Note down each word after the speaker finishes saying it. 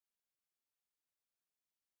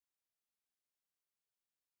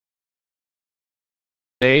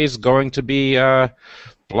is going to be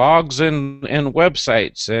blogs and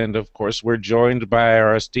websites. And of course, we're joined by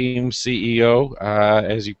our esteemed CEO.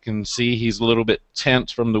 As you can see, he's a little bit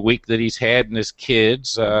tense from the week that he's had and his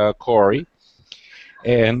kids, Corey.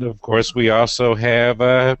 And of course, we also have,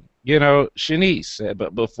 Shanice.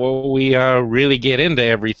 But before we really get into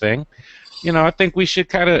everything, I think we should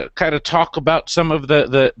kind of talk about some of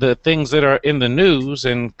the things that are in the news,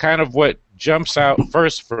 and kind of what jumps out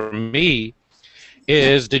first for me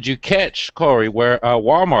is, did you catch, Corey, where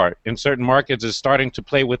Walmart in certain markets is starting to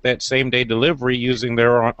play with that same day delivery using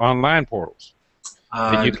their online portals?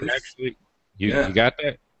 That you can actually, yeah, you got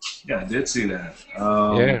that? yeah, I did see that.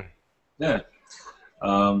 Yeah. Yeah.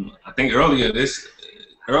 I think earlier,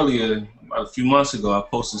 about a few months ago, I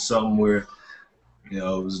posted something where, it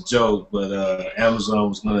was a joke, but Amazon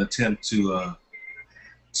was going to attempt to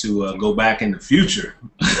go back in the future.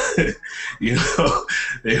 They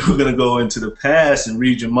were going to go into the past and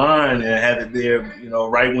read your mind and have it there,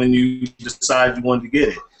 right when you decide you wanted to get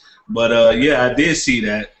it. But yeah, I did see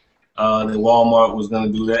that Walmart was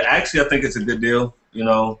going to do that. Actually, I think it's a good deal.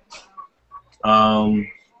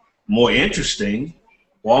 More interesting,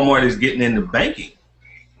 Walmart is getting into banking.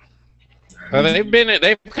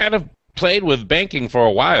 They've kind of played with banking for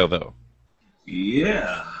a while, though.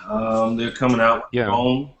 Yeah, they're coming out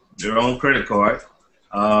with their own credit card,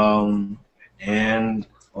 and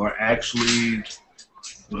are actually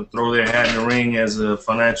going to throw their hat in the ring as a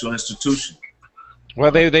financial institution.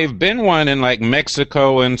 Well, they've been one in like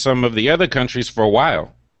Mexico and some of the other countries for a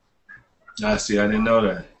while. I see. I didn't know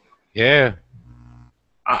that. Yeah.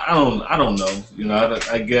 I don't know.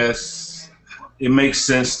 I guess it makes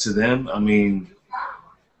sense to them. I mean,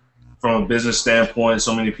 from a business standpoint,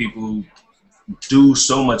 so many people do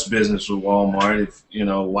so much business with Walmart.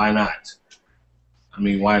 Why not? I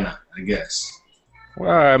mean, why not? I guess. Well,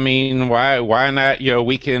 I mean, why not?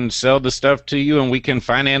 We can sell the stuff to you and we can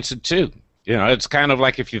finance it too. It's kind of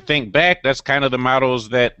like, if you think back, that's kind of the models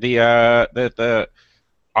that the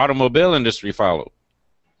automobile industry followed.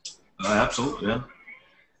 Absolutely, yeah.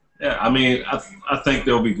 Yeah, I mean, I think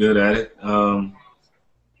they'll be good at it.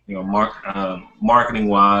 Marketing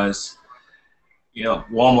wise,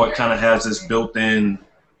 Walmart kind of has this built-in.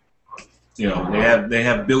 They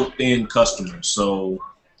have built-in customers, so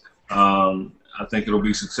I think it'll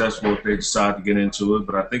be successful if they decide to get into it.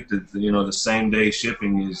 But I think that the same-day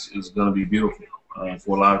shipping is going to be beautiful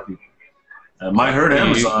for a lot of people. It might hurt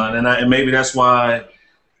Amazon, and maybe that's why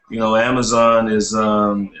Amazon is.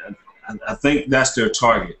 I think that's their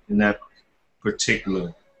target in that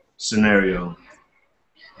particular scenario.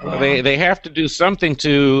 Well, they have to do something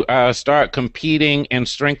to start competing and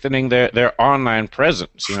strengthening their online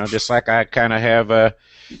presence. Just like I kind of have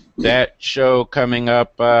that show coming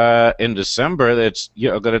up in December that's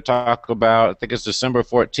going to talk about, I think it's December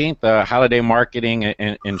 14th, holiday marketing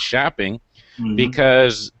and shopping,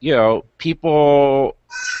 because people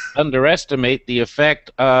underestimate the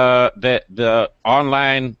effect that the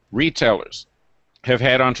online retailers have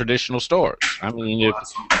had on traditional stores. I mean, if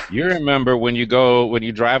you remember when you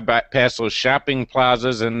drive past those shopping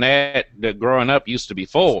plazas, and that growing up used to be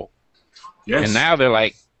full. Yes. And now they're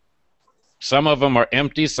like, some of them are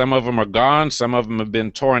empty, some of them are gone, some of them have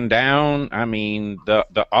been torn down. I mean,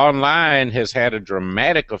 the online has had a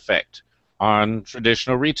dramatic effect on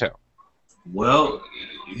traditional retail. Well,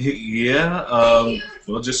 yeah.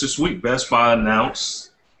 Well, just this week, Best Buy announced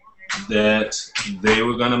that they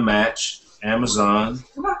were going to match Amazon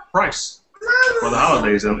price for the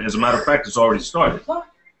holidays. As a matter of fact, it's already started.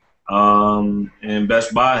 And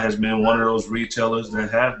Best Buy has been one of those retailers that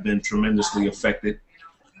have been tremendously affected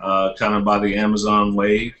kind of by the Amazon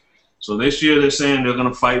wave. So this year they're saying they're going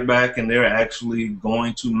to fight back, and they're actually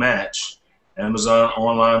going to match Amazon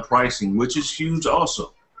online pricing, which is huge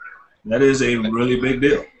also. That is a really big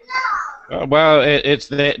deal. Well, it's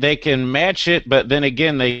that they can match it, but then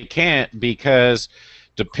again they can't, because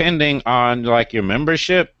depending on like your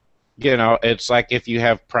membership, it's like if you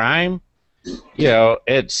have Prime,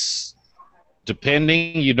 it's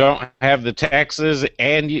depending, you don't have the taxes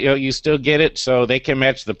and you still get it, so they can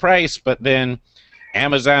match the price, but then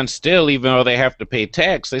Amazon still, even though they have to pay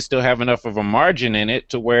tax, they still have enough of a margin in it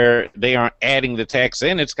to where they aren't adding the tax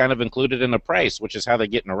in. It's kind of included in the price, which is how they're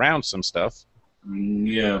getting around some stuff.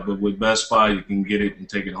 Yeah, but with Best Buy, you can get it and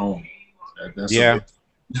take it home. That's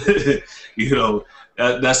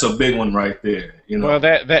that's a big one right there. Well,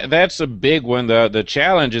 that's a big one. The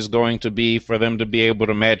challenge is going to be for them to be able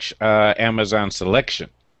to match Amazon selection.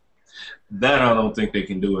 That I don't think they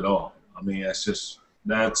can do at all. I mean, that's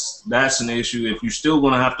an issue. If you're still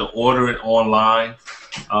going to have to order it online,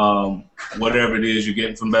 Whatever it is you're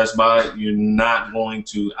getting from Best Buy, you're not going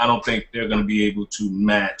to. I don't think they're going to be able to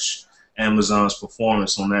match Amazon's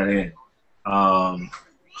performance on that end.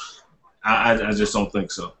 I just don't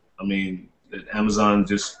think so. I mean, Amazon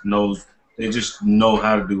just knows. They just know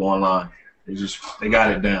how to do online. They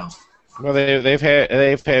got it down. Well, they've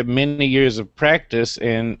had many years of practice,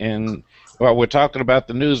 and well, we're talking about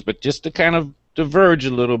the news, but just to kind of diverge a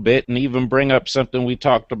little bit and even bring up something we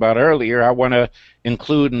talked about earlier, I want to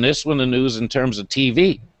include in this one the news in terms of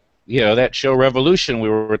TV. You know, that show Revolution we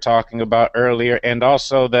were talking about earlier, and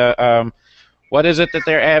also the what is it that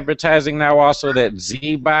they're advertising now? Also, that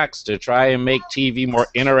Z-Box to try and make TV more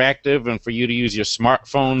interactive and for you to use your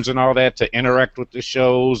smartphones and all that to interact with the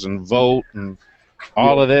shows and vote and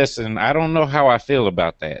all of this. And I don't know how I feel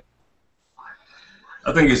about that.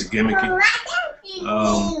 I think it's gimmicky.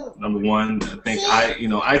 Number one, I think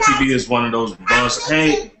ITV is one of those buzz.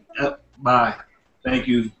 Hey, bye. Thank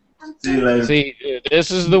you. See you later. See,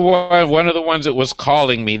 this is the one of the ones that was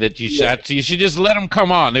calling me that you should just let them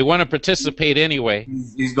come on. They want to participate anyway.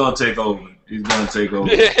 He's gonna take over. He's gonna take over.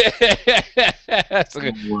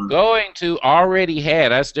 Going to already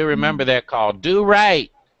had. I still remember that call. Do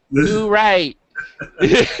right. Do right. So,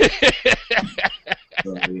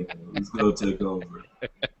 yeah, he's gonna take over.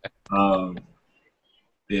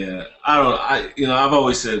 Yeah, I've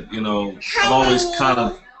always said, I've always kind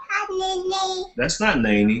of. That's not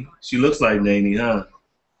Nanny. She looks like Nanny, huh?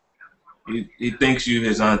 He thinks you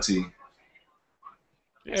his auntie.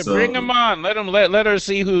 Yeah, so, bring him on. Let her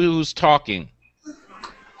see who's talking.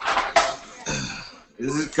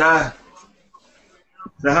 This is Kai.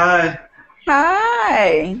 Say hi.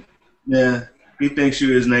 Hi. Yeah, he thinks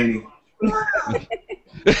you his Nanny.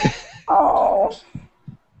 Oh.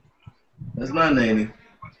 That's not Nanny.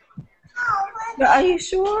 Are you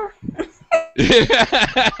sure?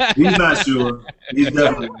 He's not sure. He's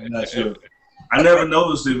definitely not sure. I never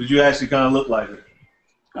noticed it, but you actually kind of look like her.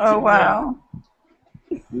 Oh, wow.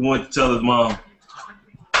 He wanted to tell his mom.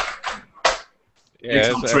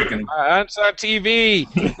 Yeah, I'm tricking him. It's on TV.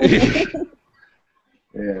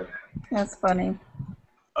 Yeah. That's funny.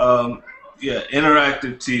 Yeah,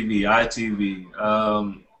 interactive TV, ITV.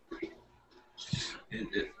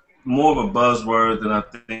 More of a buzzword than I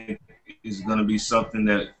think is going to be something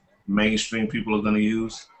that mainstream people are going to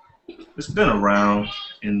use. It's been around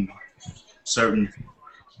in certain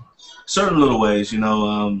little ways,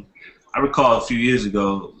 I recall a few years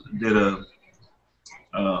ago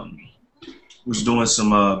was doing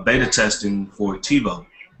some beta testing for TiVo,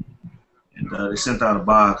 and they sent out a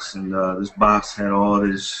box, and this box had all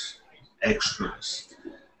this extras,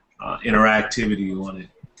 interactivity on it.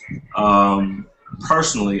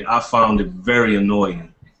 Personally, I found it very annoying.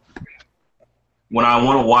 When I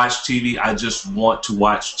want to watch TV, I just want to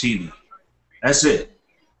watch TV. That's it.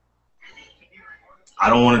 I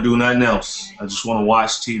don't want to do nothing else. I just want to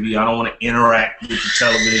watch TV. I don't want to interact with the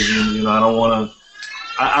television. I don't want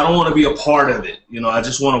to be a part of it. I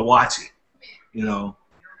just want to watch it.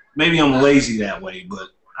 Maybe I'm lazy that way, but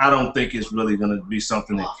I don't think it's really going to be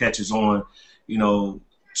something that catches on, too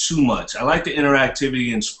much. I like the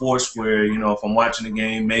interactivity in sports where, if I'm watching a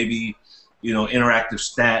game, maybe, interactive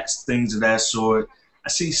stats, things of that sort. I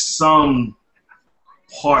see some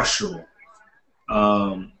partial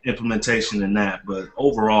implementation in that, but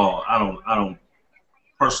overall, I don't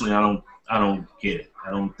get it. I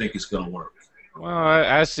don't think it's going to work. Well,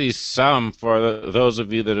 I see some for those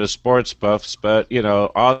of you that are sports buffs, but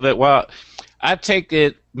all that. Well, I take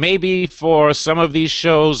it maybe for some of these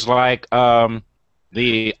shows like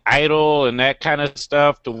the Idol and that kind of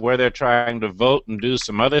stuff, to where they're trying to vote and do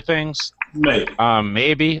some other things. Maybe.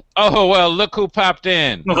 Maybe. Oh well, look who popped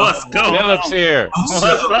in. What's going Philip's on? here. What's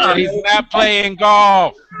up? He's not playing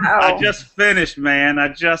golf. I just finished, man. I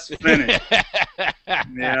just finished.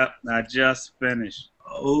 Yeah, I just finished.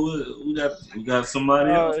 Oh, we got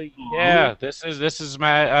somebody else. Yeah, this is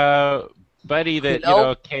my buddy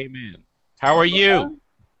that came in. How are you?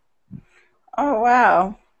 Oh,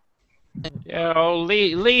 wow. Yeah,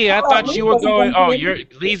 Lee, I thought you were going. Oh,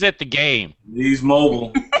 Lee's at the game. Lee's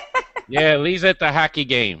mobile. Yeah, Lee's at the hockey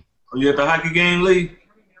game. Are you at the hockey game, Lee?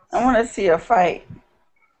 I want to see a fight.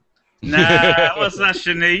 Nah, what's up,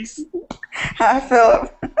 Shanice? Hi,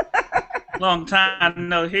 Philip. Long time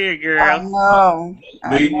no hear, I girl. know.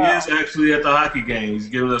 Lee is actually at the hockey game. He's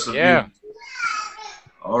giving us a view.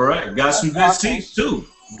 All right, got some good seats too.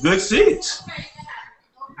 Good seats.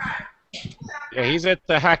 Yeah, he's at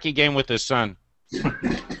the hockey game with his son.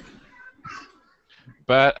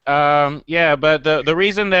 But the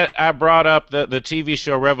reason that I brought up the TV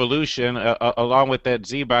show Revolution along with that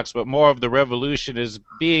Z-Box, but more of the Revolution, is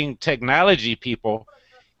being technology people.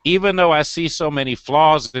 even though I see so many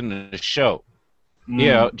flaws in the show, you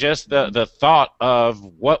know, just the thought of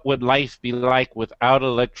what would life be like without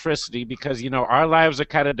electricity, because, you know, our lives are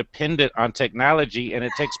kind of dependent on technology, and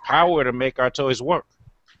it takes power to make our toys work.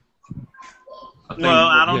 Well,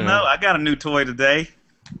 I don't you know. know. I got a new toy today.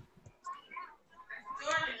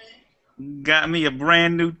 Got me a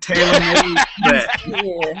brand new tailor-made set.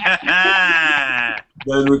 Yeah.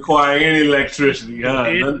 Doesn't require any electricity, huh?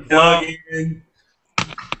 It Nothing don't. plug in.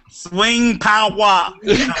 Swing power.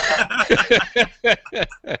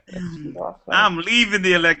 I'm leaving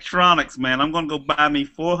the electronics, man. I'm gonna go buy me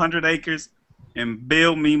 400 acres and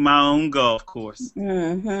build me my own golf course.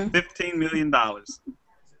 Mm-hmm. $15 million.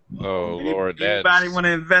 Oh Lord, Anybody want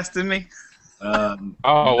to invest in me?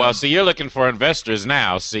 Oh well, so you're looking for investors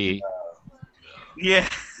now. See, Yeah.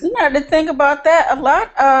 You know, to think about that, a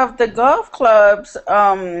lot of the golf clubs,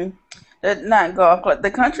 not golf club,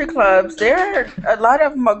 the country clubs, a lot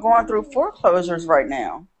of them are going through foreclosures right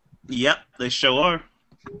now. Yep, they sure are.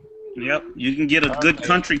 Yep, you can get a good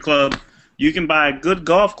country club. You can buy a good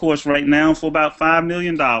golf course right now for about $5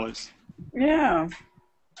 million. Yeah.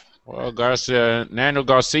 well, Nando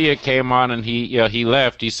Garcia came on, and he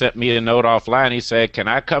left. He sent me a note offline. He said, "Can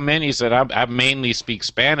I come in?" He said, "I mainly speak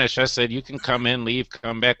Spanish." I said, "You can come in, leave,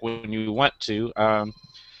 come back when you want to."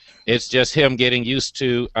 It's just him getting used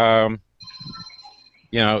to,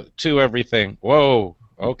 you know, to everything. Whoa.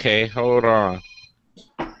 Okay, hold on.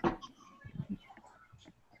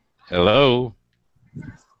 Hello.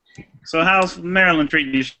 So how's Maryland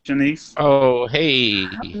treating you, Shanice? Oh, hey.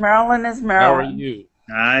 Maryland is How are Maryland. you?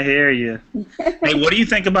 I hear you. Hey, what do you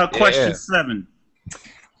think about question Yeah. 7?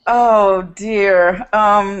 Oh dear.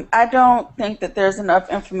 I don't think that there's enough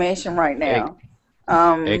information right now.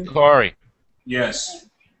 Hey, Corey. Yes.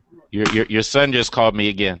 Your son just called me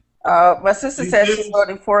again. My sister says she's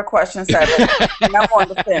voting for question 7, and I'm on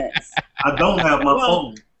the fence. I don't have my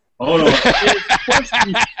phone. Hold on.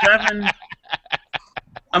 Question 7.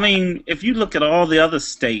 I mean, if you look at all the other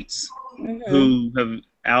states who have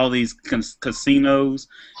all these casinos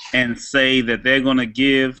and say that they're going to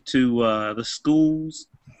give to the schools,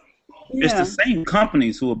 it's the same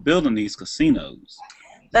companies who are building these casinos.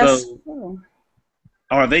 That's So, true.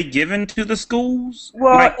 are they given to the schools?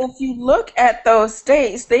 Well, Like, if you look at those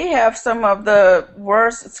states, they have some of the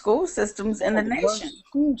worst school systems in the nation.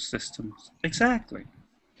 school systems. Exactly.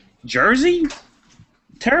 Jersey?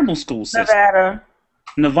 Terrible school system. Nevada.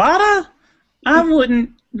 Nevada? I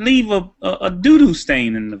wouldn't leave a doo-doo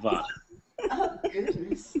stain in Nevada. Oh,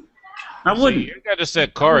 goodness. I wouldn't. You got to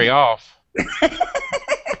set Corey off.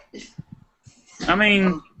 I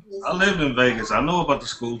mean, I lived in Vegas. I know about the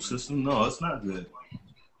school system. No, it's not good.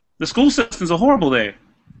 the school systems are horrible there.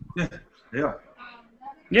 Yeah, yeah.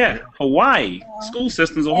 Yeah, Hawaii. School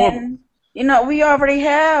systems are horrible. And, you know, we already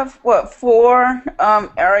have, 4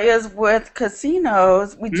 areas with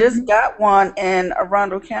casinos. We just got one in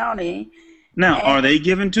Arundel County. Now, are they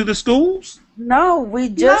given to the schools? No, we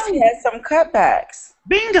just had some cutbacks.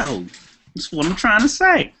 Bingo. That's what I'm trying to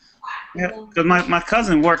say. Because my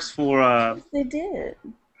cousin works for They did.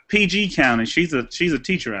 PG County. She's a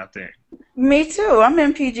teacher out there. Me too. I'm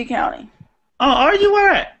in PG County. Oh, are you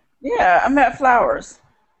where at? Yeah, I'm at Flowers.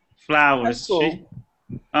 Flowers. That's cool.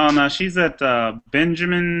 Oh no, she's at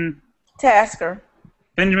Benjamin Tasker.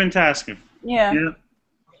 Tasker. Yeah. Yep.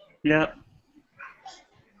 Yep.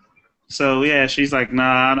 So yeah, she's like,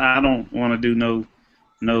 nah, I don't want to do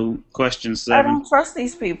no question I 7. don't trust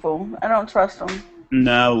these people. I don't trust them.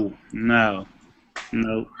 No.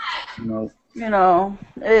 You know,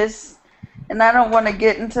 and I don't want to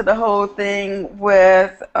get into the whole thing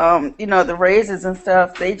with, you know, the raises and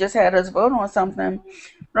stuff. They just had us vote on something.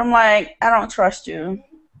 But I'm like, I don't trust you.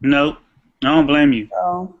 Nope. I don't blame you.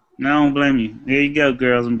 So, I don't blame you. There you go,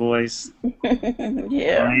 girls and boys.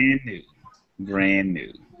 yeah. Brand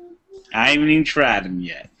new. I haven't even tried them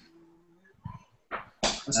yet.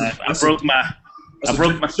 I broke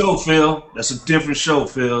my show, Phil. That's a different show,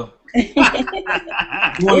 Phil. You want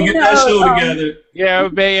to get that show together? Yeah,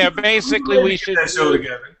 basically we should get that show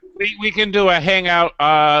together. We can do a hangout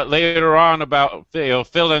later on about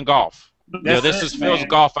Phil and golf. Yeah, this is Phil's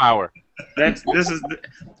golf hour.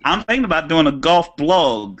 I'm thinking about doing a golf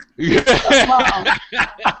blog.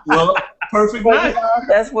 Well, perfect night.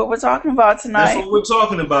 That's what we're talking about tonight. That's what we're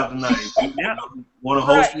talking about tonight. Yeah. Want to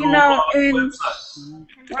host you know, website.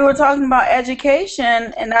 we were talking about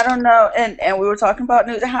education, and I don't know, and we were talking about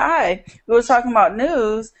news. We were talking about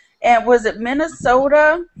news, and was it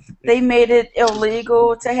Minnesota? They made it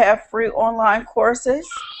illegal to have free online courses.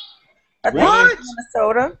 I think it was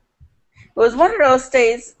Minnesota. It was one of those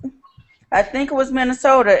states. I think it was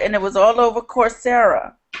Minnesota, and it was all over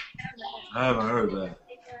Coursera. I haven't heard that.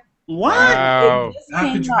 What? It Wow. just How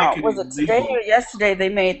could came you make out. it Was it today illegal? or yesterday they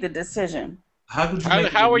made the decision? How could you make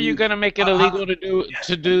it How are you illegal? going to make it How, illegal to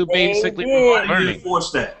do They basically remote how do did. you learning?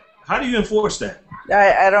 enforce that? How do you enforce that?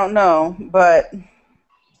 I don't know, but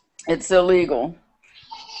it's illegal.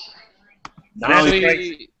 Now, That's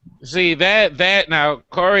crazy. See that now,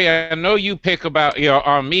 Corey. I know you pick about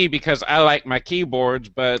on me because I like my keyboards,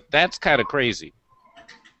 but that's kind of crazy.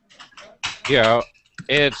 You know,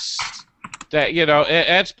 it's that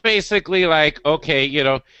it's basically like, okay,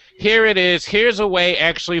 here it is. Here's a way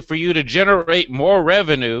actually for you to generate more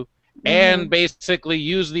revenue and Hmm. basically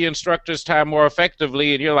use the instructor's time more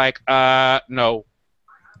effectively, and you're like, no,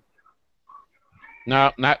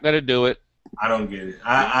 no, not gonna do it. I don't get it.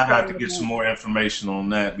 I'd have to get some more information on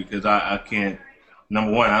that because I can't.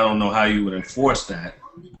 Number one, I don't know how you would enforce that,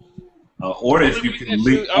 or if you can,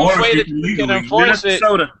 Only or if way you that can you can legally. enforce it.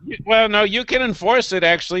 Minnesota. Well, no, you can enforce it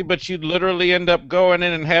actually, but you'd literally end up going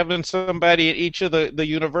in and having somebody at each of the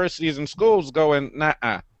universities and schools going, nah,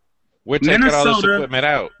 we're taking all this Minnesota equipment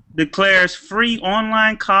out. declares free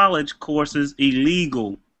online college courses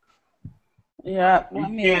illegal. Yeah, You let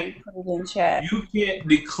can't. me put it in chat. You can't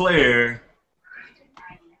declare.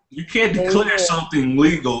 You can't They declare will. something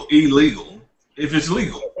legal illegal if it's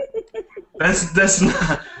legal. That's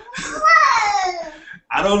not.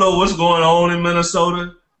 I don't know what's going on in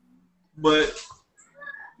Minnesota, but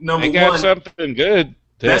number They got one, something good.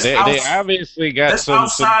 that's They obviously got that's some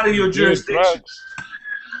outside of your good jurisdiction. drugs.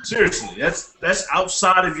 Seriously, that's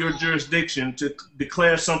outside of your jurisdiction to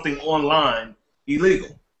declare something online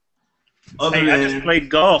illegal. Other Hey, I just than played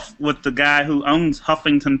golf with the guy who owns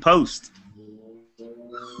Huffington Post.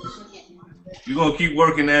 you're gonna keep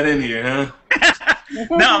working that in here, huh?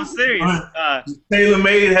 No, I'm serious. Taylor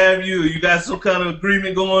Made have you? You got some kind of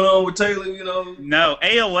agreement going on with Taylor? You know? No,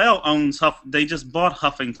 AOL owns They just bought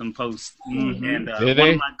Huffington Post, Mm-hmm. and Did one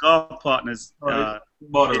they? of my golf partners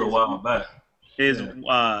Bought it a while back. is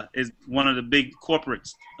one of the big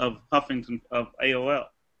corporates of AOL,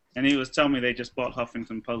 and he was telling me they just bought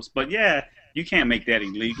Huffington Post. But yeah, you can't make that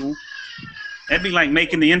illegal. That'd be like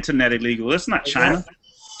making the internet illegal. It's not China.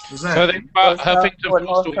 So they bought Was that Huffington for Post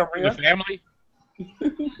North away from Korea? the family?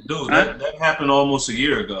 Dude, that happened almost a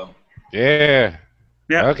year ago. Yeah.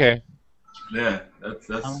 Yeah. Okay. Yeah,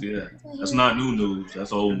 that's not new news.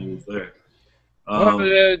 That's old news there. Well,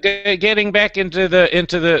 getting back into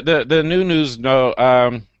the new news, no,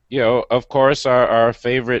 of course, our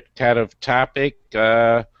favorite kind of topic,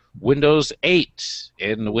 Windows 8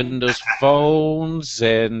 and Windows phones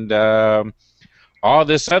and all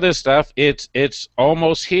this other stuff. It's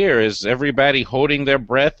almost here. Is everybody holding their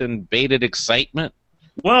breath in bated excitement?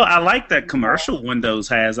 Well, I like that commercial Windows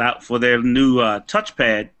has out for their new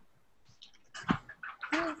touchpad.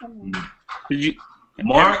 Did you,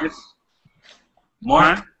 Mark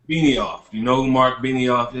Huh? Benioff. You know who Mark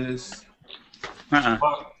Benioff is?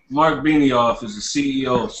 Mark Benioff is the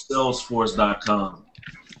CEO of Salesforce.com.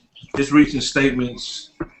 His recent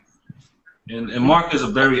statements, and Mark is a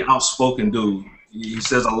very outspoken dude. He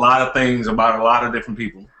says a lot of things about a lot of different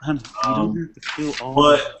people.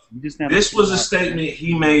 But this was a statement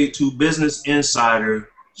he made to Business Insider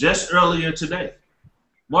just earlier today.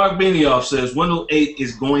 Mark Benioff says Windows 8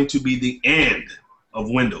 is going to be the end of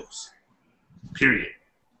Windows. Period.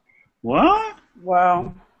 What?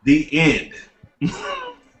 Wow. The end.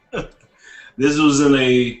 This was in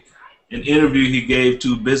an interview he gave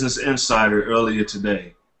to Business Insider earlier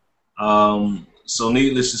today. So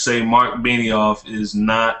needless to say, Mark Benioff is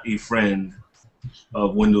not a friend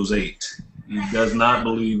of Windows 8. He does not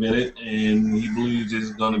believe in it, and he believes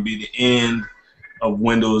it's going to be the end of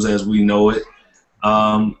Windows as we know it.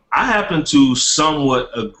 I happen to somewhat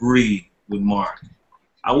agree with Mark.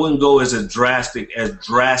 I wouldn't go as drastic as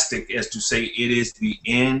to say it is the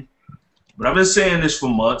end, but I've been saying this for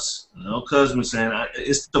months. Cuz been saying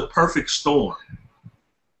it's the perfect storm.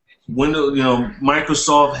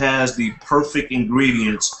 Microsoft has the perfect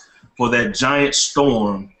ingredients for that giant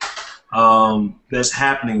storm that's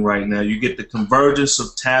happening right now. You get the convergence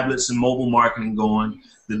of tablets and mobile marketing going,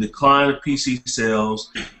 the decline of PC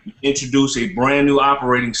sales, you introduce a brand new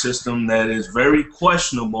operating system that is very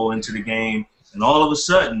questionable into the game, and all of a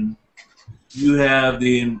sudden, you have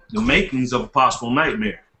the makings of a possible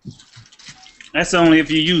nightmare. That's only if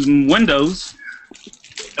you're using Windows.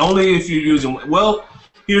 Only if you're using. Well,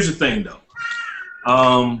 here's the thing, though.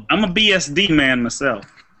 I'm a BSD man myself.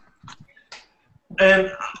 And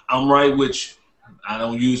I'm right with you. I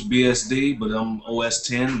don't use BSD, but I'm OS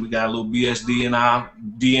 10. We got a little BSD in our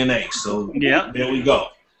DNA, so Yeah. there we go.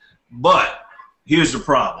 But here's the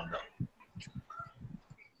problem, though.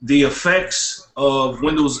 The effects of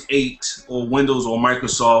Windows 8 or Windows or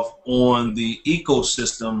Microsoft on the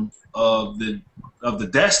ecosystem of the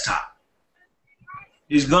desktop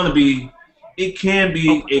is going to be, it can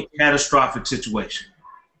be a catastrophic situation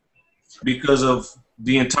because of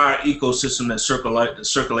the entire ecosystem that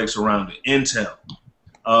circulates around it. Intel,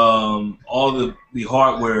 all the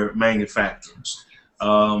hardware manufacturers,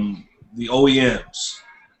 the OEMs.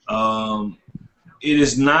 It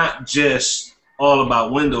is not just all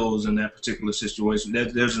about Windows in that particular situation.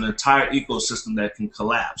 There's an entire ecosystem that can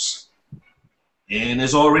collapse, and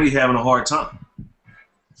it's already having a hard time.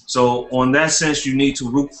 So, on that sense, you need to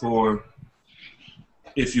root for,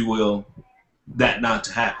 if you will, that not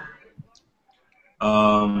to happen.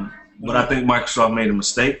 But I think Microsoft made a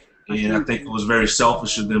mistake, and I think it was very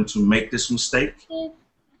selfish of them to make this mistake.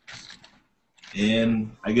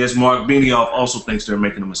 And I guess Mark Benioff also thinks they're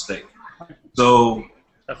making a mistake. So,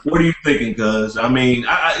 what are you thinking? Because I mean,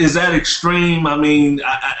 is that extreme? I mean,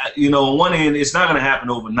 on one end, it's not going to happen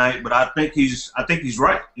overnight, but I think he's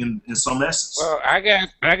right in some essence. Well,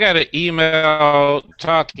 I got an email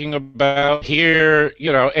talking about here,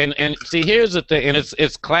 and see, here's the thing, and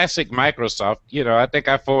it's classic Microsoft. I think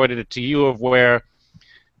I forwarded it to you of where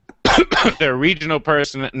the regional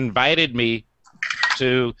person invited me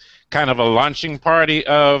to kind of a launching party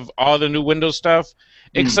of all the new Windows stuff.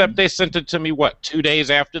 Except they sent it to me, 2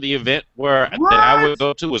 days after the event that I would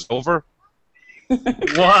go to was over?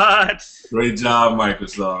 What? Great job,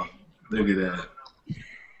 Microsoft. Look at that.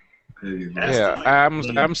 Yeah,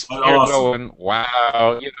 I'm scared going,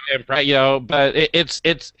 wow. But it's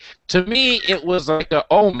to me, it was like an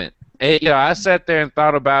omen. I sat there and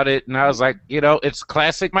thought about it, and I was like, it's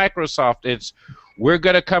classic Microsoft. We're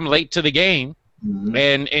going to come late to the game.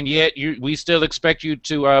 Mm-hmm. And yet we still expect you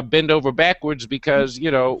to bend over backwards because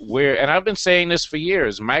and I've been saying this for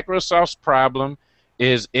years. Microsoft's problem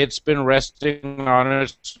is it's been resting on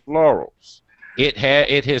its laurels. It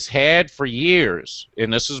has had for years,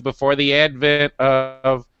 and this is before the advent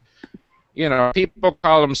of people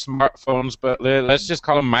call them smartphones, but let's just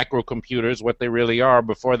call them microcomputers, what they really are.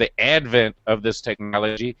 Before the advent of this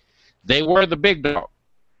technology, they were the big dog.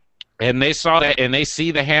 And they saw that, and they see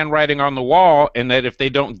the handwriting on the wall, and that if they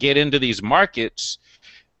don't get into these markets,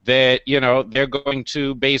 that they're going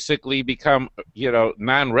to basically become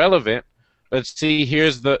non-relevant. But see,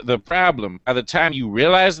 here's the problem. By the time you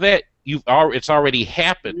realize that, it's already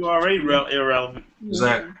happened. You're already irrelevant.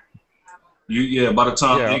 Exactly. By the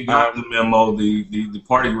time they got the memo, the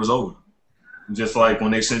party was over. Just like when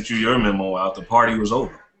they sent you your memo out, the party was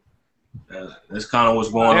over. That's kind of what's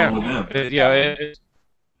going on with them.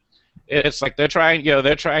 It's like they're trying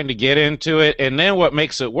to get into it, and then what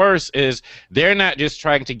makes it worse is they're not just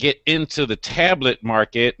trying to get into the tablet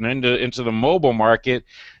market and into the mobile market.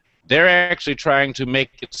 They're actually trying to make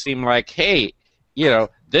it seem like, hey,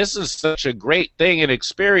 this is such a great thing and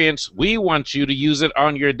experience. We want you to use it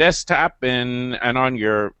on your desktop and on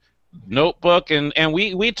your notebook, and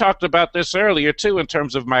we talked about this earlier too in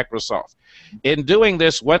terms of Microsoft. In doing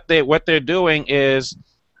this, what they're doing is,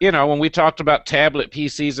 when we talked about tablet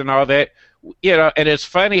PCs and all that, and it's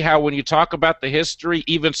funny how when you talk about the history,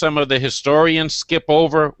 even some of the historians skip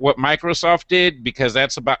over what Microsoft did because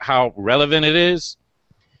that's about how relevant it is.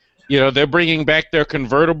 They're bringing back their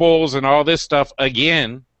convertibles and all this stuff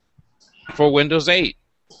again for Windows 8.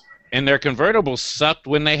 And their convertibles sucked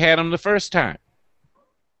when they had them the first time.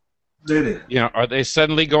 They did. Are they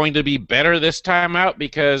suddenly going to be better this time out?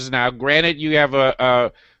 Because now, granted, you have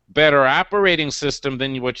a better operating system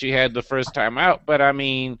than what you had the first time out, but I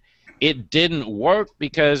mean, it didn't work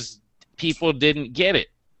because people didn't get it,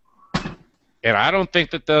 and I don't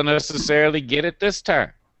think that they'll necessarily get it this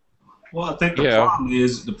time. Well, I think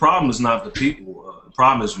the problem is not the people. The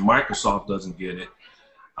problem is Microsoft doesn't get it.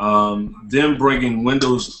 Them bringing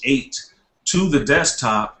Windows 8 to the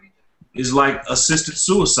desktop is like assisted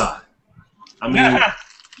suicide. I mean,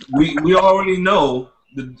 we already know.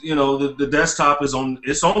 The desktop is on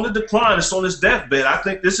the decline. It's on its deathbed. I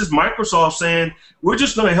think this is Microsoft saying we're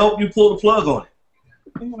just going to help you pull the plug on it.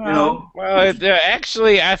 Well,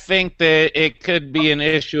 actually, I think that it could be an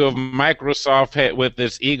issue of Microsoft with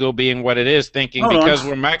this ego being what it is, thinking because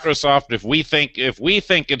we're Microsoft, if we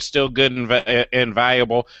think it's still good and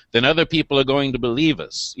viable, then other people are going to believe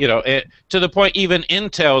us. To the point, even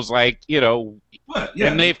Intel's like,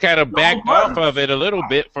 and they've kind of backed off of it a little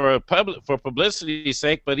bit for publicity's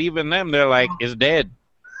sake, but even them, they're like, it's dead.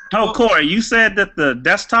 Oh, Corey, you said that the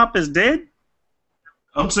desktop is dead?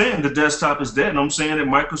 I'm saying the desktop is dead, and I'm saying that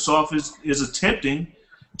Microsoft is attempting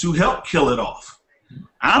to help kill it off.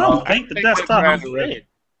 I don't think the desktop is dead.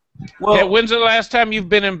 Well, when's the last time you've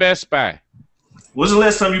been in Best Buy? When's the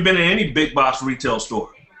last time you've been in any big box retail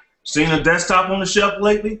store? Seen a desktop on the shelf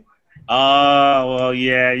lately? Well,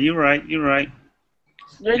 yeah, you're right. You're right.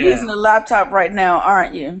 You're using a laptop right now,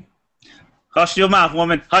 aren't you? Hush your mouth,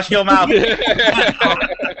 woman. Hush your mouth.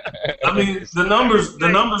 I mean, the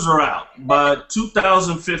numbers are out. By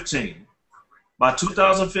 2015,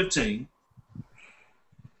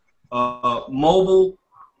 mobile,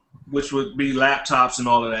 which would be laptops and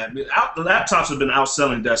all of that. The laptops have been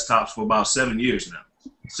outselling desktops for about 7 years now.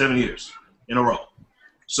 7 years in a row.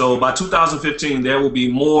 So by 2015, there will be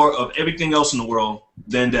more of everything else in the world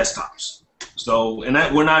than desktops. So, and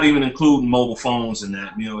that we're not even including mobile phones in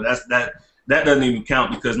that. You know, that doesn't even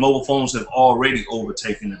count because mobile phones have already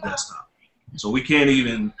overtaken the desktop. So we can't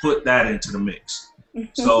even put that into the mix.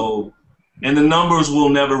 So, and the numbers will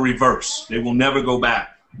never reverse. They will never go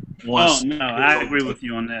back. Oh no, I agree with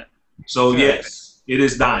you on that. So yes, it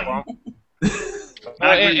is dying.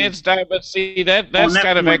 It's dying, but see that's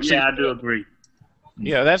kind of actually. Yeah, I do agree.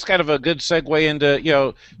 Yeah, that's kind of a good segue into,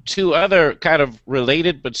 two other kind of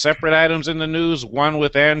related but separate items in the news. One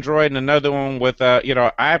with Android and another one with,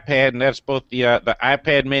 iPad, and that's both the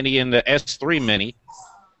iPad Mini and the S3 Mini.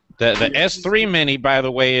 The S3 Mini, by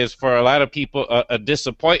the way, is for a lot of people a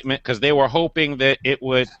disappointment because they were hoping that it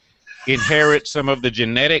would inherit some of the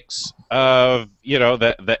genetics of,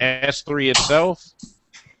 the S3 itself.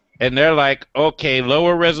 And they're like, okay,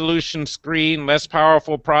 lower resolution screen, less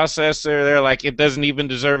powerful processor. They're like, it doesn't even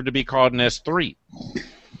deserve to be called an S3.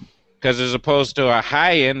 Because as opposed to a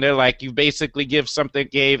high-end, they're like, you basically gave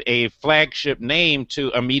a flagship name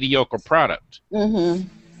to a mediocre product. Mm-hmm.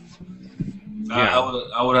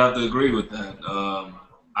 I would have to agree with that.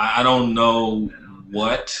 I don't know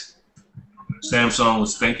what Samsung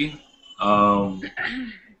was thinking. Number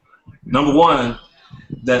one,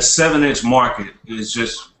 that 7-inch market is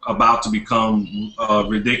just about to become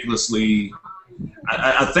ridiculously.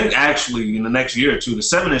 I think actually in the next year or two, the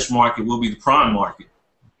 7-inch market will be the prime market,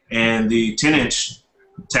 and the 10-inch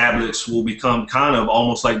tablets will become kind of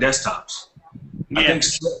almost like desktops. Yeah. I think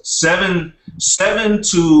 7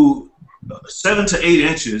 to 8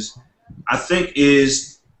 inches, I think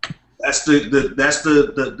that's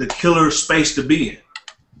the killer space to be in.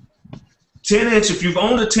 10-inch, if you've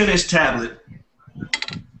owned a 10-inch tablet,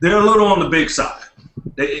 they're a little on the big side.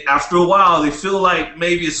 After a while, they feel like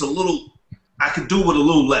maybe it's a little, I could do with a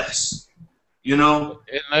little less,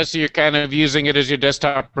 Unless you're kind of using it as your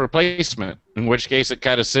desktop replacement, in which case it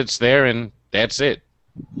kind of sits there and that's it,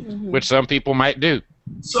 which some people might do.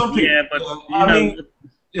 Some people, yeah, but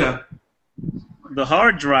yeah. The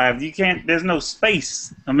hard drive, there's no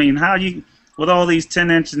space. I mean, with all these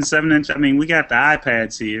 10-inch and 7-inch, I mean, we got the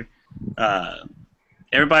iPads here.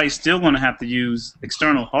 Everybody's still going to have to use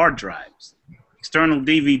external hard drives, external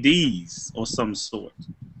DVDs or some sort.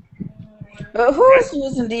 Who's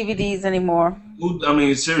using DVDs anymore? I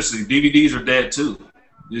mean, seriously, DVDs are dead too.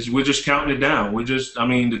 We're just counting it down.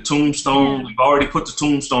 The tombstone, we've already put the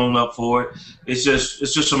tombstone up for it. It's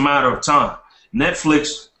just a matter of time.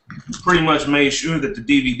 Netflix pretty much made sure that the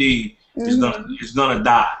DVD is gonna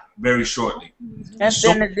die very shortly. And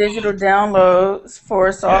then the digital downloads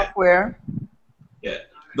for software. Yeah.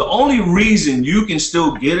 The only reason you can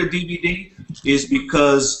still get a DVD is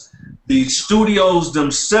because the studios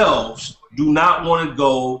themselves do not want to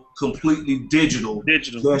go completely digital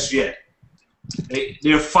just yet.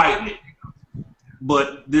 They're fighting it,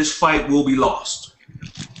 but this fight will be lost.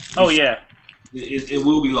 Oh yeah, it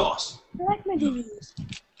will be lost. I like my DVDs.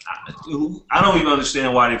 I don't even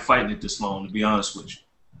understand why they're fighting it this long, to be honest with you.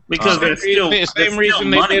 Because the same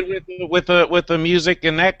reason they did with the music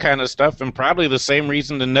and that kind of stuff, and probably the same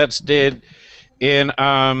reason the Nuts did in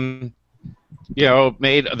made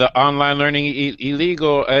the online learning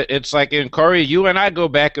illegal. It's like in Korea, you and I go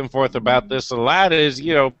back and forth about this a lot. Is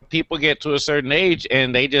people get to a certain age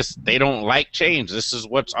and they don't like change. This is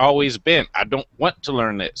what's always been. I don't want to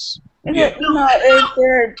learn this. Yeah.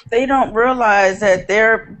 They don't realize that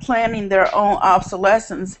they're planning their own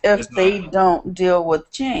obsolescence if they don't deal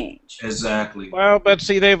with change. Exactly. Well, but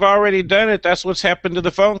see, they've already done it. That's what's happened to the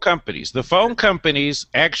phone companies. The phone companies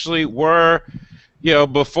actually were,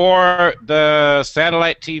 before the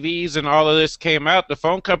satellite TVs and all of this came out, the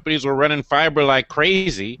phone companies were running fiber like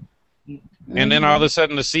crazy. And then all of a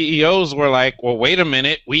sudden the CEOs were like, well, wait a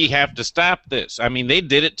minute, we have to stop this. I mean, they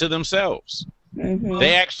did it to themselves. Mm-hmm.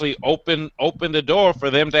 They actually opened the door for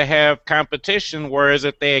them to have competition, whereas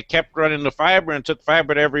if they had kept running the fiber and took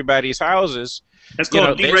fiber to everybody's houses, they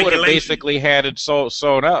would have basically had it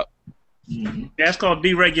sewn up. Mm-hmm. That's called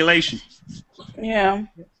deregulation. Yeah.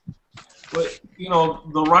 But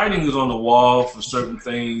the writing is on the wall for certain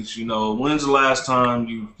things. When's the last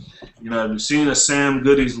time have you seen a Sam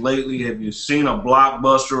Goodies lately? Have you seen a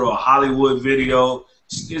blockbuster or a Hollywood video?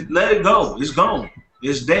 Let it go. It's gone.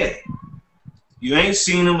 It's dead. You ain't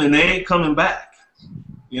seen them, and they ain't coming back.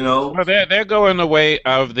 Well, they're going the way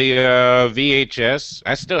of the VHS.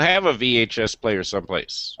 I still have a VHS player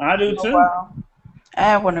someplace. I do too. Wow. I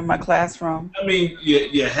have one in my classroom. I mean,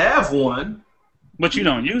 you have one, but you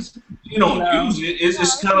don't use it. You don't use it.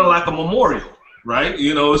 It's kind of like a memorial, right?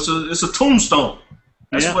 It's a tombstone.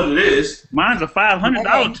 That's what it is. Mine's a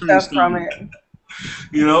 $500 tombstone. From it.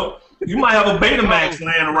 You might have a Betamax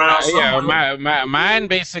laying around somewhere. Yeah, mine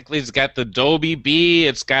basically's got the Dolby B.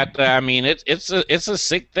 It's got it's a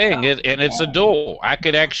sick thing, and it's a dual. I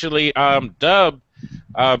could actually burn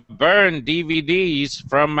DVDs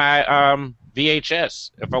from my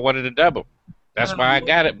VHS if I wanted to double. That's why I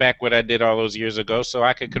got it back when I did all those years ago, so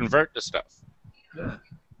I could convert the stuff. Yeah.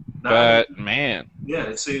 But man, yeah,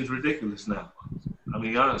 it seems ridiculous now. I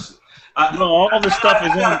mean, honestly. All the stuff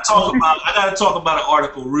is on. I gotta talk about an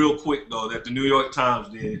article real quick though that the New York Times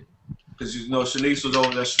did, because Shanice was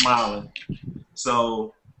over there smiling.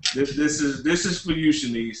 So this is for you,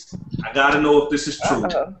 Shanice. I gotta know if this is true.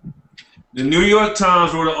 The New York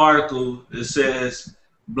Times wrote an article that says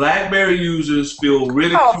BlackBerry users feel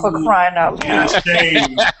ridiculed for crying out loud. and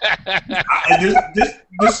ashamed.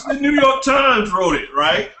 This the New York Times wrote it,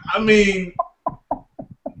 right? I mean,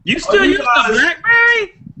 you still use the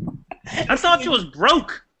BlackBerry? I thought you was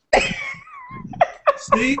broke.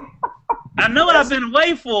 See? I know I've been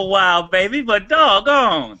away for a while, baby, but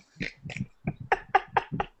doggone.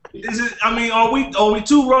 Are we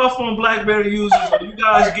too rough on BlackBerry users? Are you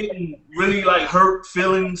guys getting really hurt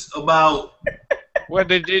feelings about? Well,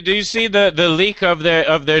 did you see the leak of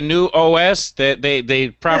their new OS that they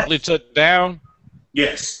promptly took down?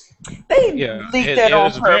 Yes. They leaked that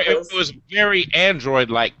on purpose. It was very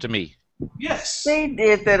Android-like to me. Yes. They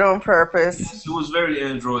did that on purpose. Yes, it was very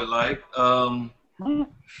Android-like. Problem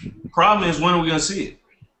is, when are we gonna see it?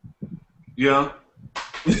 Yeah.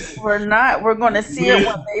 We're not. We're going to see it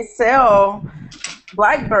when they sell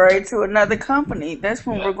BlackBerry to another company. That's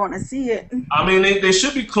when we're going to see it. I mean, they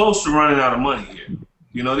should be close to running out of money here.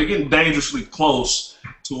 They're getting dangerously close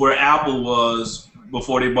to where Apple was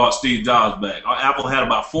before they bought Steve Jobs back. Apple had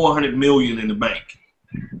about $400 million in the bank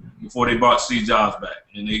before they bought Steve Jobs back,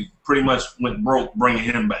 and they pretty much went broke bringing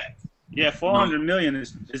him back. Yeah, $400 million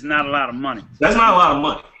is not a lot of money. Not a lot of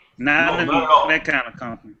money. Not at all. That kind of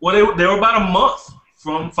company. Well, they were about a month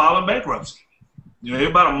from filing bankruptcy. They're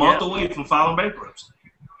about a month away from filing bankruptcy.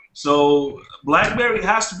 So BlackBerry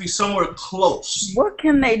has to be somewhere close. What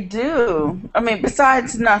can they do? I mean,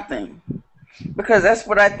 besides nothing, because that's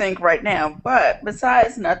what I think right now. But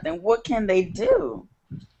besides nothing, what can they do?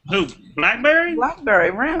 Who? BlackBerry?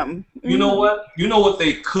 BlackBerry RIM. You know what? You know what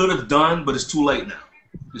they could have done, but it's too late now.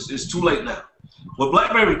 It's too late now. What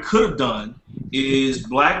BlackBerry could have done is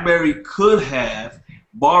BlackBerry could have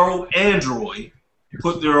borrowed Android,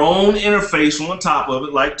 put their own interface on top of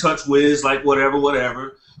it, like TouchWiz, like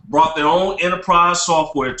whatever, brought their own enterprise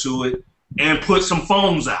software to it, and put some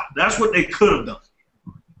phones out. That's what they could have done.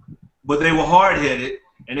 But they were hard-headed,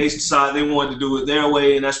 and they decided they wanted to do it their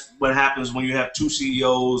way, and that's what happens when you have two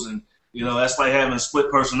CEOs, and, that's like having split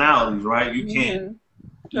personalities, right? You can't.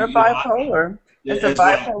 They're bipolar. It's a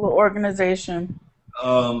bipolar organization.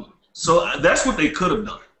 So that's what they could have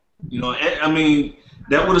done. I mean,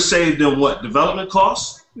 that would have saved them what? Development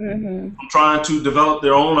costs? From trying to develop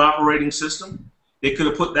their own operating system. They could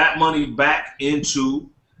have put that money back into,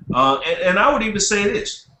 and I would even say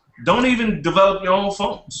this: don't even develop your own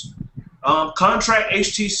phones. Contract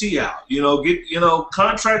HTC out.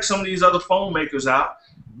 Contract some of these other phone makers out.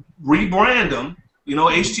 Rebrand them.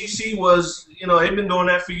 HTC was, they've been doing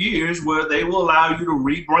that for years, where they will allow you to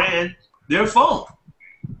rebrand their phone.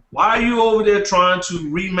 Why are you over there trying to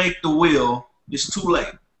remake the wheel? It's too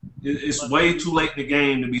late. It's way too late in the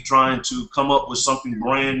game to be trying to come up with something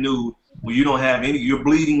brand new when you don't have any. You're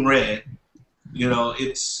bleeding red.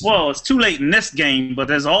 It's. Well, it's too late in this game, but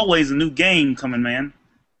there's always a new game coming, man.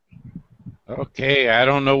 Okay, I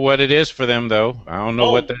don't know what it is for them, though. I don't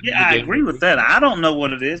know what the. Yeah, I agree with that. I don't know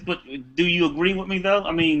what it is, but do you agree with me, though?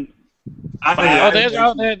 I mean,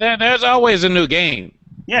 there's always a new game.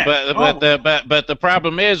 Yeah. But the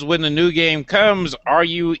problem is, when the new game comes, are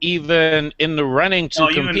you even in the running to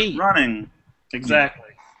compete? Even running, exactly.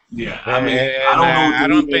 Yeah, I mean, I don't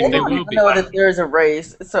know. They don't even know that there's a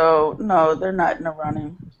race, so no, they're not in the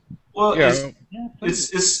running. Well,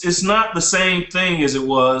 it's not the same thing as it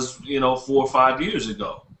was, 4 or 5 years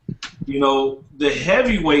ago. The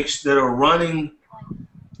heavyweights that are running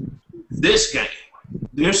this game,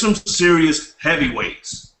 there's some serious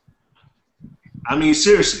heavyweights. I mean,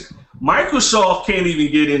 seriously, Microsoft can't even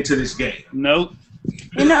get into this game. Nope.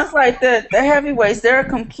 You know, it's like the heavyweights, they're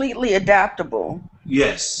completely adaptable.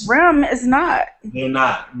 Yes. RIM is not. They're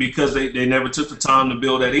not, because they never took the time to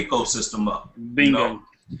build that ecosystem up. Bingo. You know?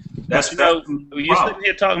 That's you're sitting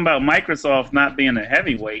here talking about Microsoft not being a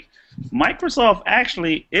heavyweight. Microsoft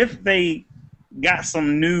actually, if they got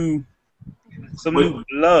some new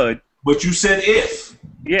blood. But you said if.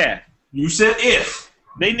 Yeah. You said if.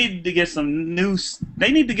 They need to get some new.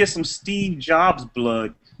 They need to get some Steve Jobs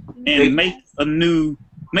blood and make a new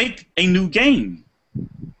game.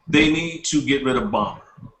 They need to get rid of Bomber.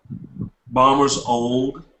 Bomber's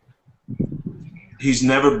old. He's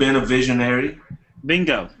never been a visionary.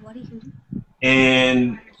 Bingo.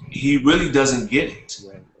 And he really doesn't get it.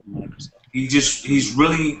 He just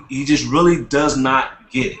really does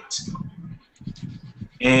not get it.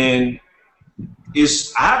 And I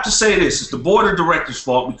have to say this, it's the board of directors'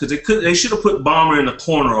 fault, because they should have put Bomber in the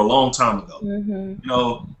corner a long time ago. You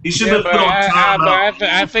know, he should have put on timeout.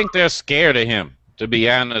 I think they're scared of him, to be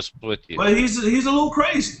honest with you. But he's a little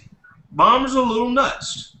crazy. Bomber's a little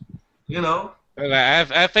nuts. You know.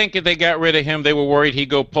 I think if they got rid of him, they were worried he'd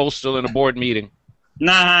go postal in a board meeting.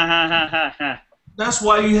 Nah. That's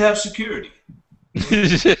why you have security.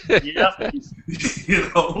 Yep.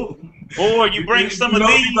 You know. Or you bring some of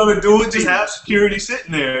these. You're gonna do it. Just have security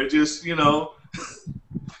sitting there. Just, you know.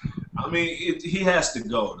 I mean, he has to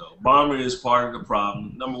go though. Bomber is part of the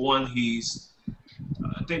problem. Number one,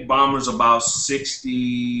 I think Bomber's about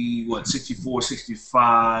 64,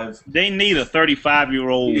 65. They need a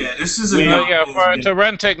 35-year-old. Yeah, this is to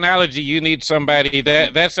run technology, you need somebody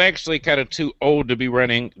that's actually kind of too old to be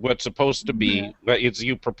running what's supposed to be. But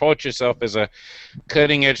you purport yourself as a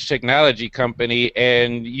cutting-edge technology company,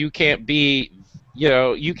 and you can't be.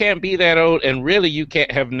 You can't be that old, and really, you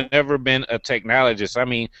can't have never been a technologist. I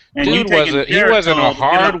mean, dude he wasn't a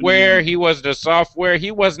hardware, he was the software,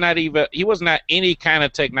 he was not any kind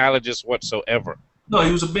of technologist whatsoever. No,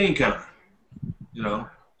 he was a bean counter. You know,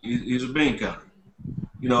 he's a bean counter.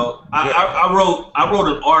 You know, I wrote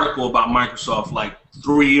an article about Microsoft like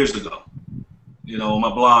 3 years ago. You know, on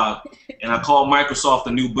my blog, and I called Microsoft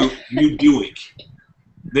the new Buick.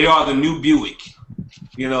 They are the new Buick.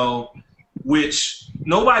 You know. Which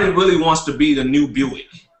nobody really wants to be the new Buick.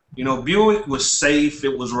 You know, Buick was safe,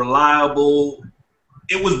 it was reliable,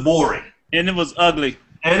 it was boring. And it was ugly.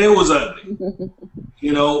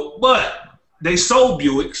 You know, but they sold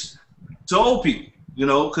Buicks to old people, you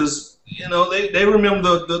know, because, you know, they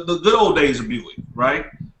remember the good old days of Buick, right?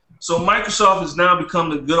 So Microsoft has now become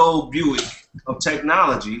the good old Buick of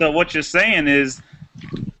technology. So what you're saying is,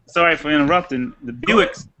 sorry for interrupting, the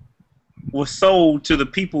Buicks was sold to the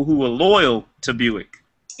people who were loyal to Buick.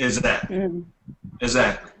 Exactly.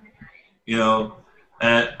 Exactly. You know,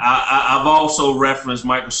 and I've also referenced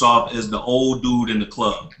Microsoft as the old dude in the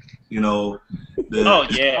club. You know. Oh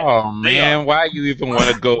yeah. Oh man, why you even want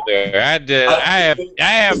to go there? I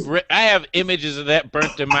have images of that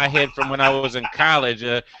burnt in my head from when I was in college.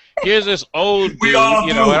 Here's this old dude,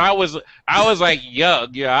 you know, and I was like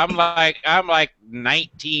young. Yeah, I'm like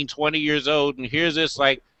 19, 20 years old, and here's this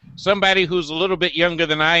like somebody who's a little bit younger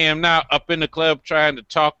than I am now up in the club trying to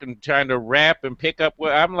talk and trying to rap and pick up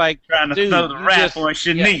what I'm like, trying to throw the rap on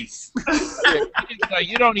Shanice. Yeah,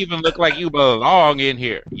 you don't even look like you belong in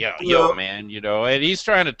here. Yo, man, you know, and he's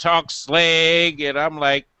trying to talk slang, and I'm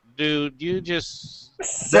like, dude, you just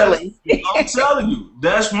silly. I'm telling you,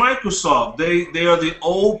 that's Microsoft. They are the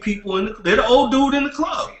old people they're the old dude in the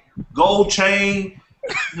club. Gold chain,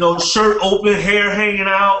 you know, shirt open, hair hanging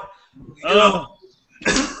out. You know.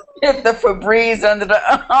 If the Febreze under the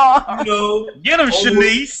arm. You know, get him,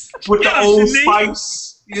 Shanice. With the Old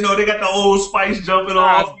Spice. You know, they got the Old Spice jumping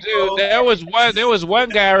off. Dude, there was one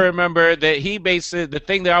guy I remember that he basically, the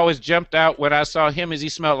thing that always jumped out when I saw him is he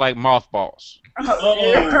smelled like mothballs.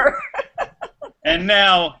 Oh. And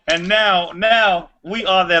now we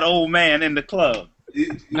are that old man in the club.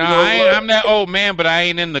 No, I'm that old man, but I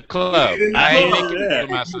ain't in the club. I ain't making it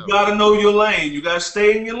for myself. You gotta know your lane. You gotta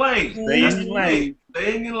stay in your lane. Stay in your lane.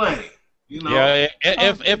 Stay in your lane. You know. Yeah.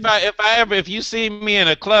 If you see me in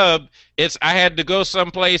a club, I had to go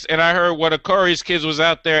someplace and I heard one of Corey's kids was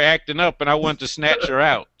out there acting up, and I wanted to snatch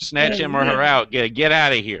him or her out. Get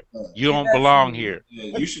out of here. You don't belong here.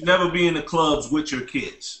 Yeah, you should never be in the clubs with your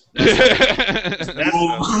kids.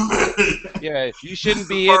 Yeah, you shouldn't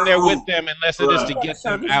be in there with them unless it is to get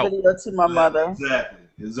them out. Video to my mother.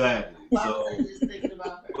 Exactly. So,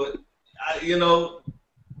 but you know,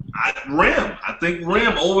 I think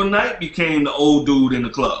Rim overnight became the old dude in the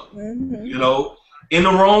club. You know, in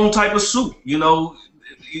the wrong type of suit. You know,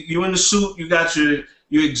 you're in the suit, you got your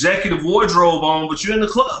executive wardrobe on, but you're in the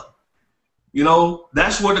club. You know,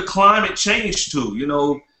 that's where the climate changed to. You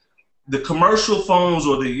know, the commercial phones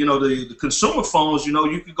or the consumer phones, you know,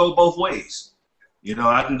 you can go both ways. You know,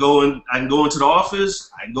 I can go into the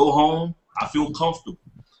office, I can go home, I feel comfortable.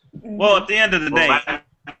 Well, at the end of the day,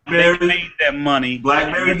 they made that money.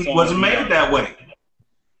 BlackBerry wasn't made that way.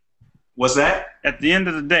 What's that? At the end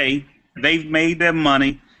of the day, they've made their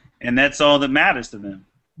money, and that's all that matters to them.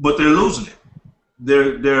 But they're losing it.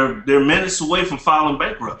 They're minutes away from filing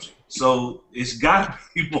bankruptcy. So it's got to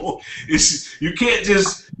be more. You can't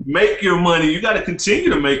just make your money. You got to continue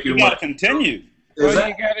to make your money. You got to continue.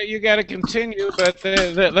 Well, you got to continue,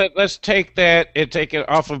 but let's take that and take it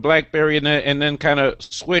off of BlackBerry and then kind of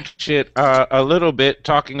switch it a little bit,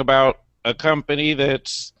 talking about a company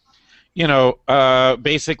that's, you know,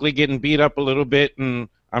 basically getting beat up a little bit. And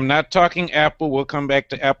I'm not talking Apple. We'll come back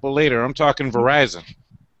to Apple later. I'm talking Verizon.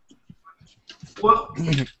 Well,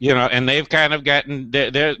 you know, and they've kind of gotten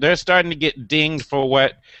they're starting to get dinged for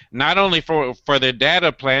what, not only for their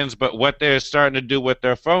data plans, but what they're starting to do with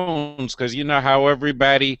their phones. Because you know how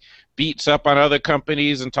everybody beats up on other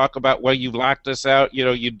companies and talk about, well, you've locked us out, you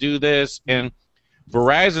know, you do this, and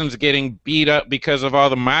Verizon's getting beat up because of all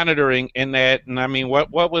the monitoring in that. And I mean, what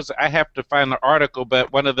was, I have to find the article,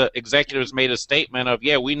 but one of the executives made a statement of,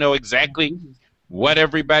 yeah, we know exactly what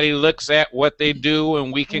everybody looks at, what they do,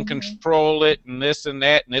 and we can control it, and this and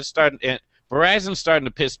that, and it's starting. And Verizon's starting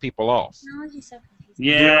to piss people off.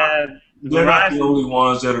 Yeah, they're not the only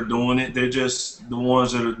ones that are doing it. They're just the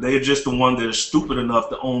ones that are stupid enough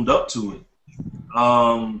to own up to it.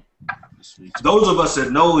 Those of us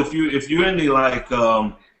that know, if you're in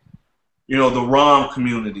the you know, the ROM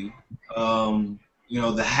community, you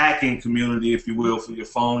know, the hacking community, if you will, for your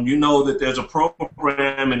phone, you know that there's a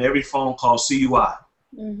program in every phone called CUI.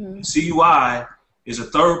 CUI is a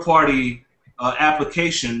third-party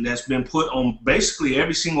application that's been put on basically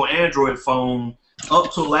every single Android phone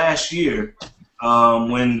up to last year,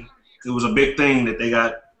 when it was a big thing that they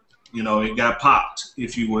got, you know, it got popped,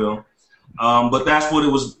 if you will. But that's what it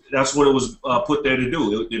was. That's what it was put there to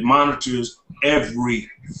do. It monitors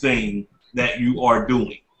everything that you are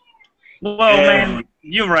doing. Well, man,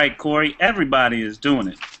 you're right, Corey. Everybody is doing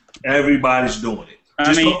it. Everybody's doing it.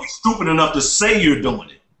 Just don't be stupid enough to say you're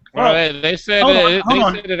doing it. Well, they said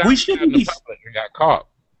it. We shouldn't be. Got caught.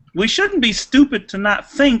 We shouldn't be stupid to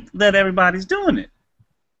not think that everybody's doing it.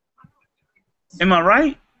 Am I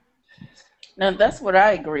right? No, that's what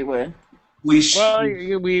I agree with. We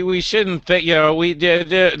shouldn't think. You know,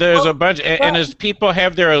 there's a bunch, and as people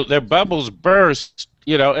have their bubbles burst,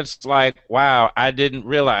 you know, it's like, wow, I didn't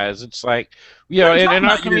realize. It's like, you know, in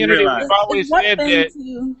our community, we've always said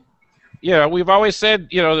that. Yeah, we've always said,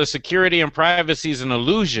 you know, the security and privacy is an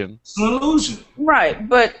illusion. It's an illusion. Right,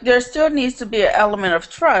 but there still needs to be an element of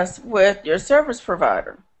trust with your service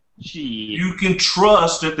provider. You can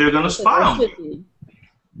trust that they're going to spy on you.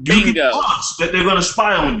 You can trust that they're going to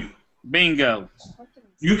spy on you. Bingo.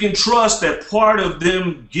 You can trust that part of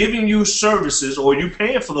them giving you services, or you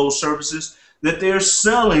paying for those services, that they're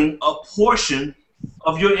selling a portion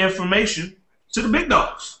of your information to the big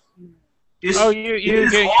dogs. It's all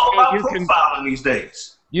about profiling these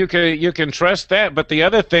days. You can trust that, but the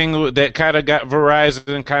other thing that kind of got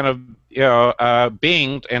Verizon kind of, you know,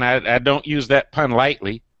 binged, and I don't use that pun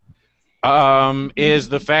lightly, is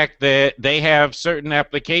the fact that they have certain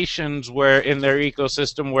applications where in their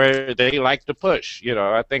ecosystem where they like to push. You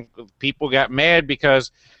know, I think people got mad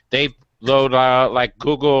because they load like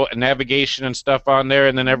Google navigation and stuff on there,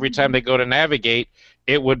 and then every time they go to navigate,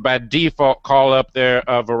 it would by default call up their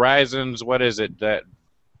Verizon's, what is it, that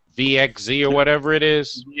VXZ or whatever it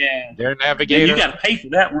is. Yeah. Their navigator. Yeah, you got to pay for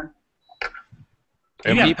that one.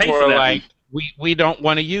 And people are like, we don't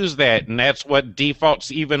want to use that, and that's what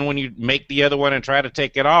defaults. Even when you make the other one and try to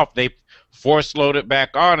take it off, they force load it back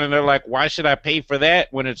on, and they're like, why should I pay for that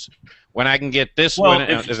when I can get this one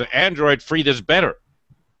as an Android free that's better?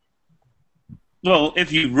 Well,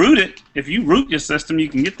 if you root your system, you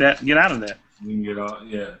can get out of that. You can get out,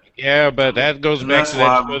 yeah. Yeah, but that goes back to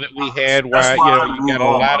that show that we had, where you got a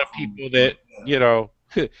lot of people that, you know,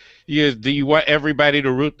 do you want everybody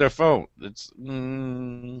to root their phone? It's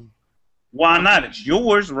why not? It's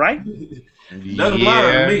yours, right? Doesn't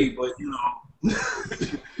matter to me, but you know.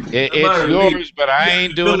 It's yours, but I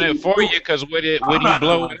ain't doing it for you, because when you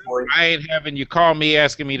blow it, I ain't having you call me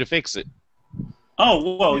asking me to fix it.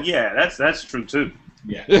 Oh well, yeah, that's true too.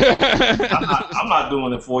 Yeah, I'm not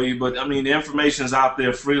doing it for you, but I mean the information's out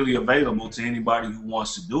there freely available to anybody who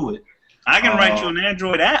wants to do it. I can write you an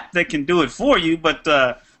Android app that can do it for you, but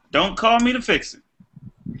don't call me to fix it.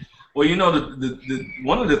 Well, you know, the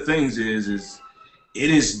one of the things is it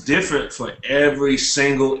is different for every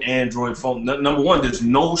single Android phone. Number one, there's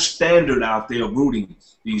no standard out there of rooting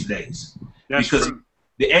these days. That's because true.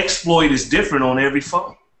 the exploit is different on every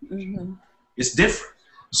phone. Mm-hmm. It's different.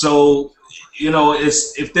 So, you know,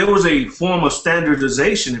 if there was a form of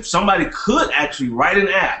standardization, if somebody could actually write an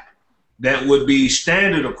app that would be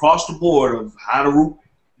standard across the board of how to root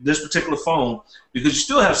this particular phone, because you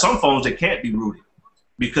still have some phones that can't be rooted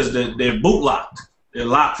because they're boot locked. They're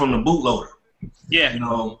locked from the bootloader. Yeah. You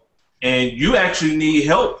know, and you actually need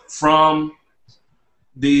help from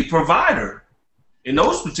the provider. In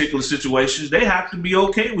those particular situations, they have to be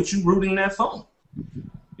okay with you rooting that phone.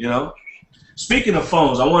 You know. Speaking of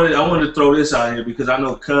phones, I wanted to throw this out here because I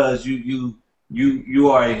know, cuz you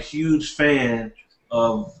are a huge fan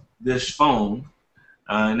of this phone,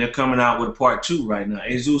 and they're coming out with a part 2 right now.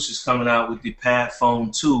 Asus is coming out with the Pad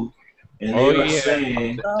Phone 2, and they're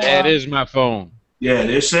saying that is my phone. Yeah,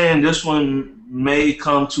 they're saying this one may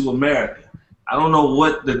come to America. I don't know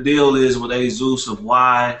what the deal is with Asus of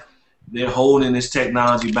why they're holding this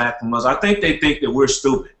technology back from us. I think they think that we're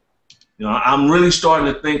stupid. You know, I'm really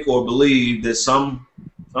starting to think or believe that some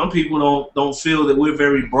people don't feel that we're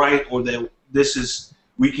very bright or that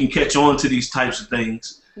we can catch on to these types of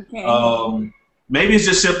things. Okay. Maybe it's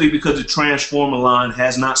just simply because the Transformer line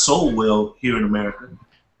has not sold well here in America.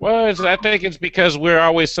 Well, I think it's because we're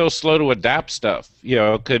always so slow to adapt stuff. You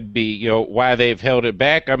know, it could be, you know, why they've held it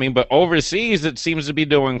back. I mean, but overseas it seems to be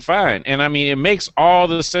doing fine. And I mean, it makes all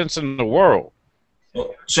the sense in the world.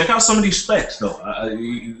 Well, check out some of these specs, though.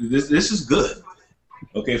 This is good.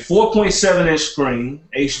 Okay, 4.7-inch screen,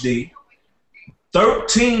 HD,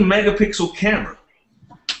 13 megapixel camera.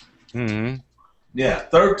 Mm-hmm. Yeah,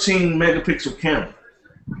 13 megapixel camera.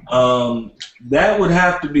 That would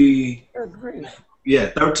have to be.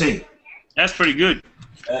 Yeah, 13. That's pretty good.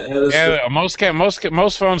 Yeah, most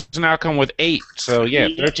phones now come with 8, so yeah,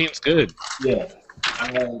 13's good. Yeah,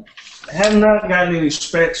 I have not gotten any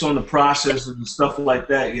specs on the processors and stuff like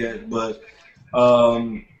that yet, but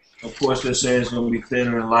of course they're saying it's going to be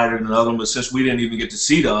thinner and lighter than the other one. But since we didn't even get to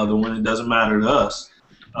see the other one, it doesn't matter to us.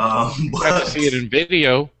 But to see it in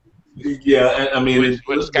video. Yeah, I mean,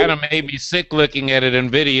 which kind of made me sick looking at it in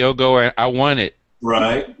video. Going, I want it.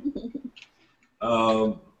 Right.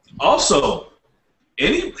 Also,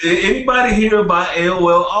 anybody hear about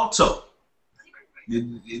AOL Auto?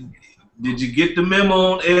 Did you get the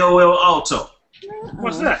memo on AOL Auto?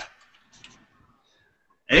 What's that?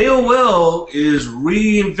 AOL is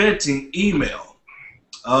reinventing email,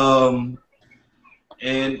 and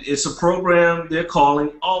it's a program they're calling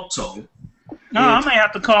Auto. No, I may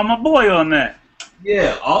have to call my boy on that.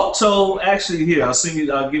 Yeah, Auto. Actually, here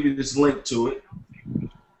I'll give you this link to it.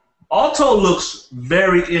 Auto looks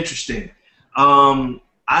very interesting. I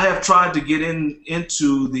have tried to get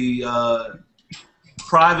into the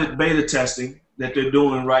private beta testing that they're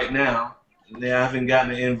doing right now. They haven't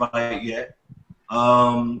gotten an invite yet.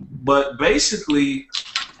 But basically,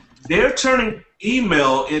 they're turning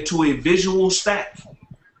email into a visual stack.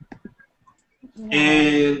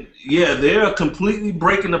 And yeah, they're completely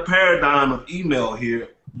breaking the paradigm of email here.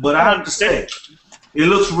 But I have to say, it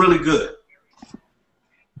looks really good.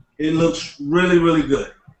 It looks really, really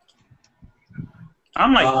good.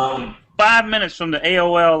 I'm like 5 minutes from the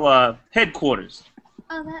AOL headquarters.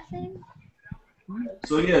 Oh, that thing?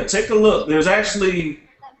 So yeah, take a look. There's actually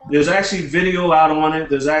video out on it.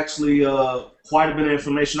 There's actually quite a bit of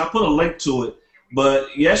information. I put a link to it,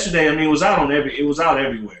 but yesterday, I mean, it was out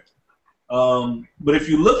everywhere. But if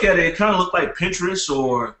you look at it, it kind of looked like Pinterest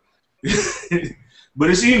or, but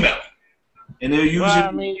it's email. And they're using. Well,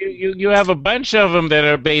 I mean, you have a bunch of them that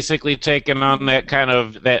are basically taking on that kind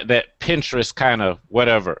of that Pinterest kind of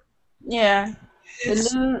whatever. Yeah.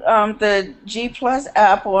 The G Plus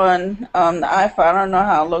app on the iPhone, I don't know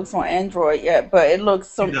how it looks on Android yet, but it looks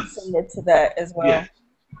similar to that as well.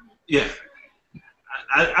 Yeah.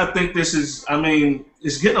 I think this is, I mean,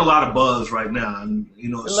 it's getting a lot of buzz right now. And, you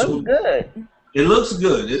know, it looks good. It looks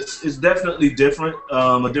good. It's definitely different,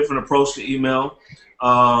 a different approach to email.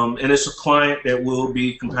 And it's a client that will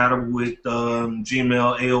be compatible with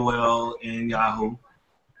Gmail, AOL, and Yahoo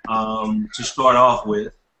to start off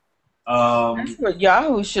with. That's what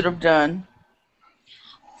Yahoo should have done.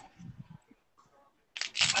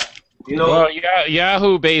 You know, well,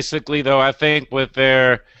 Yahoo basically, though, I think with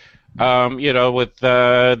their, with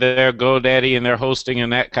their GoDaddy and their hosting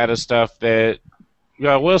and that kind of stuff, that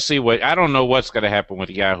we'll see I don't know what's going to happen with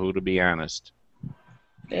Yahoo, to be honest.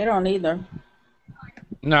 They don't either.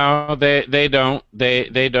 No, they don't.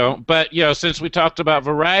 They don't. But since we talked about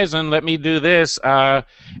Verizon, let me do this. And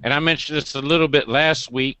I mentioned this a little bit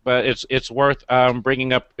last week, but it's worth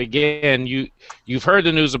bringing up again. You've heard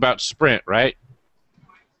the news about Sprint, right?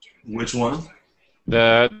 Which one?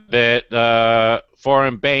 That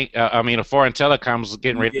foreign bank. A foreign telecom is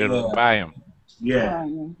getting ready to buy them. Yeah,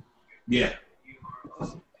 yeah,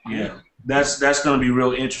 yeah. That's going to be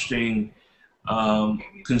real interesting,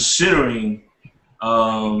 considering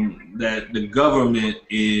that the government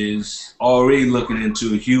is already looking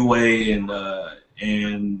into Huawei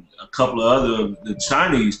and a couple of the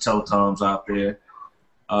Chinese telecoms out there.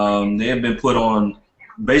 They have been put on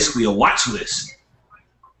basically a watch list.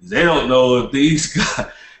 They don't know if these guys,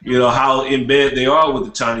 how in bed they are with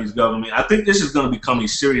the Chinese government. I think this is going to become a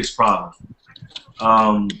serious problem.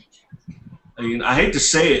 I hate to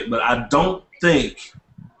say it, but I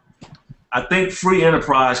think free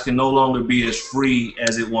enterprise can no longer be as free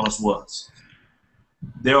as it once was.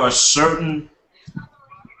 There are certain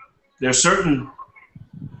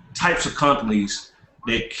types of companies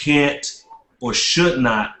that can't or should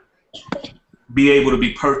not be able to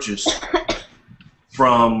be purchased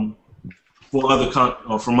from other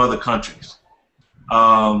countries.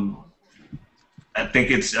 I think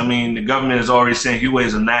the government is already saying Huawei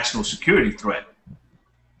is a national security threat,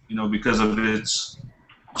 because of its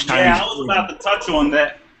Chinese. Yeah, I was about to touch on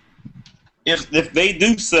that. If they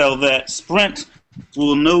do sell that, Sprint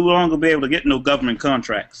will no longer be able to get no government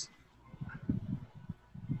contracts.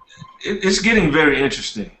 It's getting very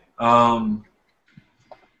interesting. I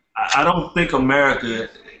don't think America,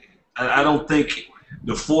 I don't think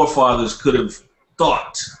the forefathers could have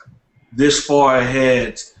thought this far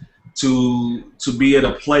ahead to be at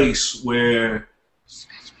a place where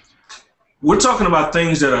we're talking about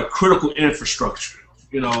things that are critical infrastructure.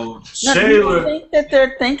 Now, do you think that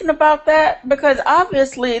they're thinking about that? Because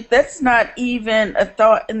obviously that's not even a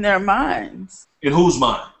thought in their minds. In whose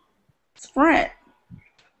mind? Sprint.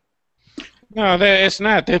 No, it's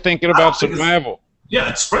not. They're thinking about survival.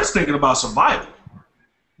 Yeah, Sprint's thinking about survival,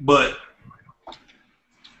 but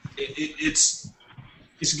it's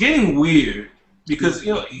getting weird because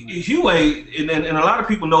Huawei and a lot of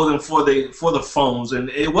people know them for the phones, and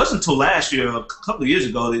it wasn't until last year, a couple of years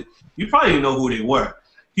ago, that you probably didn't know who they were.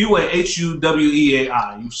 Huawei,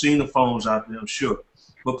 Huweai. You've seen the phones out there, I'm sure,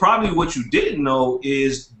 but probably what you didn't know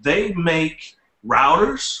is they make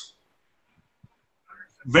routers.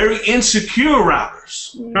 Very insecure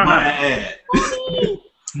routers, might I add.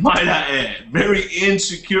 Might I add. Very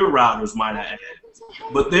insecure routers, might I add.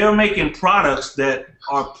 But they're making products that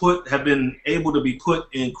have been able to be put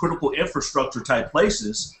in critical infrastructure type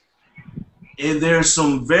places. And there's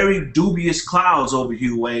some very dubious clouds over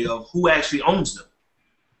Huawei of who actually owns them.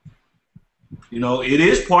 It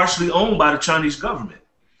is partially owned by the Chinese government.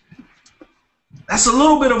 That's a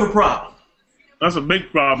little bit of a problem. That's a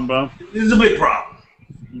big problem, bro. It's a big problem.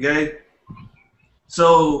 Okay,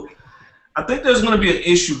 so I think there's going to be an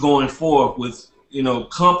issue going forward with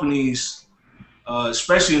companies,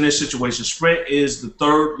 especially in this situation. Sprint is the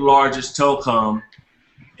third largest telecom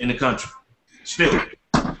in the country. Still,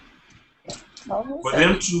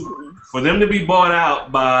 for them to be bought out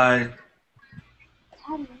by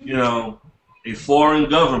a foreign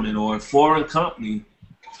government or a foreign company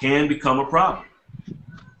can become a problem.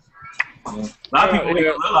 A lot of people don't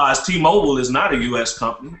even realize T-Mobile is not a U.S.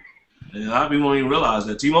 company. And a lot of people don't even realize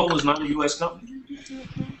that T-Mobile is not a U.S. company.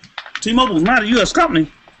 T-Mobile is not a U.S.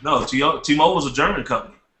 company? No, T-Mobile is a German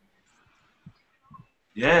company.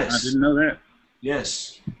 Yes. I didn't know that.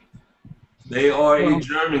 Yes. They are a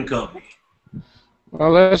German company.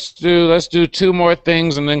 Well, let's do two more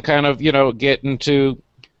things and then kind of, get into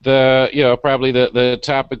the, probably the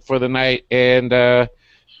topic for the night. And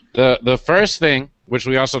the first thing, which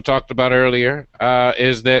we also talked about earlier,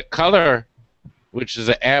 is that Color, which is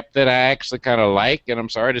an app that I actually kind of like, and I'm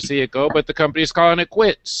sorry to see it go, but the company's calling it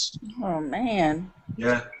quits. Oh, man.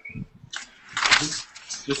 Yeah.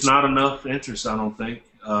 Just not enough interest, I don't think.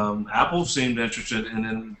 Apple seemed interested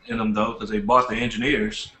in them, though, because they bought the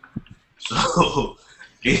engineers. So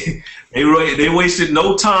they wasted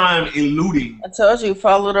no time in looting. I told you,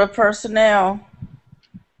 follow the personnel.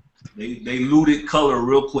 They looted Color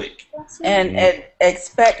real quick. And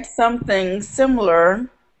expect something similar,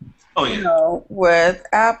 with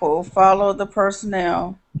Apple. Follow the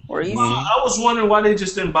personnel. Or easy. I was wondering why they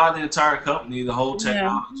just didn't buy the entire company, the whole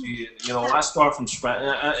technology. Yeah. I start from scratch.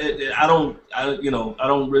 I don't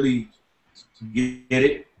really get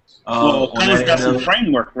it. Color's got some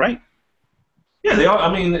framework, right? Yeah, they are.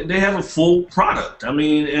 I mean, they have a full product. I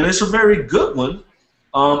mean, and it's a very good one.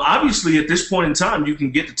 Obviously, at this point in time, you can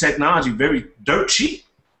get the technology very dirt cheap.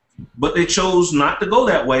 but they chose not to go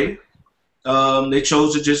that way. They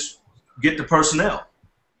chose to just get the personnel,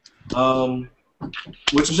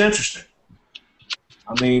 which is interesting.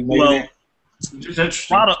 I mean, Well, it's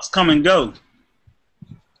interesting. products come and go.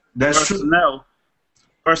 That's personnel. true.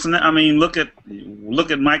 Personnel. I mean, look at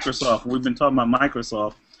Microsoft. We've been talking about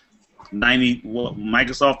Microsoft.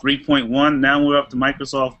 Microsoft 3.1. Now we're up to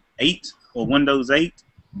Microsoft 8 or Windows 8.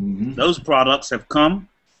 Mm-hmm. Those products have come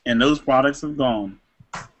and those products have gone.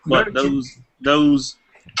 But those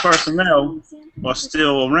personnel are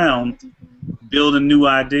still around, building new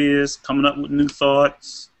ideas, coming up with new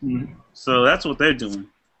thoughts. Mm-hmm. So that's what they're doing.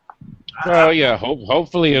 Well, yeah.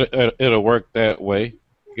 Hopefully it'll work that way.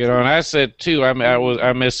 You know, and I said 2. I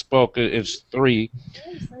misspoke. It's 3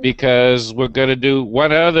 because we're gonna do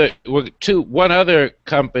one other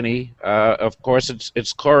company. Of course,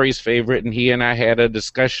 it's Corey's favorite, and he and I had a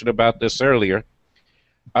discussion about this earlier.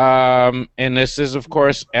 And this is, of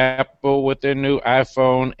course, Apple with their new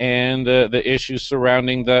iPhone and the issues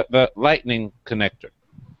surrounding the Lightning connector.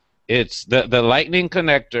 It's the Lightning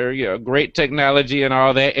connector, you know, great technology and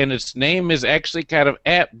all that, and its name is actually kind of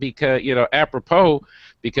apt because, you know, apropos,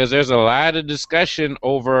 because there's a lot of discussion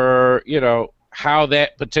over, you know, how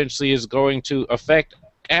that potentially is going to affect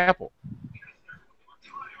Apple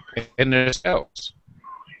and their sales.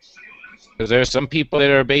 Because there's some people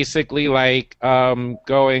that are basically like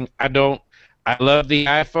going, I love the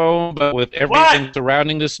iPhone, but with everything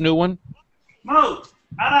surrounding this new one. Mo,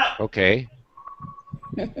 okay.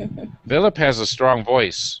 Philip has a strong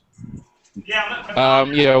voice. Yeah.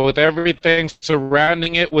 You know, with everything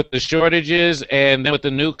surrounding it, with the shortages, and then with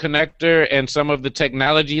the new connector and some of the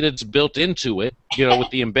technology that's built into it, you know, with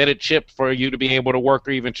the embedded chip for you to be able to work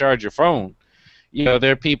or even charge your phone. You know,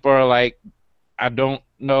 there are people are like, I don't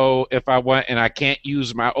know if I want, and I can't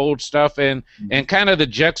use my old stuff, and kind of the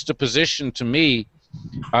juxtaposition to me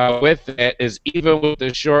with that is, even with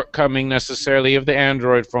the shortcoming necessarily of the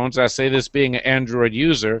Android phones, I say this being an Android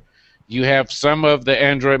user, you have some of the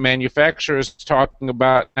Android manufacturers talking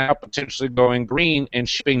about now potentially going green and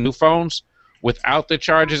shipping new phones without the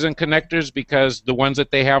chargers and connectors because the ones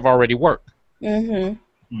that they have already work.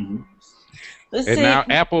 Mm-hmm. Mm-hmm. And now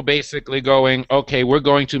Apple basically going, okay, we're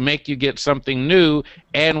going to make you get something new,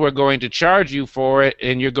 and we're going to charge you for it,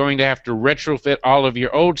 and you're going to have to retrofit all of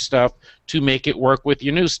your old stuff to make it work with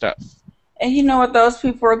your new stuff. And you know what those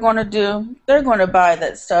people are going to do? They're going to buy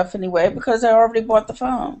that stuff anyway because they already bought the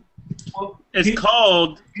phone. Well, it's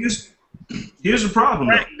called here's the problem.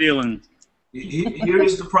 Crack dealing. Here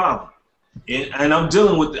is the problem, and I'm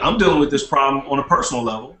dealing with this problem on a personal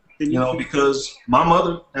level. You know, because my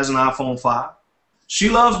mother has an iPhone 5. She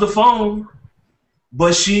loves the phone,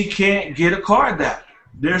 but she can't get a car adapter.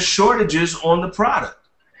 There's shortages on the product.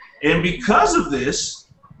 And because of this,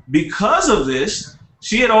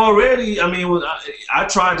 she had already, I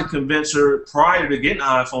tried to convince her prior to getting an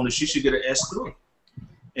iPhone that she should get an S3.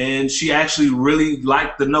 And she actually really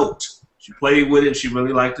liked the Note. She played with it and she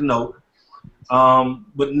really liked the Note.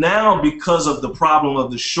 But now, because of the problem of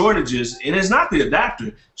the shortages, and it's not the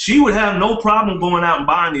adapter, she would have no problem going out and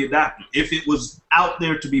buying the adapter if it was out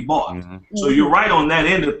there to be bought. Mm-hmm. So you're right on that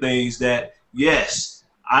end of things that, yes,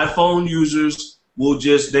 iPhone users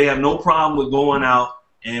they have no problem with going out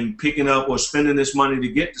and picking up or spending this money to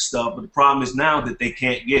get the stuff, but the problem is now that they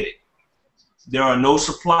can't get it. There are no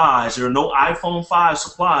supplies. There are no iPhone 5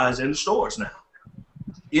 supplies in the stores now.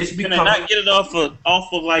 It's Can they not get it off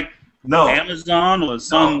of like Amazon or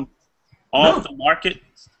some off the market?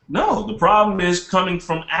 No, the problem is coming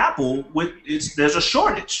from Apple. There's a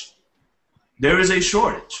shortage. There is a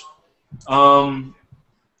shortage. Who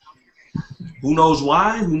knows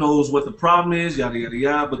why? Who knows what the problem is? Yada yada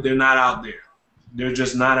yada. But they're not out there. They're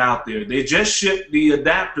just not out there. They just shipped the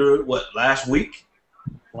adapter. Last week?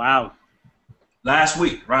 Wow. Last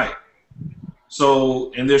week, right?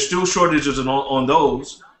 So, and there's still shortages on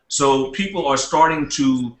those. So people are starting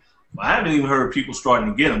to. I haven't even heard people starting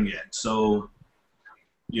to get them yet. So,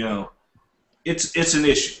 you know, it's an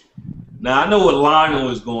issue. Now I know what Lionel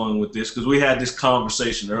is going with this because we had this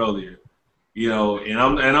conversation earlier. You know, and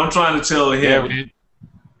I'm trying to tell him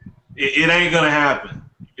it ain't gonna happen.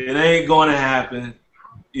 It ain't gonna happen.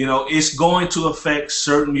 You know, it's going to affect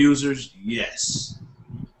certain users, yes.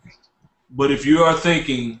 But if you are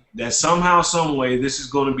thinking that somehow, some way, this is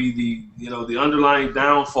going to be the underlying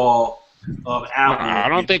downfall of Apple. I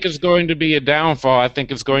don't think it's going to be a downfall. I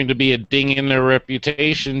think it's going to be a ding in their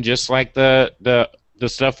reputation, just like the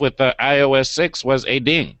stuff with the iOS 6 was a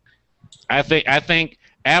ding. I think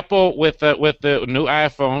Apple with the new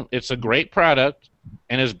iPhone, it's a great product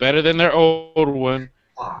and it's better than their old one.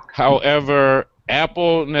 However,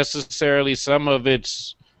 Apple necessarily some of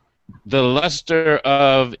its the luster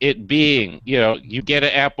of it being, you get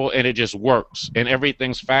an Apple and it just works and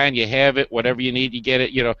everything's fine. You have it, whatever you need, you get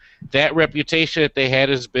it. That reputation that they had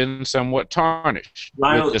has been somewhat tarnished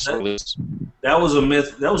with this release. That was a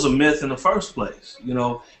myth. That was a myth in the first place.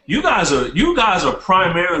 You guys are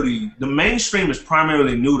primarily, the mainstream is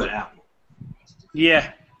primarily new to Apple.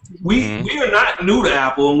 Yeah. We are not new to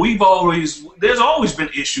Apple, and there's always been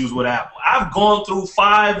issues with Apple. I've gone through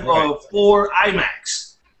 5 or 4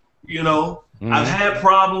 iMacs. I've had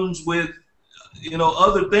problems with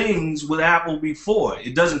other things with Apple before.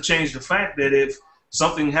 It doesn't change the fact that if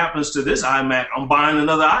something happens to this iMac, I'm buying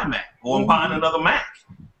another iMac or I'm buying another Mac.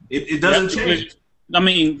 It doesn't change. I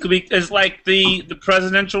mean, it's like the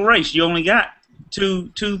presidential race. You only got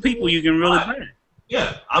two people you can really play.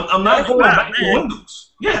 Yeah, I'm not going back to Windows.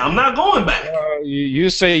 Yeah, I'm not going back. You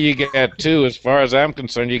say you got 2. As far as I'm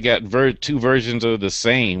concerned, you got 2 versions of the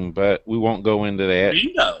same, but we won't go into that.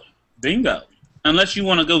 Bingo. Unless you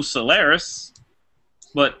want to go Solaris,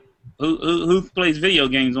 but who plays video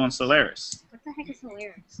games on Solaris? What the heck is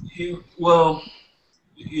Solaris?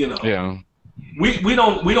 Yeah. We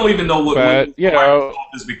don't even know what Microsoft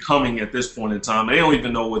is becoming at this point in time. They don't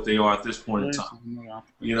even know what they are at this point in time.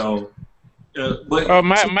 But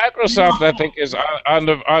Microsoft, I think, is on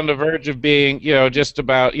the verge of being, just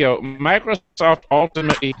about, Microsoft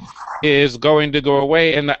ultimately is going to go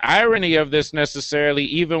away. And the irony of this, necessarily,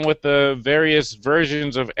 even with the various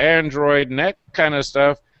versions of Android and that kind of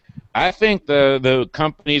stuff, I think the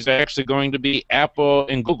companies are actually going to be Apple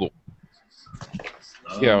and Google.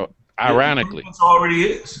 Ironically, it already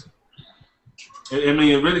is. I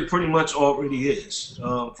mean, it really pretty much already is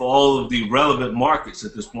for all of the relevant markets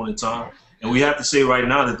at this point in time. And we have to say right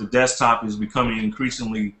now that the desktop is becoming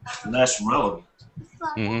increasingly less relevant.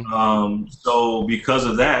 So because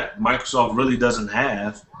of that, Microsoft really doesn't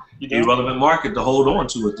have a relevant market to hold on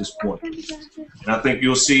to at this point. And I think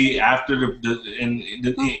you'll see after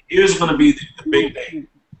here's going to be the big thing.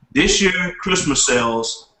 This year, Christmas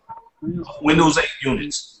sales, Windows 8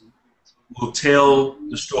 units will tell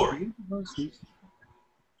the story.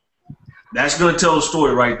 That's going to tell the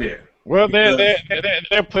story right there. Well,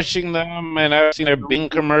 they're pushing them, and I've seen their Bing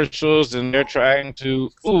commercials, and they're trying to,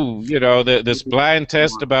 this blind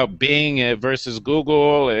test about Bing versus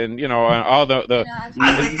Google, and and all the.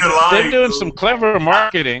 I think they're lying. They're doing some clever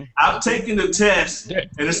marketing. I've taken the test, and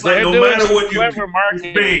it's like no matter what you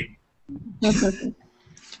do, Bing.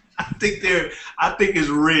 I think it's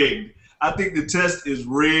rigged. I think the test is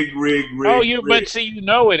rigged. But see,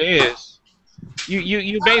 it is.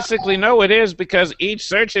 You basically know it is, because each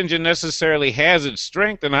search engine necessarily has its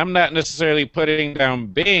strength, and I'm not necessarily putting down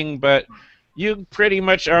Bing, but you pretty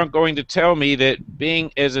much aren't going to tell me that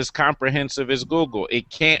Bing is as comprehensive as Google. It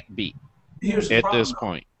can't be at this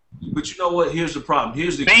point. But you know what? Here's the problem.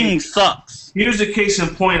 Bing sucks. Here's the case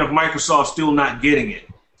in point of Microsoft still not getting it.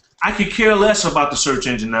 I could care less about the search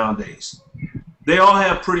engine nowadays. They all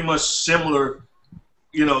have pretty much similar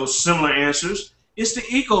answers. It's the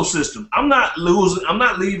ecosystem. I'm not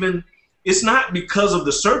leaving. It's not because of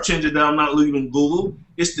the search engine that I'm not leaving Google.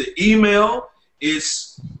 It's the email.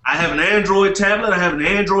 I have an Android tablet. I have an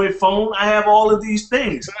Android phone. I have all of these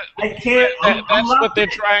things. I can't. That's what they're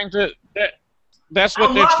trying to. That's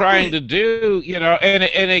what they're trying to do, and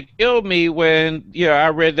it killed me when, I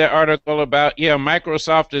read that article about,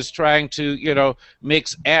 Microsoft is trying to,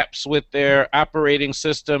 mix apps with their operating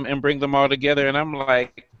system and bring them all together, and I'm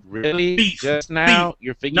like, really? Just now?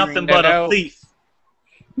 You're figuring nothing that but out? A thief.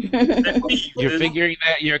 You're figuring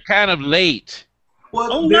that you're kind of late.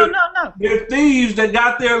 Well, no. They're thieves that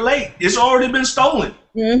got there late. It's already been stolen.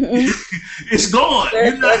 It's gone.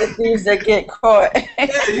 They're the thieves that get caught.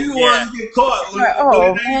 Yeah, you the ones that get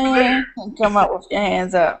caught. Man, come up with your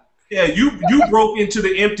hands up. Yeah, you broke into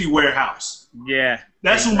the empty warehouse. Yeah.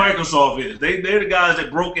 That's who Microsoft is. They're the guys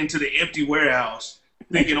that broke into the empty warehouse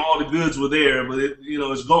thinking all the goods were there, but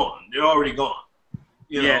it's gone. They're already gone.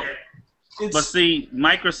 But see,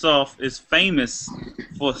 Microsoft is famous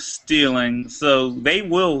for stealing, so they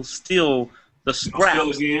will steal the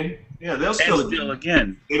scraps. Steal again. Yeah, they'll steal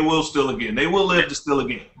again. They will steal again. They will live to steal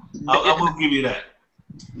again. I will give you that.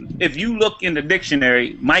 If you look in the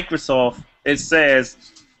dictionary, Microsoft, it says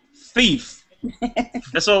thief.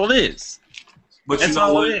 That's all it is. But you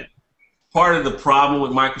know what? Part of the problem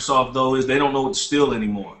with Microsoft, though, is they don't know what to steal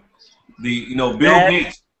anymore. Bill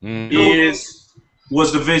Gates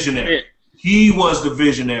was the visionary. He was the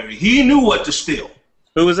visionary. He knew what to steal.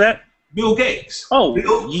 Who was that? Bill Gates. Oh,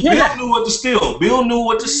 Bill knew what to steal. Bill knew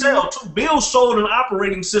what to sell. Bill sold an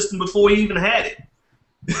operating system before he even had it.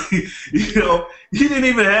 You know, he didn't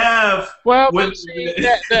even have. Well, When,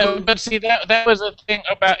 that was the thing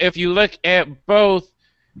about if you look at both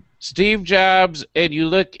Steve Jobs and you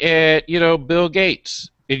look at Bill Gates,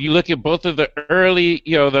 and you look at both of the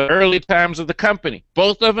early times of the company,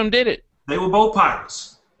 both of them did it. they were both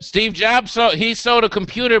pirates. Steve Jobs sold a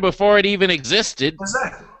computer before it even existed.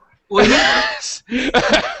 Exactly. Well,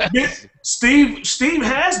 Steve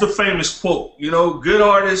has the famous quote. You know, good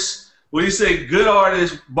artists. What do you say? Good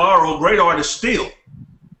artists borrow, great artists steal.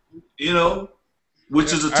 You know,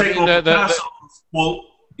 which is a take on Picasso's quote.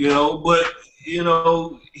 You know, but he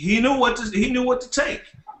knew what to take.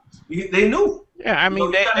 They knew. Yeah, I mean,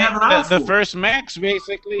 the first Macs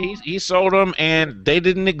basically he sold them and they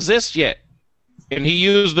didn't exist yet, and he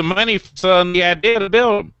used the money for selling the idea to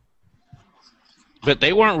build them. But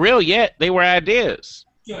they weren't real yet; they were ideas.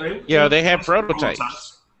 Yeah, they had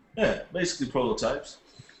prototypes. Yeah, basically prototypes.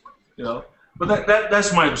 You know, but that's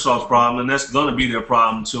Microsoft's problem, and that's gonna be their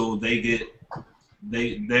problem until you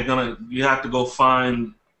have to go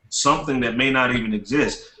find something that may not even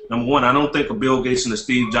exist. Number one, I don't think a Bill Gates and a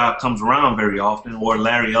Steve Jobs comes around very often, or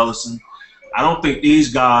Larry Ellison. I don't think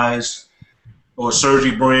these guys, or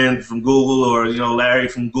Sergey Brin from Google, or Larry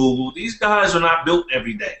from Google, these guys are not built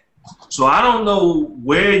every day. So I don't know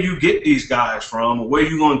where you get these guys from, or where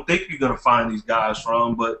you're going to think you're going to find these guys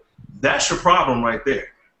from, but that's your problem right there.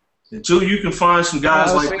 Until you can find some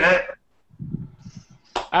guys like that.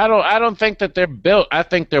 I don't think that they're built. I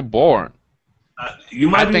think they're born.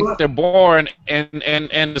 I think they're born, and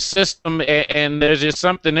the system, and there's just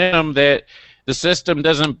something in them that the system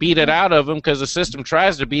doesn't beat it out of them, because the system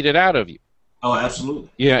tries to beat it out of you. Oh, absolutely.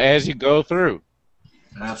 Yeah, as you go through.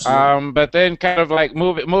 Absolutely. But then kind of like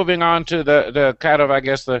moving on to the kind of, I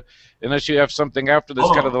guess, unless you have something after this,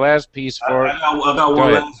 kind of the last piece for I got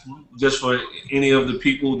one last one, just for any of the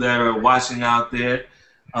people that are watching out there.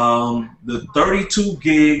 The 32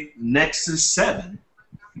 gig Nexus 7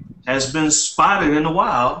 has been spotted in the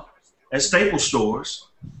wild at Staples stores.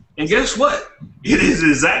 And guess what? It is the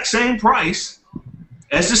exact same price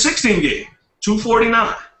as the 16 gig,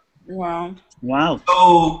 $249. Wow.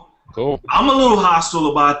 So cool. I'm a little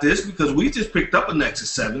hostile about this because we just picked up a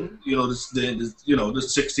Nexus 7, the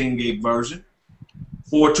 16 gig version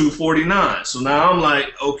for $249. So now I'm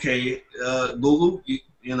like, okay, Google,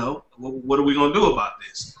 what are we going to do about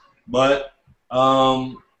this? But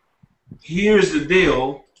here's the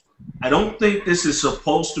deal. I don't think this is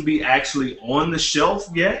supposed to be actually on the shelf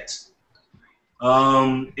yet.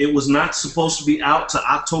 It was not supposed to be out to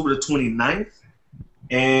October the 29th.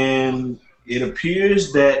 And it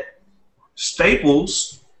appears that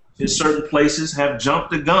Staples in certain places have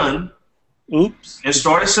jumped the gun and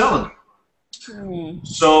started selling them.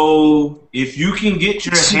 So if you can get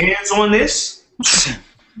your hands on this,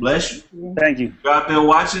 bless you. Thank you. You're out there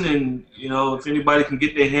watching, and if anybody can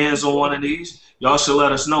get their hands on one of these, y'all should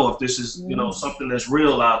let us know if this is something that's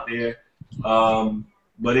real out there.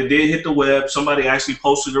 But it did hit the web. Somebody actually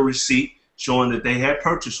posted a receipt showing that they had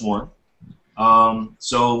purchased one.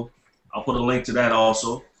 So I'll put a link to that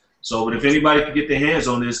also. So, but if anybody can get their hands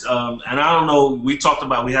on this, and I don't know, we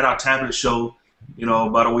had our tablet show,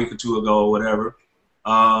 about a week or two ago or whatever.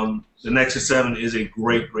 The Nexus 7 is a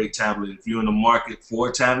great, great tablet. If you're in the market for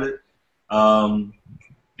a tablet,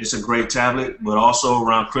 it's a great tablet. But also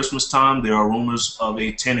around Christmas time, there are rumors of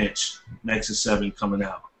a 10-inch Nexus 7 coming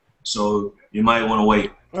out. So you might want to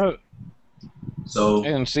wait. So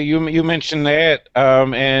and so you mentioned that,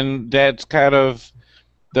 and that's kind of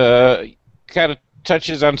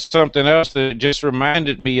touches on something else that just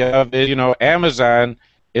reminded me of. Amazon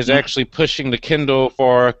is actually pushing the Kindle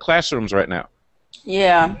for classrooms right now.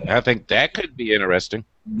 Yeah. I think that could be interesting.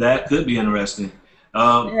 That could be interesting. They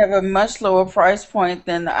have a much lower price point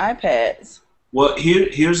than the iPads. Well,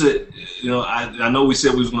 here's a, I know we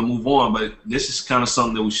said we was going to move on, but this is kind of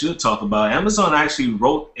something that we should talk about. Amazon actually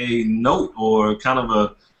wrote a note, or kind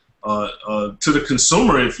of to the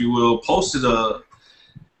consumer, if you will, posted the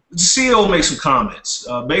CEO made some comments.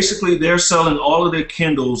 Basically, they're selling all of their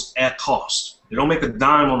Kindles at cost. They don't make a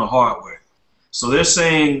dime on the hardware. So they're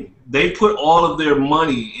saying they put all of their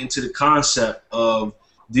money into the concept of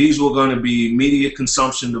these were going to be media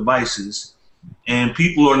consumption devices, and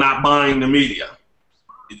people are not buying the media.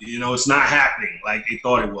 It's not happening like they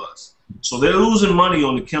thought it was. So they're losing money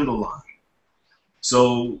on the Kindle line.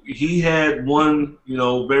 So he had one,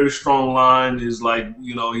 very strong line is like,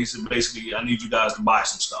 he said basically, I need you guys to buy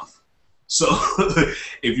some stuff. So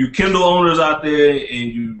if you Kindle owners out there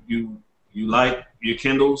and you like your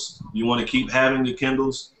Kindles, you want to keep having your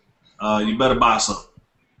Kindles, you better buy some.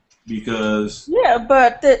 because Yeah,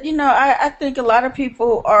 but I think a lot of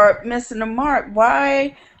people are missing the mark.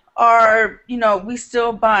 Why are we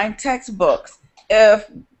still buying textbooks? If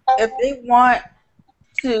they want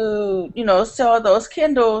to sell those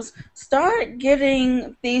Kindles, start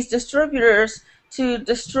getting these distributors to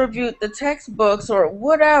distribute the textbooks or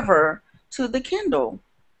whatever to the Kindle.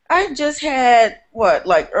 I just had what,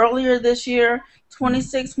 like earlier this year,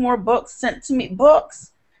 26 more books sent to me.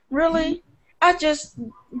 Books, really? I just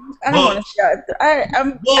I don't want to books, say I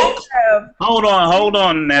books, have. Hold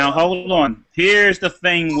on now, hold on. Here's the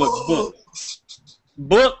thing with books.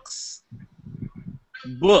 Books,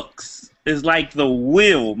 books is like the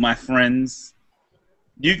will, my friends.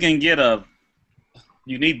 You can get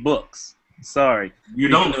you need books. Sorry. You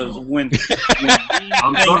don't. Because when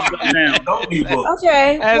I'm sorry, you don't need books.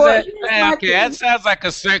 Okay, well, here's my Okay, that thing. sounds like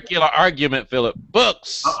a circular argument, Philip.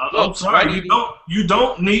 Books. I'm Books. Why sorry, do you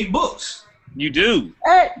don't need books. you do.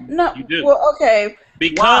 No, You do. well, okay.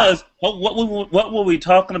 Because what were we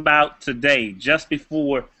talking about today, just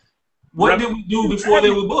before? What did we do before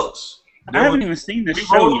there were books? I haven't even seen this We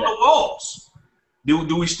show wrote on yet. the walls.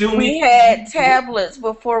 Do we still We need? had tablets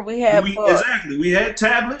before we had books. Exactly. We had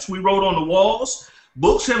tablets. We wrote on the walls.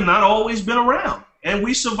 Books have not always been around, and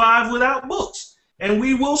we survive without books, and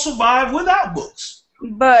we will survive without books.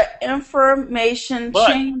 But information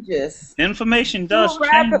changes Information does too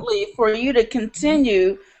change. rapidly for you to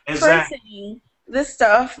continue Exactly. printing this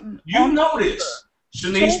stuff. You know this,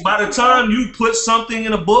 Shanice. By the time you put something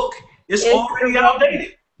in a book, it's already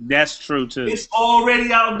outdated. That's true too. It's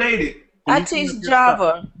already outdated. I teach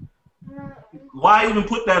Java. Why even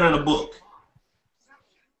put that in a book?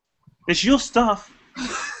 It's your stuff.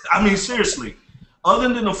 I mean, seriously.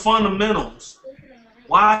 Other than the fundamentals,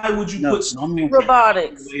 why would you put something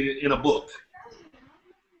Robotics. in a book?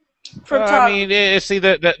 I mean, see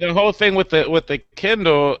the whole thing with the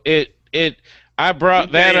Kindle, I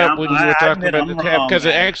brought that up when you were talking about the tab because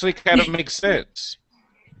it actually kind of makes sense.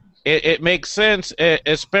 It makes sense,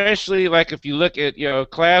 especially like if you look at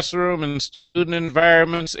classroom and student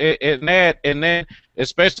environments, and then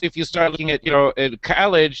especially if you start looking at in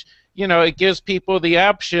college, it gives people the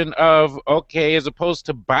option of, okay, as opposed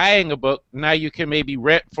to buying a book, now you can maybe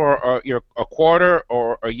rent for a quarter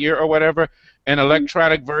or a year or whatever an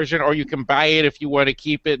electronic version, or you can buy it if you want to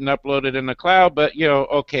keep it and upload it in the cloud. But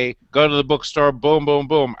okay, go to the bookstore, boom, boom,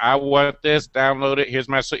 boom. I want this, download it.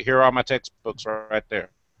 Here are all my textbooks right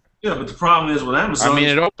there. Yeah, but the problem is with Amazon. I mean,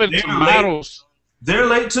 it opens some models. They're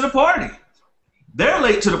late to the party. They're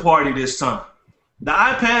late to the party this time. The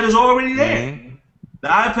iPad is already there. Mm-hmm. The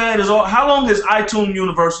iPad is all. How long has iTunes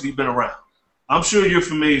University been around? I'm sure you're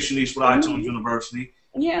familiar, Shanice, with iTunes University.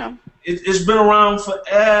 Yeah. It's been around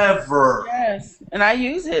forever. Yes, and I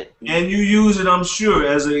use it. And you use it, I'm sure,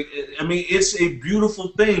 it's a beautiful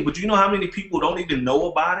thing. But do you know how many people don't even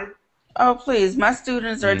know about it? Oh, please. My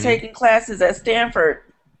students are taking classes at Stanford.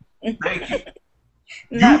 Thank you.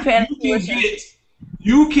 Not paying attention.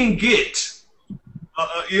 You can get,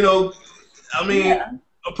 a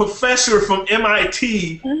professor from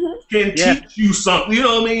MIT can teach you something. You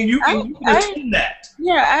know what I mean? You can attend that.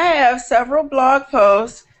 Yeah, I have several blog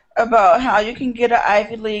posts about how you can get an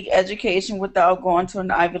Ivy League education without going to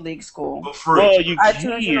an Ivy League school. For free. Well, you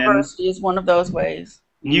iTunes University is one of those ways.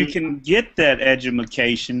 You can get that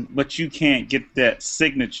education, but you can't get that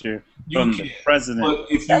signature from the president. But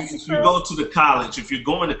if you go to the college, if you're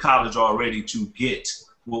going to college already to get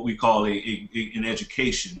what we call an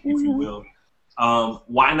education, if you will,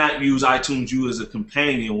 why not use iTunes U as a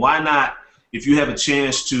companion? Why not, if you have a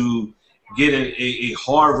chance to get a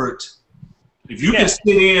Harvard, if you can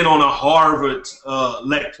sit in on a Harvard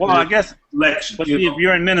lecture. Well, I guess lecture. But if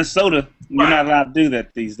you're in Minnesota, you're not allowed to do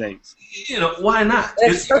that these days. Why not?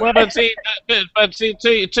 But see,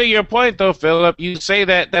 to your point though, Philip, you say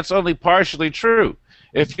that's only partially true.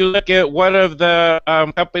 If you look at one of the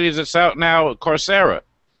companies that's out now, Coursera,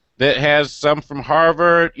 that has some from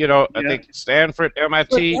Harvard, I think Stanford,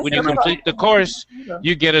 MIT. When you complete the course,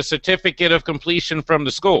 you get a certificate of completion from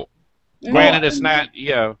the school. Granted, it's not,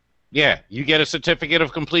 you get a certificate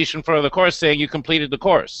of completion for the course saying you completed the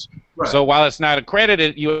course. Right. So while it's not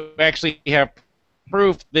accredited, you actually have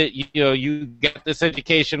proof that you get this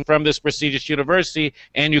education from this prestigious university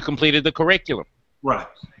and you completed the curriculum. Right.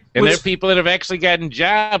 And there are people that have actually gotten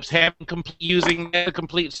jobs using that to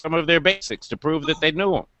complete some of their basics to prove that they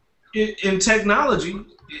knew them. In technology,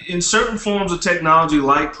 in certain forms of technology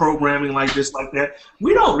like programming, like this, like that,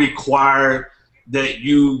 we don't require that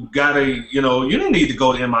you gotta, you don't need to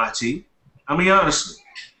go to MIT. I mean, honestly,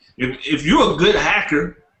 if you're a good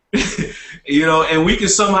hacker, and we can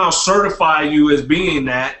somehow certify you as being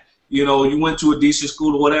that, you know, you went to a decent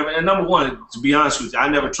school or whatever. And number one, to be honest with you, I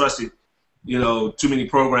never trusted, you know, too many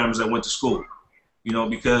programmers that went to school. You know,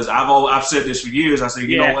 because I've said this for years. I say,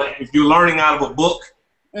 you know what? If you're learning out of a book,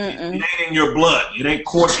 it ain't in your blood. It ain't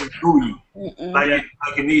coursing through you like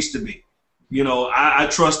it needs to be. You know, I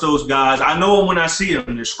trust those guys. I know them when I see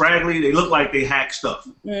them. They're scraggly. They look like they hack stuff.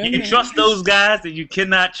 You trust those guys that you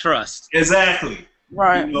cannot trust. Exactly.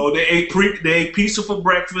 Right. You know, they ate pizza for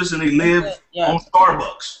breakfast and they live on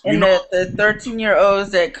Starbucks. And the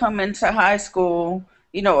 13-year-olds that come into high school,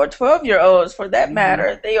 you know, or 12-year-olds for that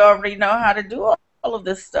matter, they already know how to do all of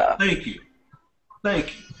this stuff. Thank you.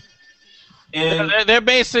 And they're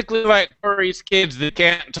basically like Corey's kids that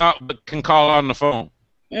can't talk but can call on the phone,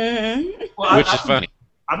 which is funny.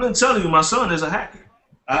 I've been telling you, my son is a hacker.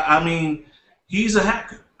 I mean, he's a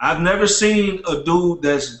hacker. I've never seen a dude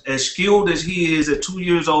that's as skilled as he is at 2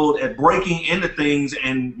 years old at breaking into things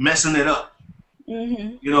and messing it up.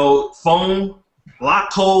 You know, phone,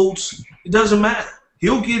 lock codes, it doesn't matter.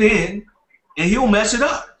 He'll get in and he'll mess it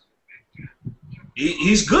up.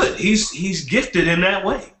 He's good. He's gifted in that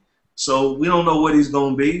way. So we don't know what he's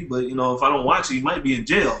going to be, but, you know, if I don't watch it, he might be in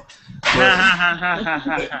jail. But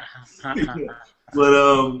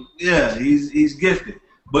yeah, he's gifted.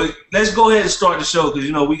 But let's go ahead and start the show because,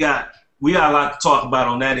 you know, we got a lot to talk about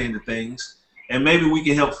on that end of things. And maybe we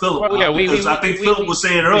can help Philip. Well, because I think Philip was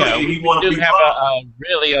saying earlier he wanted to be have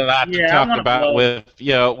really a lot to talk about with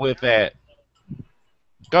that.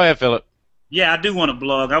 Go ahead, Philip. Yeah, I do want to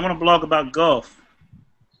blog. I want to blog about golf.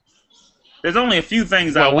 There's only a few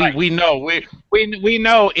things I like. We know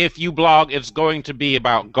if you blog, it's going to be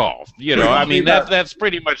about golf. You know, I mean that's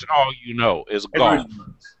pretty much all you know is golf.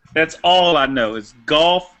 That's all I know is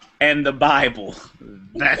golf and the Bible.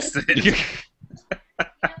 That's it.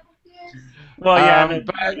 Well, yeah,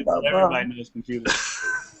 everybody knows computers.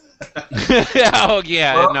 Oh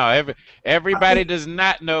yeah, no, everybody does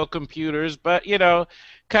not know computers, but you know,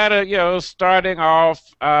 kind of, you know, starting off.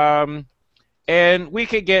 And we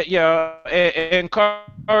could get, you know, and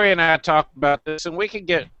Corey and I talked about this, and we could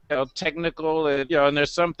get, you know, technical, and, you know, and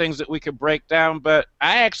there's some things that we could break down. But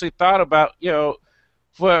I actually thought about, you know,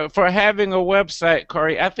 for having a website,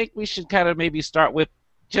 Corey, I think we should kind of maybe start with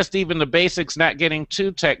just even the basics, not getting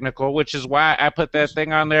too technical, which is why I put that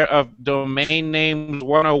thing on there of domain names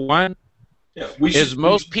 101. Yeah,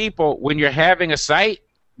 most people, when you're having a site,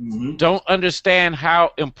 don't understand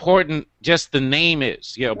how important just the name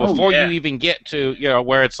is, you know, before you even get to, you know,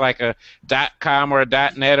 where it's like a .com or a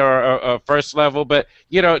 .net or a first level, but,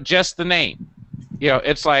 you know, just the name. You know,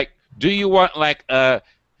 it's like, do you want like a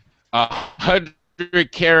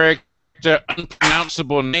 100-character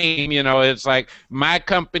unpronounceable name? You know, it's like my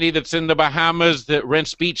company that's in the Bahamas that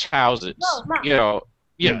rents beach houses. You know,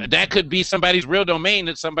 that could be somebody's real domain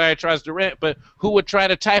that somebody tries to rent, but who would try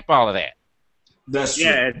to type all of that? That's true.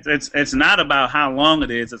 Yeah, it's not about how long it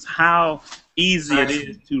is; it's how easy it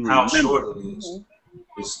is to remember. How short it is.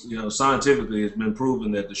 It's, you know, scientifically, it's been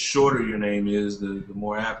proven that the shorter your name is, the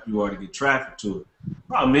more apt you are to get traffic to it.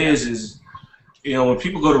 Problem is, you know, when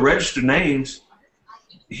people go to register names,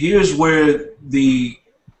 here's where the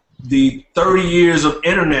 30 years of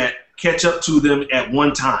internet catch up to them at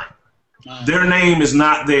one time. Their name is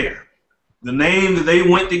not there. The name that they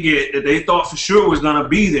went to get, that they thought for sure was going to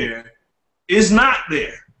be there, is not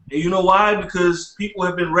there. And you know why? Because people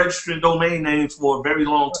have been registering domain names for a very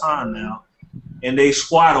long time now, and they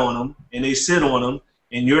squat on them, and they sit on them,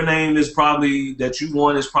 and your name is probably, that you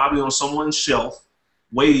want, is probably on someone's shelf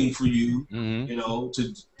waiting for you, you know,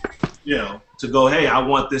 to go, hey, I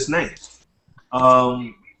want this name.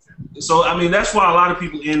 So, I mean, that's why a lot of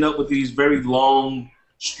people end up with these very long,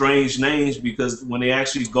 strange names, because when they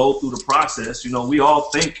actually go through the process, you know, we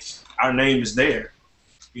all think our name is there.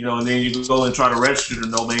 You know, and then you go and try to register the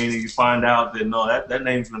domain, and you find out that no, that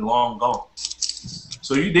name's been long gone.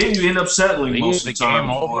 So you end up settling most of the time.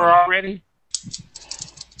 Over already?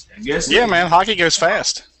 I guess. Yeah, man, hockey goes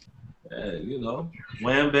fast. You know,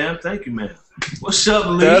 wham bam, thank you, man. What's up,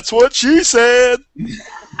 Lee? That's what she said.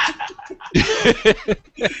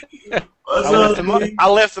 I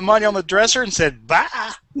left the money on the dresser and said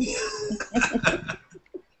bye.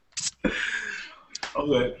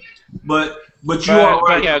 Okay, but you are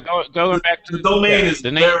right. Yeah, going back to the domain is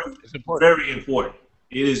the name is important. Very important.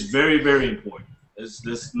 It is very, very important.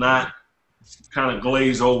 It's not kind of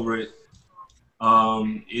glaze over it.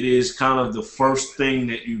 It is kind of the first thing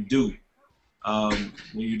that you do when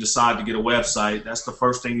you decide to get a website. That's the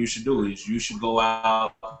first thing you should do. Is you should go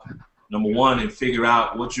out, number one, and figure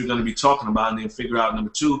out what you're going to be talking about, and then figure out,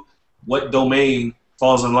 number two, what domain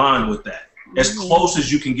falls in line with that. As close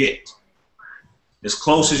as you can get. As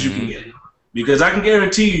close as you can get. Because I can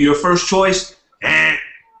guarantee you, your first choice,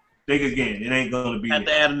 think again. It ain't gonna be. Have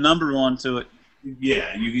to add a number onto it.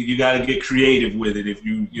 Yeah, you got to get creative with it if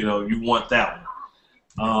you want that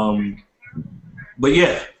one. But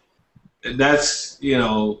yeah, that's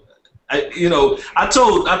I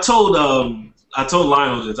told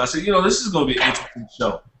Lionel this. I said, this is gonna be an interesting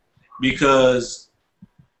show because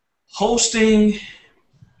hosting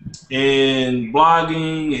and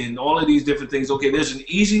blogging and all of these different things. Okay, there's an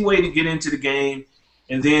easy way to get into the game,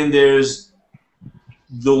 and then there's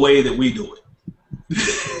the way that we do it.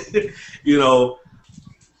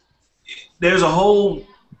 There's a whole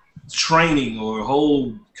training or a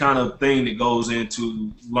whole kind of thing that goes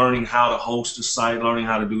into learning how to host a site, learning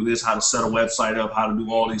how to do this, how to set a website up, how to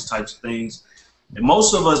do all these types of things. And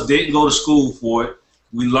most of us didn't go to school for it.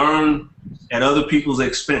 We learn at other people's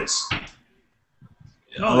expense.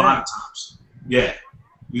 A lot of times. Yeah.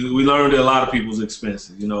 We learned at a lot of people's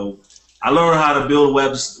expenses. I learned how to build a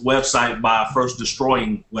website by first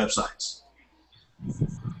destroying websites.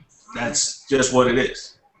 That's just what it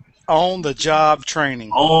is. On the job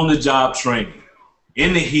training. On the job training.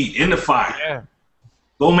 In the heat, in the fire. Yeah.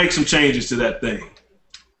 Go make some changes to that thing.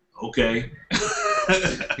 Okay.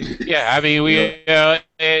 Yeah, I mean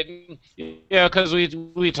because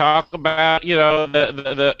we talk about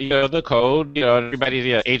the code, everybody's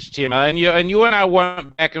HTML, and you and I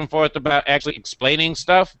went back and forth about actually explaining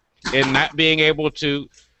stuff and not being able to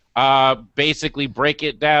basically break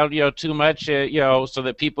it down too much so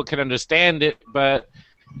that people can understand it, but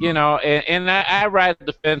and I ride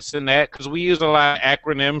the fence in that because we use a lot of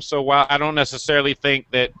acronyms. So while I don't necessarily think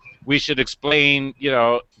that we should explain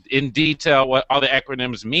in detail what all the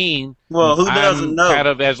acronyms mean. Well, who doesn't know? Kind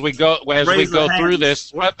of as we go through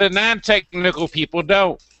this, what the non-technical people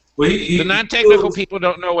don't. Well, the non-technical people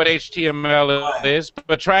don't know what HTML is,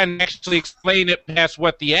 but trying to actually explain it past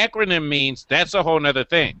what the acronym means, that's a whole other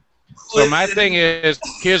thing. So my thing is,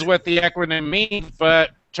 here's what the acronym means,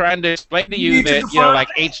 but trying to explain to you that, like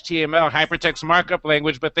HTML, hypertext markup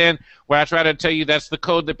language, but then where I try to tell you that's the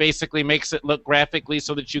code that basically makes it look graphically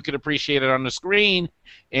so that you can appreciate it on the screen,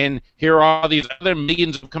 and here are all these other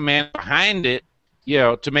millions of commands behind it,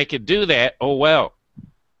 to make it do that. Oh, well.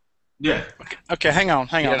 Yeah. Okay, hang on.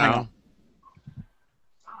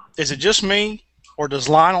 Is it just me, or does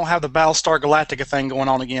Lionel have the Battlestar Galactica thing going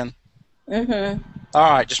on again? Mm-hmm. All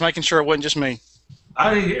right, just making sure it wasn't just me.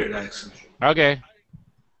 I didn't hear it, actually. Okay.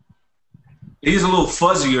 He's a little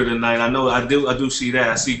fuzzier tonight. I know. I do see that.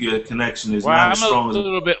 I see your connection is not as strong. I'm a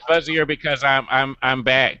little bit fuzzier because I'm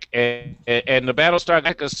back, and the Battlestar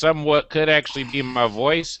Galactica somewhat could actually be my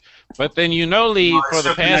voice, but then Lee, for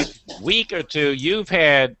the past week or two, you've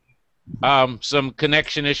had some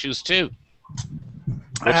connection issues too,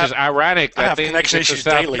 which is ironic. I think it's a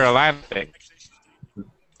South Carolina thing.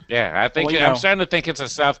 Yeah, I think I'm starting to think it's a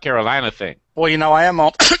South Carolina thing. Well, I am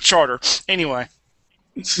on charter anyway.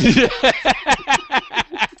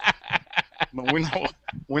 But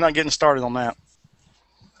we're not getting started on that.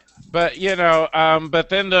 But but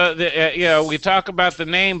then we talk about the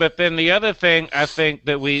name, but then the other thing I think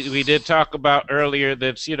that we did talk about earlier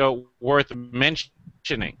that's worth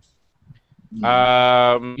mentioning.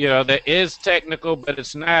 That is technical, but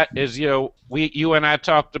it's not. Is you and I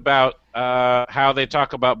talked about how they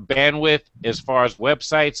talk about bandwidth as far as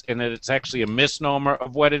websites, and that it's actually a misnomer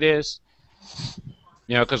of what it is.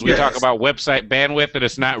 Because we talk about website bandwidth, and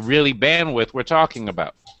it's not really bandwidth we're talking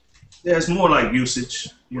about. Yeah, it's more like usage.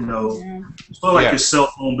 It's more like your cell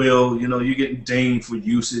phone bill. You're getting dinged for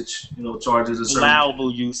usage. Charges a certain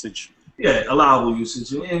allowable usage. Yeah, allowable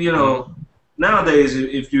usage, and nowadays,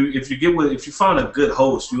 if you find a good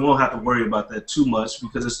host, you won't have to worry about that too much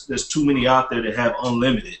because there's too many out there that have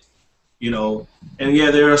unlimited. And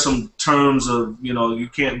there are some terms of you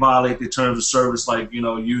can't violate the terms of service, like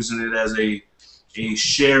using it as a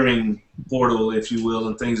sharing portal, if you will,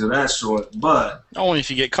 and things of that sort. But only if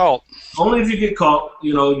you get caught. Only if you get caught.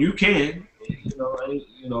 You can.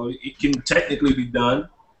 It can technically be done.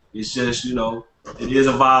 It's just it is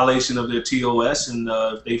a violation of their TOS, and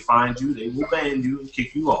if they find you, they will ban you and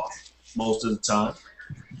kick you off most of the time.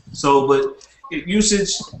 So, but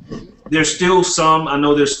usage, there's still some. I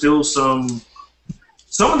know there's still some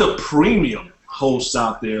of the premium hosts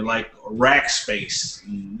out there, like Rackspace.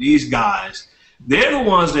 And these guys, they're the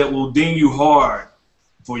ones that will ding you hard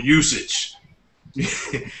for usage.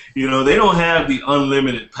 They don't have the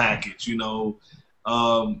unlimited package. You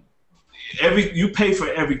pay for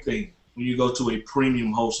everything when you go to a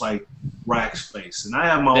premium host like Rackspace, and I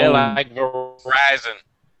have my They're own. like Verizon.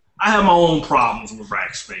 I have my own problems with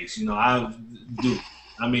Rackspace. I do.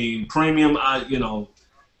 I mean, premium. I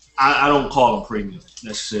don't call them premium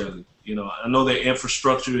necessarily. You know, I know their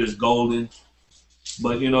infrastructure is golden,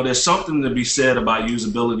 but you know, there's something to be said about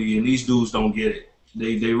usability, and these dudes don't get it.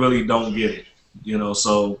 They really don't get it. You know,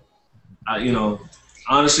 so you know,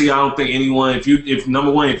 honestly, I don't think anyone. If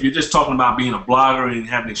number one, if you're just talking about being a blogger and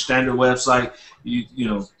having a standard website, you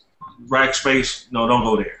know, Rackspace, no, don't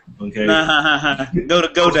go there. Okay, Go to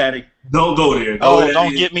GoDaddy. don't go there.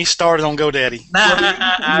 Don't get me started on GoDaddy.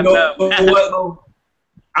 You know what? Though?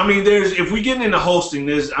 I mean, if we get into hosting,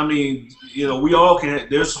 I mean, you know, we all can.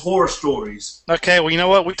 There's horror stories. Okay, well, you know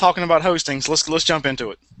what? We're talking about hosting, so let's jump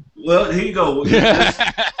into it. Well, here you go.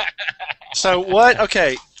 So what?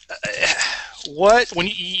 Okay, what? When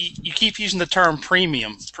you keep using the term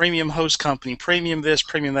premium host company, premium this,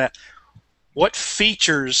 premium that, what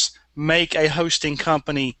features make a hosting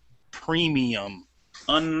company premium?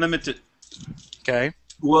 Unlimited. Okay.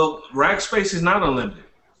 Well, Rackspace is not unlimited.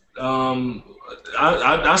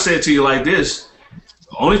 I say it to you like this: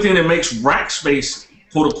 the only thing that makes Rackspace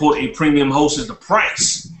 "quote unquote" a premium host is the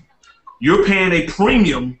price. You're paying a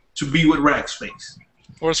premium to be with Rackspace.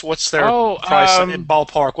 What's their price in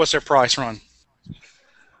ballpark? What's their price run?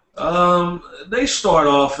 They start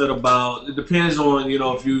off at about. It depends on, you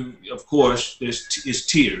know, if you, of course, it's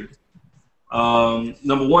tiered.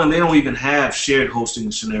 Number one, they don't even have shared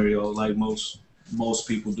hosting scenario like most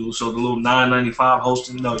people do. So the little $9.95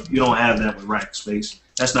 hosting, no, you don't have that with Rackspace.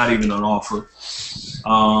 That's not even an offer.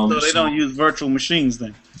 So they don't use virtual machines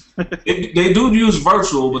then? They do use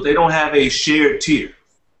virtual, but they don't have a shared tier.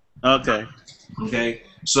 Okay. Okay.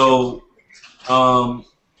 So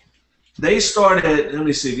they started, let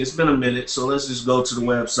me see, it's been a minute, so let's just go to the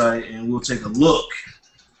website and we'll take a look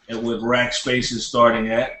at what Rackspace is starting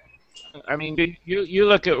at. I mean, you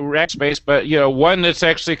look at Rackspace, but you know, one that's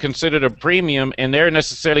actually considered a premium, and they're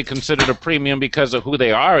necessarily considered a premium because of who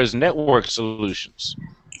they are, is Network Solutions.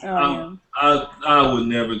 Oh, I would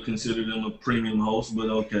never consider them a premium host, but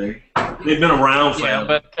okay. They've been around forever. Yeah,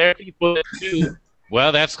 but there are people that do.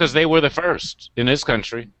 Well, that's because they were the first in this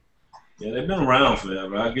country. Yeah, they've been around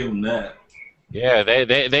forever. I'll give them that. Yeah,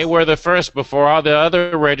 they were the first before all the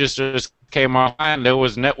other registers came online. There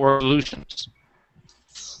was Network Solutions.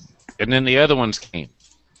 And then the other ones came.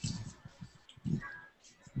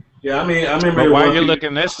 Yeah, I mean, I remember. But while you're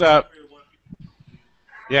looking this up,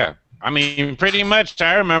 yeah, I mean, pretty much.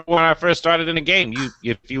 I remember when I first started in the game.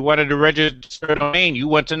 If you wanted to register a domain, you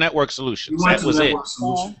went to Network Solutions. That was it.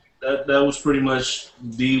 That was pretty much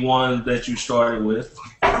the one that you started with.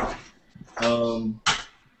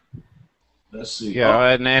 Let's see.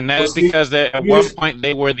 Yeah, and that's because at one point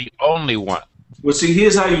they were the only one. Well, see,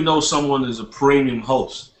 here's how you know someone is a premium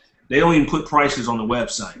host. They don't even put prices on the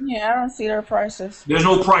website. yeah, I don't see their prices. There's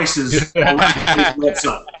no prices on the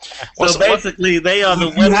website. So basically, they are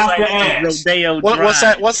the website of Rodeo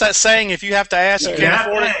Drive. What's that saying? If you have to ask, you can't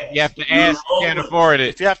afford it. You have to ask, you can't afford it.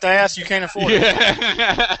 If you have to ask, you can't afford it.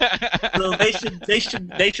 So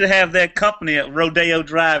they should have their company at Rodeo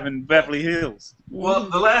Drive in Beverly Hills. Well,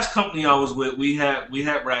 the last company I was with, we had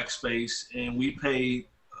Rackspace, and we paid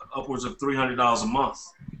upwards of $300 a month.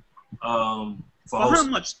 For how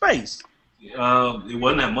much space? It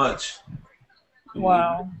wasn't that much.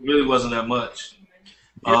 Wow. It really wasn't that much.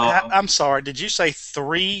 I'm sorry. Did you say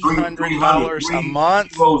 $300 a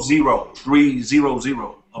month? 300.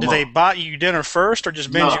 Did they buy you dinner first, or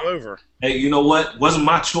just bend you over? Hey, you know what? Wasn't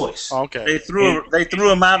my choice. Okay. They threw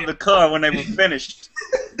him out of the car when they were finished.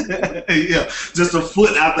 Yeah, just a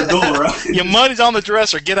foot out the door. Right? Your money's on the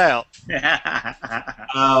dresser. Get out.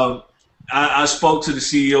 I spoke to the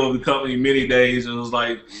CEO of the company many days and was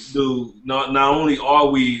like, dude, not only are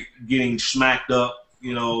we getting smacked up,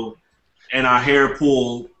 you know, and our hair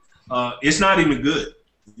pulled, it's not even good.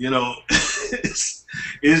 You know, it's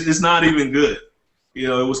not even good. You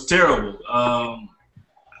know, it was terrible.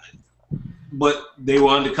 But they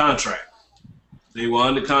were under contract. They were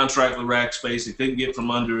under contract with Rackspace. They couldn't get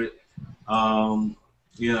from under it. You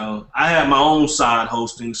know, I had my own side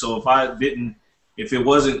hosting, so if it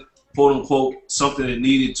wasn't quote unquote something that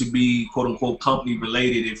needed to be quote unquote company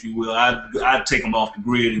related, if you will, I'd take them off the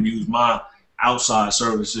grid and use my outside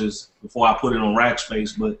services before I put it on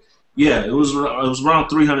Rackspace. But yeah, it was around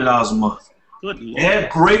 $300 a month. Good Lord. They had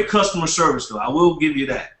great customer service though. I will give you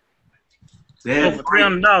that. They had over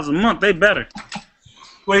 $300 a month. They better.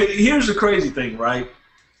 Wait, here's the crazy thing, right?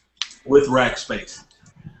 With Rackspace,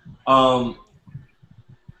 like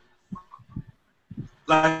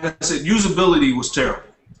I said, usability was terrible.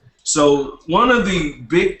 So one of the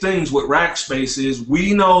big things with Rackspace is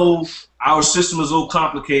we know our system is a little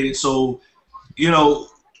complicated, so, you know,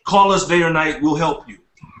 call us day or night, we'll help you.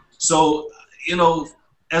 So, you know,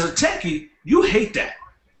 as a techie, you hate that.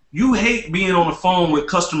 You hate being on the phone with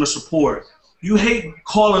customer support. You hate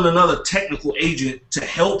calling another technical agent to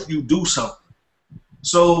help you do something.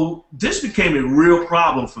 So this became a real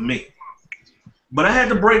problem for me. But I had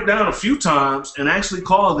to break down a few times and actually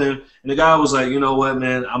call them. And the guy was like, you know what,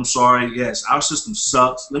 man, I'm sorry. Yes, our system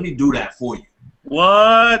sucks. Let me do that for you.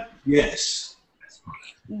 What? Yes.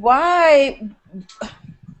 Why?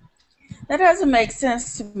 That doesn't make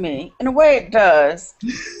sense to me. In a way, it does.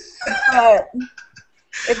 But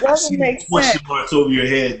it doesn't make sense. Question marks over your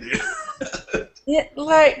head there.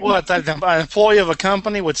 What? An employee of a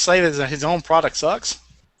company would say that his own product sucks?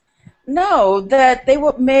 No, that they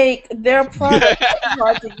would make their product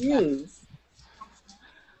hard to use.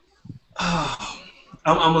 I'm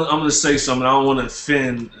going to say something. I don't want to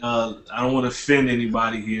offend. I don't want to offend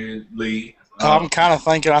anybody here, Lee. I'm kind of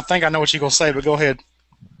thinking. I think I know what you're going to say, but go ahead.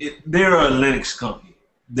 They're a Linux company.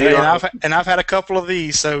 I've had a couple of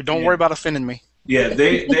these, so don't worry about offending me. Yeah,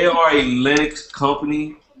 they are a Linux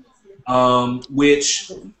company,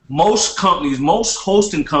 which most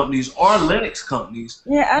hosting companies are Linux companies.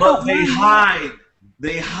 Yeah, but they hide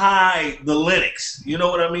the Linux. You know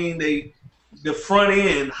what I mean? The front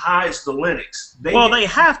end hides the Linux. They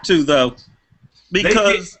have to though,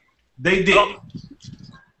 because they didn't.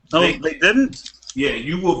 They didn't. Yeah,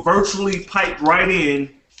 you will virtually pipe right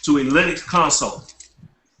in to a Linux console.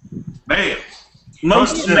 Bam.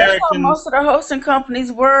 Most of the hosting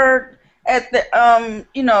companies were at the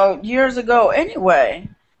years ago anyway.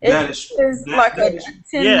 Because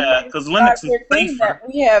Linux is safer.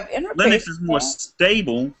 We have Linux is more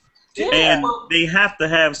stable, and they have to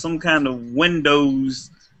have some kind of Windows.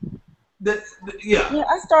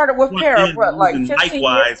 I started with Para, but like 15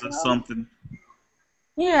 likewise years or something.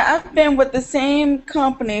 Yeah, I've been with the same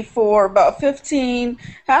company for about 15,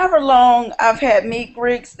 however long I've had Meat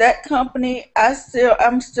Greeks. That company,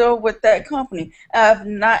 I'm still with that company. I've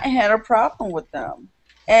not had a problem with them,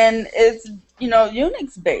 and it's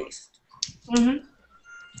Unix based. Mm-hmm.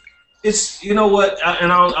 It's what,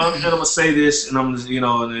 and I'm gonna say this, and I'm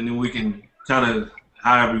and then we can kind of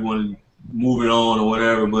however we want to move it on or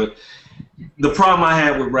whatever. But the problem I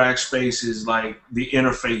had with Rackspace is like the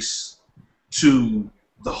interface to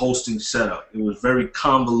the hosting setup. It was very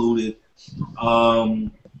convoluted.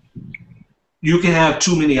 You can have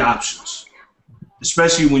too many options,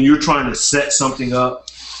 especially when you're trying to set something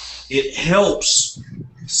up. It helps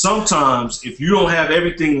sometimes if you don't have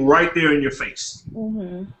everything right there in your face.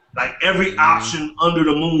 Mm-hmm. Like every option under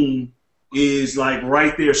the moon is like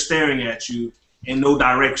right there staring at you and no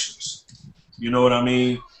directions. You know what I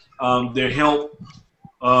mean? Their help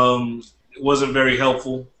wasn't very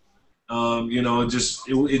helpful.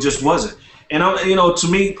 It just wasn't. And to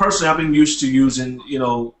me personally, I've been used to using,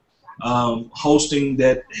 hosting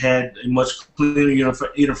that had a much cleaner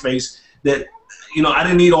interface. That, I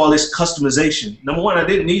didn't need all this customization. Number one, I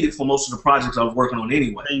didn't need it for most of the projects I was working on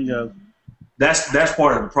anyway. Bingo. That's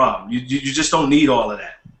part of the problem. You just don't need all of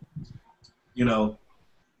that.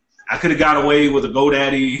 I could have got away with a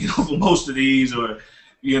GoDaddy for most of these, or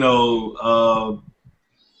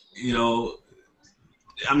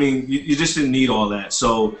I mean, you just didn't need all that.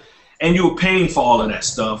 So, and you were paying for all of that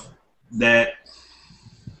stuff that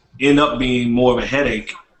end up being more of a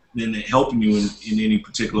headache than helping you in any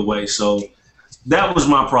particular way. So that was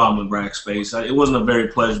my problem with Rackspace. It wasn't a very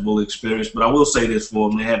pleasurable experience, but I will say this for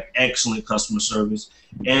them. They have excellent customer service.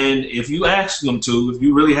 And if you ask them to, if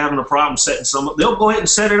you're really having a problem setting something up, they'll go ahead and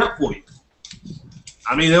set it up for you.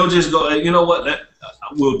 I mean, they'll just go, you know what,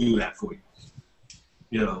 we'll do that for you.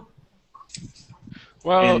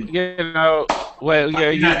 Well, you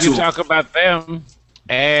talk about them,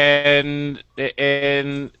 and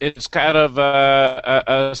it's kind of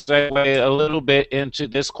a segue a little bit into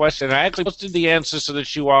this question. I actually posted the answer so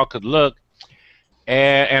that you all could look,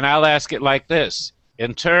 and I'll ask it like this: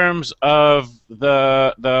 in terms of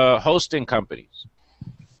the hosting companies,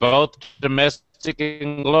 both domestic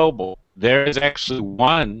and global, there is actually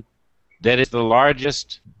one that is the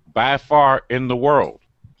largest by far in the world.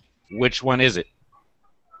 Which one is it?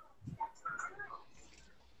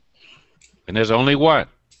 And there's only one.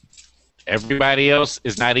 Everybody else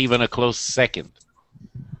is not even a close second.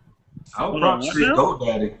 I would probably say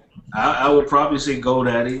GoDaddy. I would probably say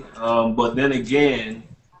GoDaddy. But then again,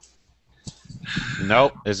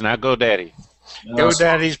 nope, it's not GoDaddy.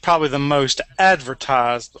 GoDaddy's probably the most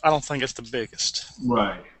advertised. I don't think it's the biggest.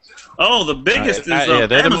 Right. Oh, the biggest is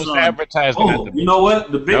they're Amazon. the most advertised. Oh, you know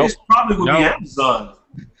what? The biggest probably would be Amazon.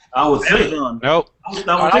 I would think. Nope. I'm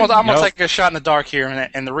going to take a shot in the dark here,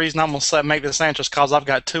 and the reason I'm going to make this answer is because I've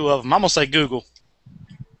got two of them. I'm going to say Google.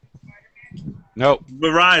 Nope.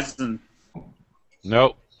 Verizon.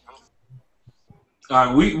 Nope.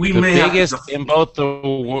 We The may have biggest to in both the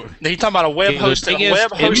world. You talking about a web The hosting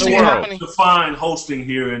biggest in the world. company? define hosting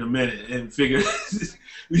here in a minute and figure.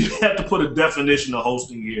 We have to put a definition of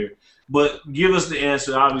hosting here. But give us the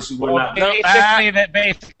answer. Obviously, we're not. Basically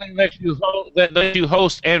that lets you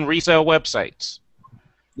host and resell websites.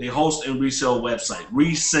 They host and resell websites.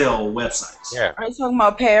 Resell websites. Yeah. Are you talking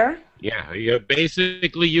about Pear? Yeah,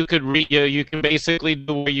 basically you can basically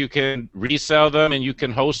do where you can resell them and you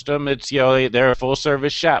can host them. It's they're a full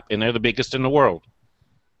service shop and they're the biggest in the world.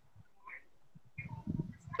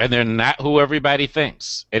 And they're not who everybody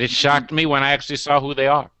thinks. And it shocked me when I actually saw who they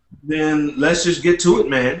are. Then let's just get to it,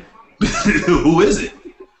 man. Who is it?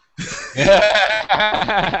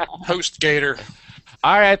 HostGator.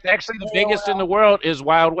 All right, actually the biggest in the world is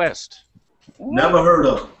Wild West. Never heard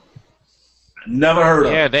of them. Never heard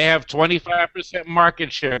of. Yeah, they have 25%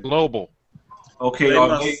 market share global. Okay, They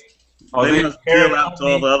must deal out to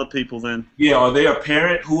all the other people then. Yeah, are they a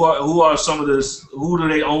parent? Who are some of this? Who do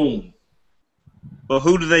they own? But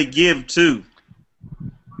who do they give to?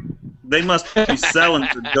 They must be selling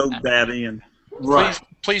to GoDaddy and Right.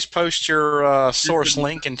 Please post your source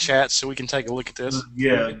link in chat so we can take a look at this.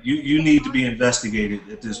 Yeah, you need to be investigated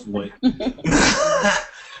at this point.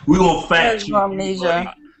 We will fact check.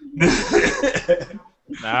 Amnesia.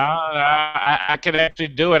 No, I can actually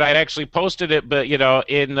do it. I actually posted it, but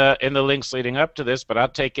in the links leading up to this. But I'll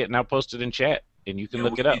take it and I'll post it in chat, and you can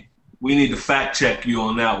look it up. We need to fact check you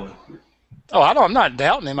on that one. Oh, I'm not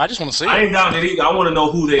doubting him. I just want to see I it. ain't doubting it either. I want to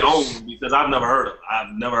know who they own because I've never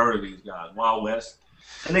heard of these guys. Wild West,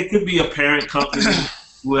 and they could be a parent company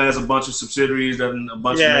who has a bunch of subsidiaries and a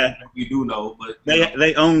bunch of names that we do know. But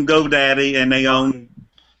they own GoDaddy and they own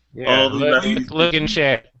all the look in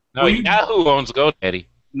chat. No, Yahoo owns GoDaddy.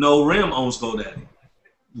 No, RIM owns GoDaddy.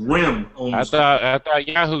 RIM owns. I thought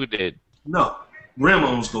Yahoo did. No, RIM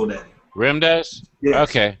owns GoDaddy. RIM does? Yes.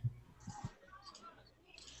 Okay.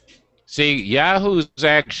 See, Yahoo's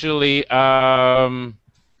actually number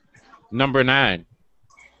 9.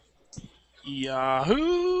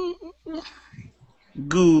 Yahoo.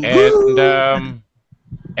 Google.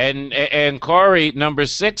 And Corey, number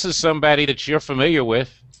 6 is somebody that you're familiar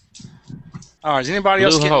with. All right, is anybody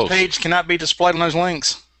else getting Bluehost. page cannot be displayed on those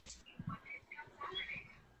links?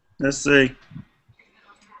 Let's see.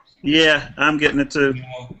 Yeah, I'm getting it too.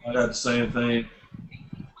 I got the same thing.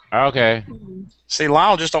 Okay. See,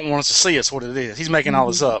 Lyle just don't want us to see it's what it is. He's making all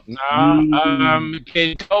this up. No,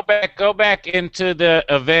 can go back into the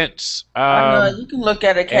events. I know, you can look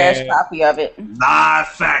at a cash copy of it. Live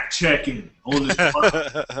fact checking on this.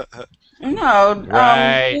 No,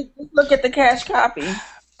 Right. just look at the cash copy.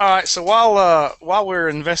 All right, so while we're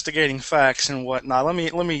investigating facts and whatnot, let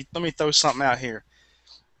me throw something out here.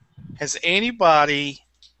 Has anybody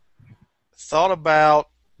thought about,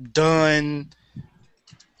 done,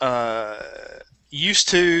 used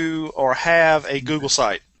to, or have a Google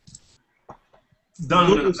site? Done in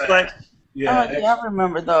Google the past. site. Yeah, Oh, yeah, I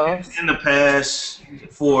remember those. in the past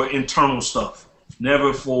for internal stuff,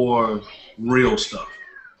 never for real stuff.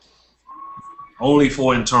 Only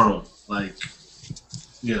for internal, like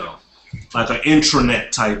like an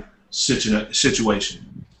intranet type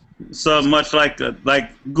situation. So much like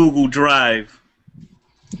Google Drive.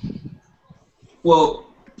 Well,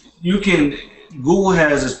 Google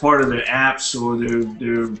has as part of their apps or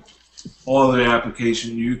their all of their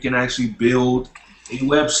application, you can actually build a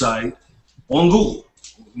website on Google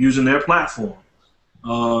using their platform.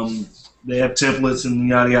 They have templates and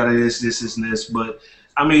yada yada this and this, but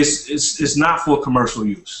I mean it's not for commercial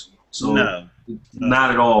use. So No.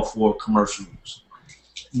 not at all for commercial use.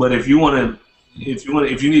 But if you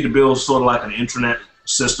need to build sort of like an intranet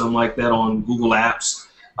system like that on Google Apps,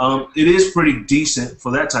 it is pretty decent for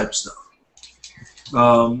that type of stuff.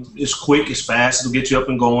 It's quick, it's fast, it'll get you up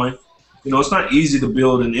and going. It's not easy to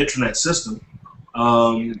build an intranet system.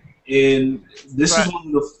 And this is one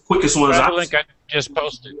of the quickest ones The I've link I just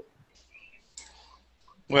posted.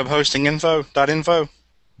 Web hosting info.info.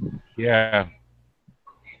 Yeah.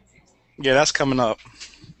 Yeah, that's coming up.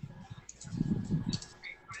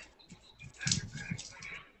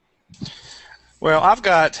 Well, I've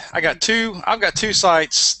got two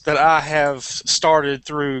sites that I have started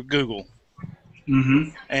through Google.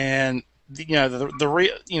 Mm-hmm. And the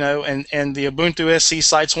Ubuntu SC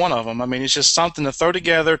site's one of them. I mean, it's just something to throw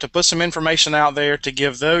together to put some information out there to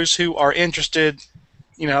give those who are interested,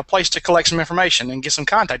 a place to collect some information and get some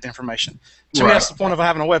contact information. To me, that's the point of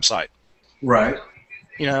having a website. Right.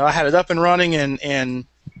 I had it up and running in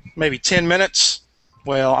maybe 10 minutes.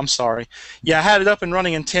 Well, I'm sorry. Yeah, I had it up and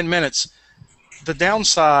running in 10 minutes. the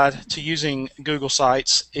downside to using Google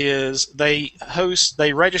Sites is they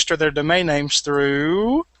register their domain names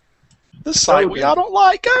through the site we all don't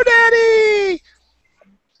like, GoDaddy.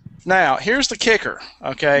 Now, here's the kicker,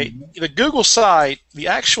 okay? The Google site, the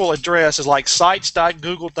actual address is like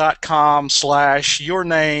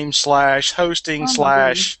sites.google.com/yourname/hosting/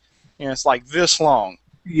 it's like this long.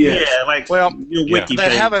 Yeah, like well, your wiki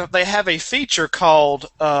page. They have a feature called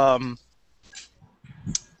I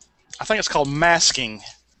think it's called masking,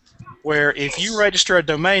 where if you register a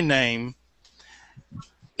domain name,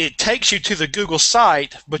 it takes you to the Google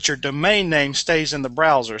site, but your domain name stays in the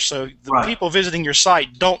browser. So the people visiting your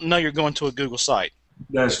site don't know you're going to a Google site.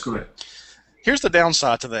 That's correct. Here's the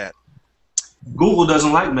downside to that. Google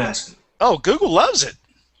doesn't like masking. Oh, Google loves it.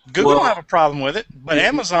 Google don't have a problem with it, but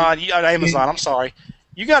Amazon, I'm sorry,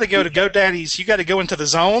 you got to go to GoDaddy's. You got to go into the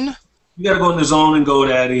zone. You got to go in the zone and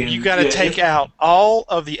GoDaddy. You got to take out all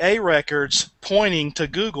of the A records pointing to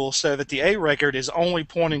Google, so that the A record is only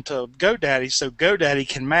pointing to GoDaddy, so GoDaddy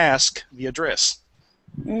can mask the address.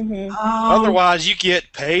 Otherwise, you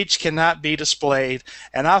get page cannot be displayed,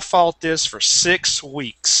 and I fought this for 6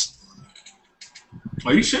 weeks.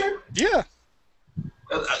 Are you sure? Yeah.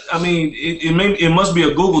 I mean, it must be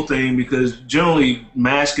a Google thing, because generally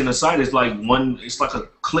masking a site is like it's like a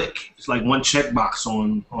click. It's like one checkbox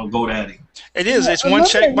on GoDaddy. It is. It's one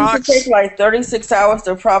checkbox. It takes like 36 hours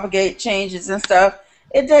to propagate changes and stuff.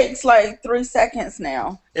 It takes like 3 seconds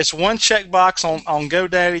now. It's one checkbox on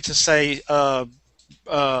GoDaddy to say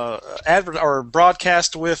advert or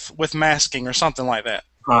broadcast with masking or something like that.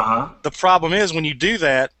 The problem is when you do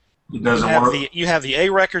that, it doesn't work. You have the A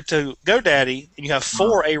record to GoDaddy, and you have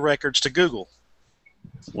 4 A records to Google.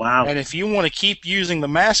 Wow. And if you want to keep using the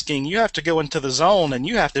masking, you have to go into the zone, and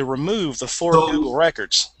you have to remove the 4 Google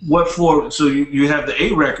records. What for? So you have the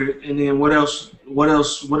A record, and then what else? What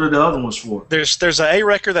are the other ones for? There's an A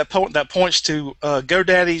record that points to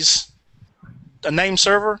GoDaddy's name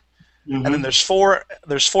server, and then there's four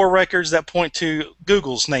records that point to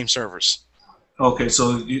Google's name servers. Okay,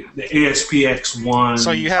 so the ASPX one.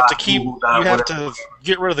 So you have to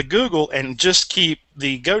get rid of the Google and just keep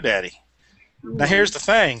the GoDaddy. Now here's the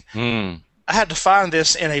thing. I had to find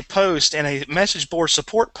this in a post, in a message board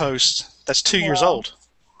support post that's 2 years old.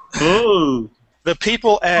 Ooh. The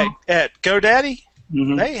people at GoDaddy,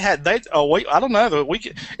 I don't know.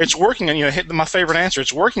 It's working, and hit my favorite answer.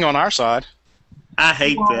 It's working on our side. I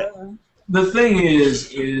hate that. The thing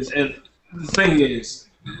is,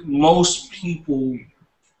 most people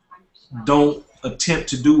don't attempt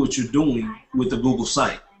to do what you're doing with the Google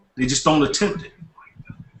site. They just don't attempt it.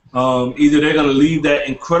 Either they're going to leave that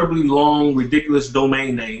incredibly long, ridiculous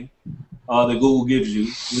domain name that Google gives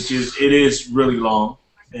you, which is really long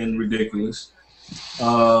and ridiculous.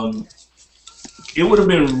 It would have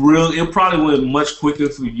been it probably would have been much quicker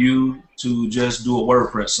for you to just do a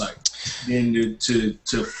WordPress site than to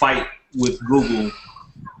fight with Google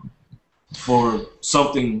for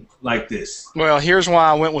something like this. Well, here's why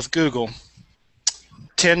I went with Google.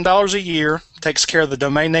 $10 a year takes care of the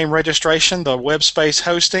domain name registration, the web space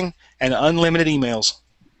hosting, and unlimited emails.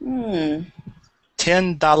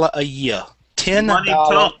 $10 a year. Money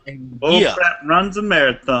talk. Bullcrap runs a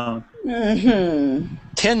marathon.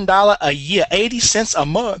 $10 a year, 80 cents a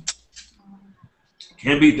month.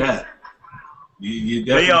 Can't beat that.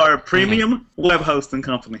 They are a premium web hosting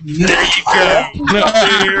company. There you go.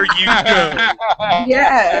 There you go.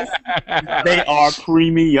 Yes. They are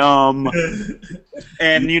premium.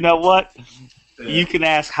 And you know what? You can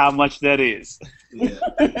ask how much that is. Yeah.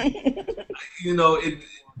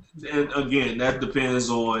 And again, that depends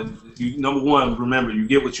on number one. Remember, you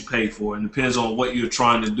get what you pay for, and it depends on what you're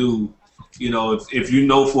trying to do. If you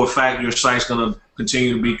know for a fact your site's going to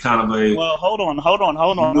continue to be kind of a hold on,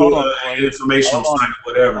 informational site,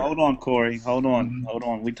 whatever. Hold on, Corey. Hold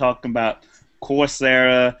on. We talking about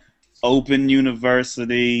Coursera, Open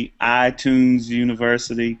University, iTunes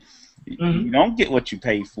University. You don't get what you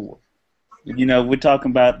pay for. We're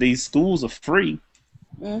talking about these schools are free,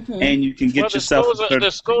 and you can get yourself.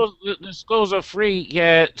 The schools are free.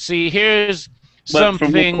 Yeah. See, here's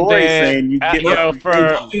something nothing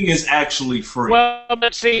is actually free. Well,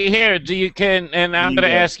 but see here, and I'm going to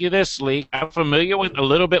ask you this, Lee. I'm familiar with a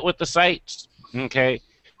little bit with the sites, okay,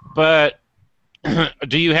 but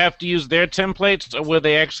do you have to use their templates, or will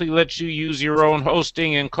they actually let you use your own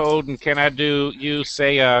hosting and code? And can I use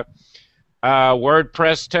say a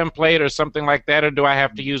WordPress template or something like that, or do I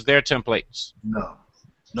have to use their templates? No,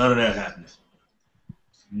 none of that happens.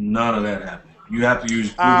 None of that happens. You have to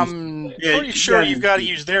use. I'm pretty sure you've got to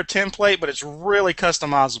use their template, but it's really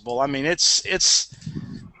customizable. I mean,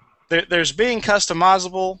 there's being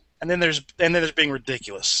customizable, and then there's being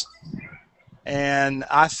ridiculous. And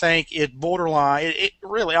I think it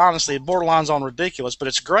really honestly it borderlines on ridiculous, but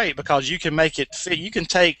it's great because you can make it fit. You can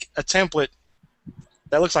take a template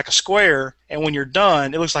that looks like a square, and when you're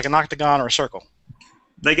done, it looks like an octagon or a circle.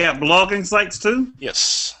 They got blogging sites too?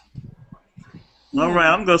 Yes. All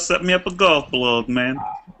right, I'm gonna set me up a golf blog, man.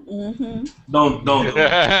 Mm-hmm. Don't do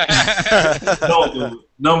it. Don't do it.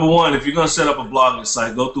 Number one, if you're gonna set up a blogging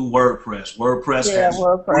site, go through WordPress.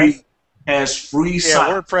 WordPress has free Yeah,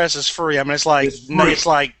 sites. WordPress is free. I mean, it's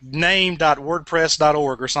like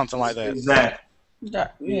name.wordpress.org or something like that. Exactly.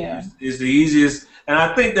 Yeah. It's the easiest, and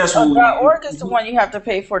I think that's what .org is the one you have to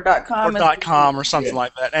pay for. .com or .com or something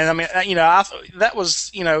like that. And I mean, that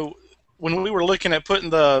was when we were looking at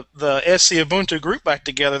putting the SC Ubuntu group back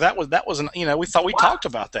together, that was we thought we talked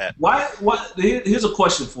about that. Here's a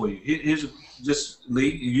question for you.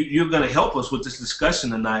 Lee, you're going to help us with this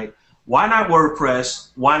discussion tonight. Why not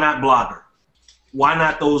WordPress? Why not Blogger? Why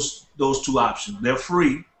not those two options? They're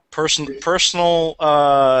free. Personal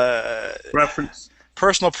Preference.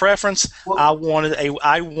 Personal preference. Well, I wanted a domain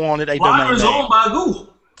Blogger's name. owned by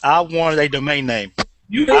Google. I wanted a domain name.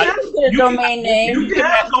 You can have a domain name. You can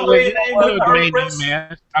have a domain name with WordPress.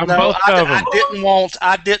 Man. No,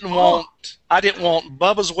 I didn't want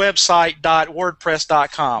Bubba's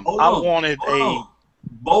website.wordpress.com. I wanted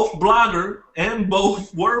both Blogger and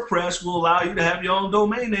both WordPress will allow you to have your own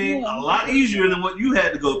domain name a lot easier than what you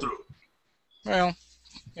had to go through. Well,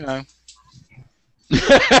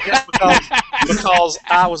 because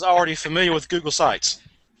I was already familiar with Google Sites.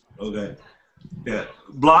 Okay. Yeah.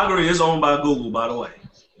 Blogger is owned by Google, by the way.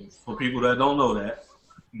 For people that don't know that,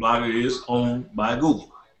 Blogger is owned by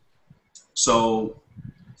Google. So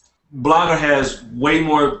Blogger has way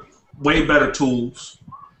better tools,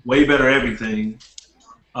 way better everything.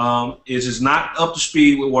 It is not up to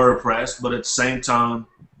speed with WordPress, but at the same time,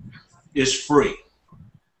 it's free,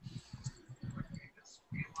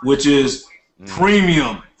 which is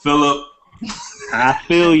premium, Philip. I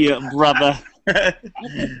feel you, brother.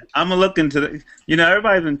 I'm gonna look into the.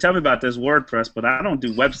 Everybody's been telling me about this WordPress, but I don't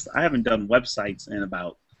do I haven't done websites in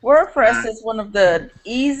about. WordPress is one of the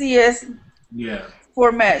easiest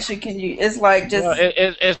formats you can use. It's like just. Well,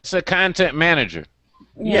 it's a content manager.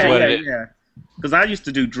 Yeah. Because I used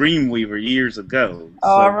to do Dreamweaver years ago.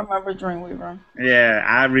 Oh, I remember Dreamweaver. Yeah,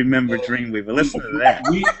 I remember Dreamweaver. Listen to that.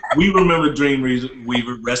 We remember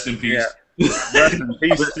Dreamweaver. Rest in peace. Yeah. Rest in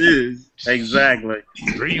peace too. Exactly.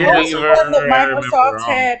 Dreamweaver. Microsoft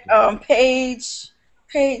had page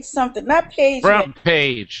something, not page. Front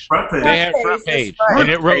page. They had front page, right. and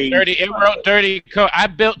it wrote dirty code. I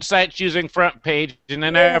built sites using front page, and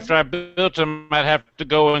then after I built them, I'd have to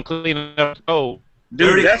go and clean up the code.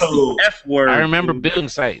 Dirty code. F word. I remember building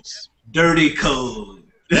sites. Dirty code.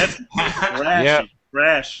 That's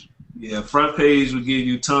trash. Yeah, front page would give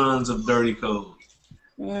you tons of dirty code.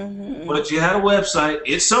 Mm-hmm. But you had a website.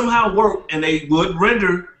 It somehow worked, and they would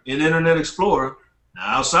render in Internet Explorer.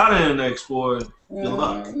 Now, outside of Internet Explorer, good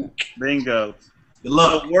luck. Bingo. Good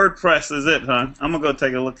luck. So WordPress is it, huh? I'm going to go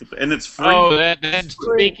take a look at it. And it's free. Oh,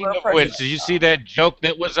 speaking of which, did you see that joke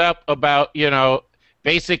that was up about,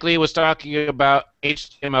 basically it was talking about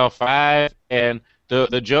HTML5, and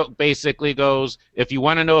the joke basically goes, if you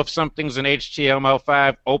want to know if something's in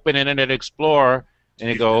HTML5, open Internet Explorer, and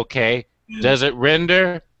you go, okay. Does it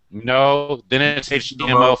render? No. Then it's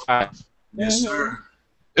HTML5. Yes, sir.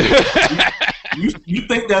 you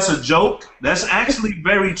think that's a joke? That's actually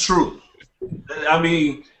very true. I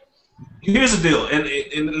mean, here's the deal, and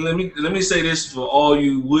let me say this for all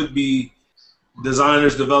you would-be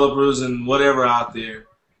designers, developers, and whatever out there.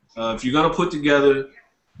 If you're gonna put together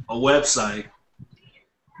a website,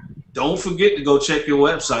 don't forget to go check your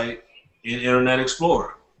website in Internet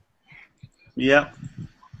Explorer. Yep.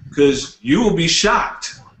 Because you will be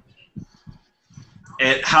shocked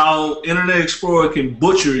at how Internet Explorer can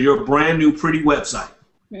butcher your brand new pretty website.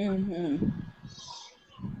 Mm-hmm.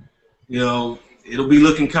 It'll be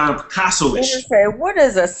looking kind of Picasso-ish. Say, what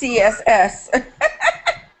is a CSS?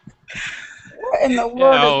 What in the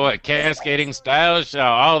world? Cascading styles,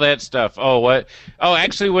 all that stuff.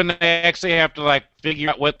 Actually, when they actually have to figure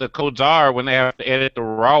out what the codes are when they have to edit the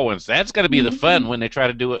raw ones, that's going to be the fun when they try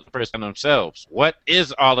to do it first on themselves. What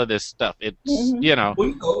is all of this stuff? It's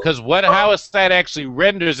because how a site actually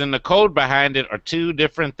renders and the code behind it are two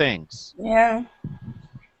different things. Yeah.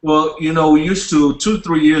 Well, we used to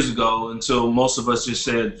 2-3 years ago, until most of us just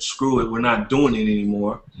said, screw it, we're not doing it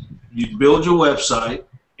anymore. You'd build your website,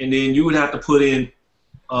 and then you would have to put in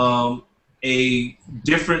a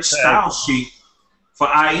different style sheet for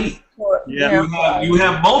IE. Yeah. You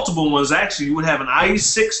have multiple ones actually. You would have an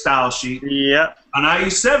IE6 style sheet, Yeah. an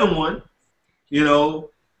IE7 one, you know,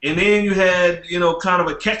 and then you had, you know, kind of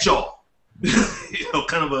a catch-all, you know,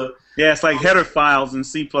 kind of a It's like header files in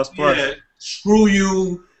C++. yeah, screw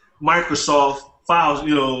you, Microsoft files,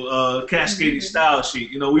 you know, cascading style sheet.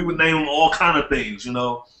 You know, we would name them all kind of things, you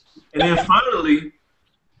know, and then finally,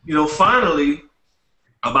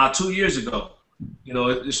 about 2 years ago, you know,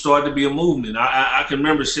 it started to be a movement. I can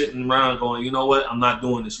remember sitting around going, you know what, I'm not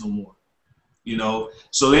doing this no more. You know,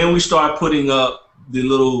 so then we start putting up the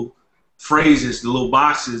little phrases, the little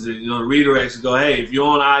boxes, and, you know, the redirects and go, hey, if you're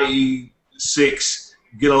on IE6,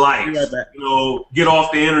 get a life. You know, get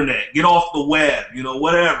off the internet, get off the web, you know,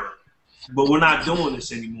 whatever. But we're not doing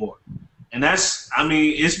this anymore. And that's, I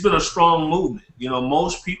mean, it's been a strong movement. You know,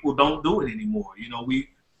 most people don't do it anymore. You know,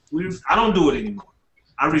 I don't do it anymore.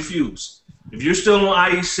 I refuse. If you're still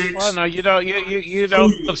on IE6, well, no, you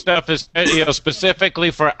don't put stuff as, you know,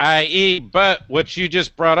 specifically for IE. But what you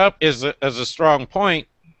just brought up is a strong point.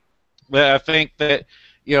 That I think that,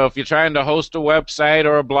 you know, if you're trying to host a website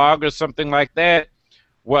or a blog or something like that,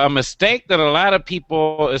 well, a mistake that a lot of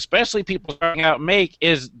people, especially people starting out, make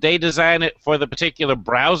is they design it for the particular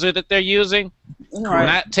browser that they're using,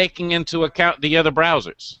 not taking into account the other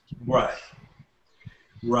browsers. Right.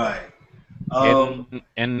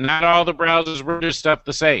 And not all the browsers render stuff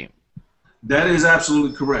the same. That is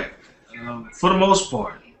absolutely correct. For the most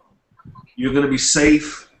part, you're going to be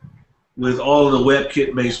safe with all of the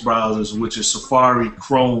WebKit-based browsers, which is Safari,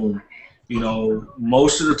 Chrome. You know,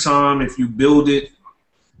 most of the time, if you build it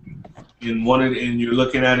in and you're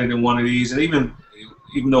looking at it in one of these, and even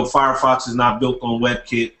though Firefox is not built on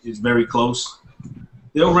WebKit, it's very close,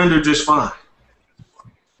 they'll render just fine.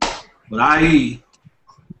 But IE,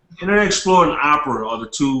 Internet Explorer and Opera are the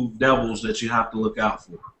two devils that you have to look out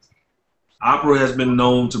for. Opera has been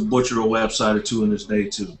known to butcher a website or two in this day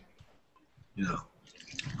too. You know.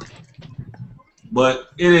 But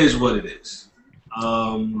it is what it is.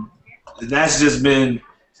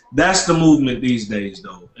 That's the movement these days,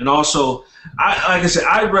 though. And also, like I said,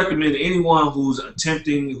 I recommend anyone who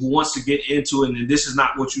wants to get into it, and this is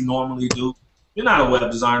not what you normally do. You're not a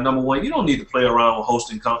web designer, number one. You don't need to play around with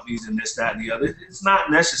hosting companies and this, that, and the other. It's not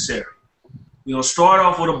necessary. You know, start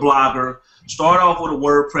off with a blogger, start off with a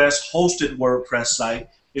WordPress, hosted WordPress site.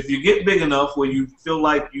 If you get big enough where you feel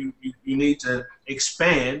like you need to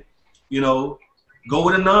expand, you know, go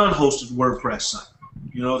with a non-hosted WordPress site.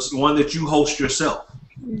 You know, it's the one that you host yourself.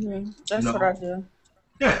 That's what I do.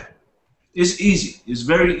 Yeah, it's easy. It's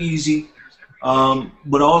very easy.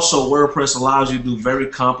 But also, WordPress allows you to do very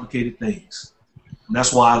complicated things. And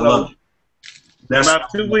that's why I love it. In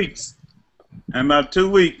about 2 weeks.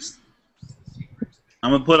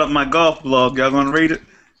 I'm gonna put up my golf blog. Y'all gonna read it?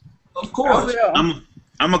 Of course. I'm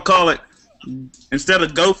gonna call it, instead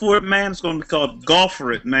of Go For It, man, it's gonna be called Golf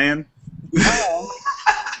For It, man. Oh.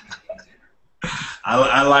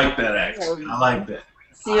 I like that, actually. I like that.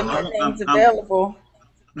 See if that name's available.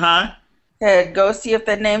 Huh? Go see if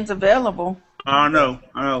that name's available. I know.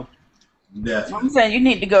 Definitely. I'm saying you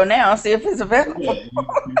need to go now and see if it's available.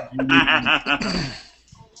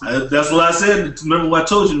 That's what I said. Remember what I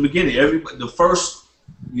told you in the beginning.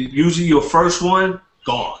 Usually your first one,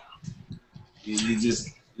 gone.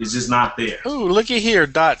 It's just not there. Ooh, looky here.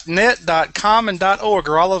 .net, .com, and .org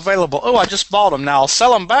are all available. Oh, I just bought them. Now I'll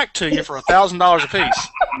sell them back to you for $1,000 a piece.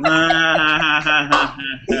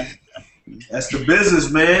 That's the business,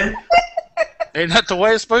 man. Ain't that the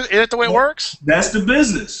way it's supposed? Isn't that the way it works? That's the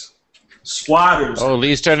business. Squatters. Oh,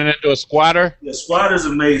 Lee's turning into a squatter? Yeah, squatters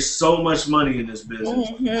have made so much money in this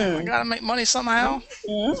business. I gotta make money somehow.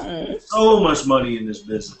 So much money in this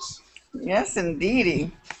business. Yes,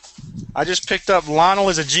 indeedy. I just picked up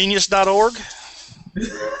LionelIsAgenius.org.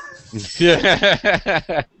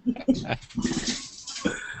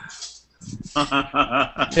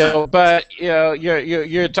 But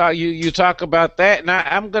you talk about that, and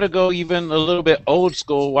I'm going to go even a little bit old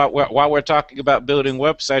school while we're talking about building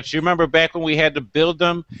websites. You remember back when we had to build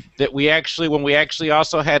them, that when we actually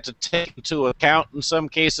also had to take into account in some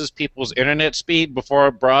cases people's internet speed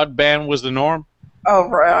before broadband was the norm. Oh,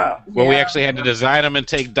 right. Where we actually had to design them and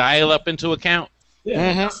take dial-up into account.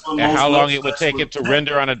 Yeah, and how long it would take it to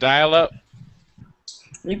render on a dial-up.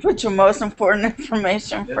 You put your most important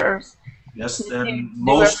information first. Yes, and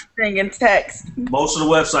most everything in text. Most of the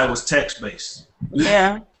website was text-based.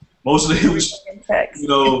 Yeah. Most of it was text.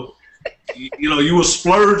 You were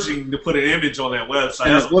splurging to put an image on that website.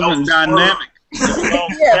 And it wasn't dynamic. Yeah,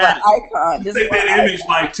 the icon. Take that image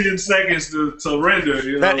like 10 seconds to render.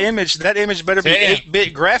 You know? That image better be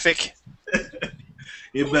 8-bit graphic.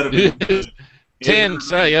 It better be. 10.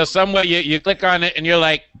 So somewhere you click on it and you're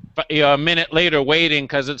like a minute later waiting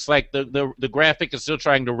because it's like the graphic is still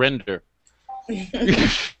trying to render.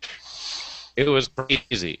 It was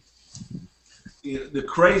crazy. The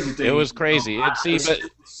crazy thing. It was crazy. I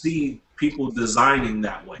see people designing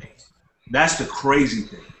that way. That's the crazy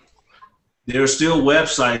thing. There are still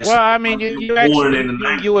websites. Well, I mean,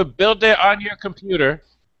 you would build it on your computer.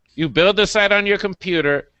 You build the site on your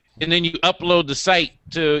computer, and then you upload the site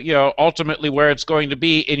to ultimately where it's going to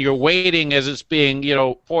be, and you're waiting as it's being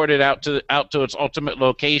ported out to its ultimate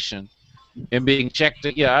location and being checked.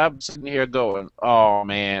 Yeah, I'm sitting here going, oh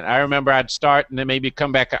man, I remember I'd start and then maybe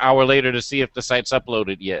come back an hour later to see if the site's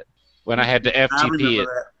uploaded yet when I had to FTP it.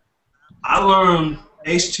 I learned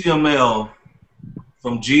HTML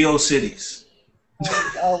from GeoCities.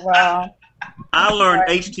 Oh wow! I learned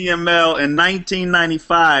HTML in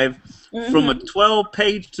 1995 from a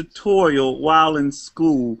 12-page tutorial while in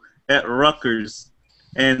school at Rutgers,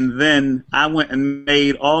 and then I went and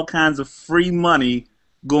made all kinds of free money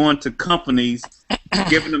going to companies,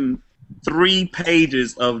 giving them 3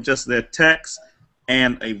 pages of just their text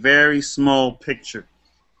and a very small picture.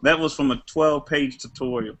 That was from a 12-page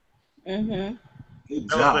tutorial. Mm-hmm. Good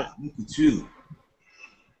job. Look at you.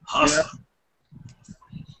 Hustle. Yeah.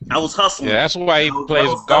 I was hustling. Yeah, that's why he plays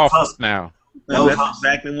golf now. That's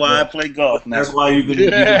exactly why I play golf now. That's why you can.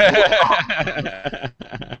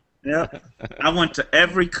 Yeah. I went to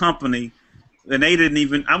every company, and they didn't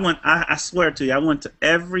even. I swear to you, I went to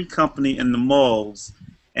every company in the malls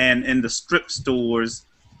and in the strip stores,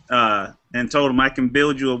 and told them I can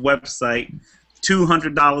build you a website,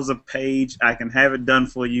 $200 a page. I can have it done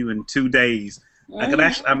for you in 2 days.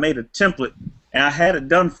 I made a template, and I had it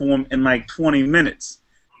done for them in like 20 minutes.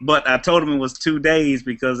 But I told them it was 2 days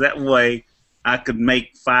because that way I could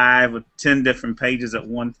make 5 or 10 different pages at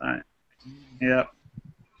one time. Yep.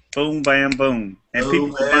 Boom, bam, boom. And boom, people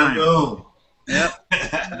were buying. Boom. Yep.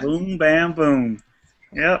 Boom, bam, boom.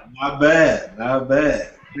 Yep. Not bad. Not bad.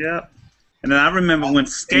 Yep. And then I remember when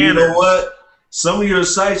scanners. You know what? Some of your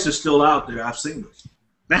sites are still out there. I've seen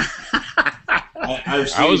them.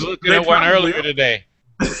 I was looking at one earlier today.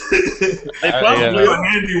 Your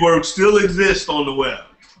handiwork still exists on the web.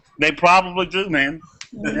 They probably do, man.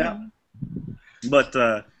 Yeah. But,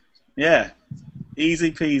 yeah,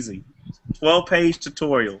 easy peasy. 12-page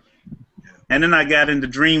tutorial. And then I got into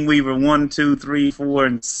Dreamweaver 1, 2, 3, 4,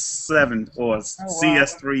 and 7, or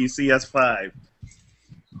CS3, CS5.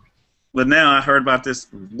 But now I heard about this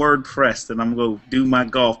WordPress that I'm going to do my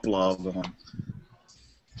golf blog on.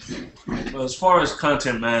 Well, as far as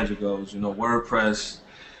content manager goes, WordPress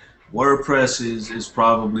is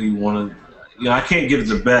probably one of, I can't give it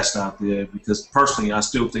the best out there because personally I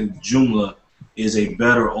still think Joomla is a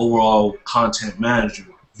better overall content manager.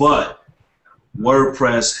 But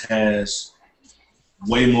WordPress has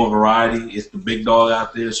way more variety. It's the big dog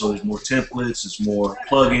out there, so there's more templates, it's more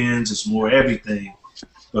plugins, it's more everything.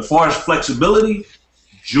 But as far as flexibility,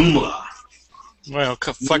 Joomla. Well,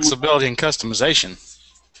 flexibility and customization.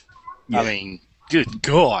 Yeah. I mean, good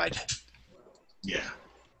God. Yeah.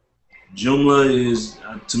 Joomla is,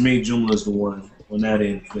 to me, Joomla is the one on that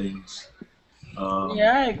end of things.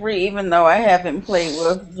 Yeah, I agree, even though I haven't played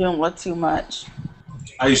with Joomla too much.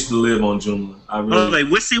 I used to live on Joomla. Oh, they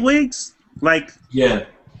WYSIWYGs? Like, yeah.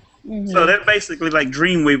 So they're basically like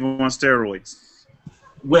Dreamweaver on steroids.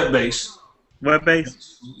 Web-based.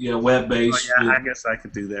 Web-based? Yeah, web-based. Oh, yeah, I guess I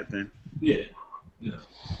could do that then. Yeah. Yeah.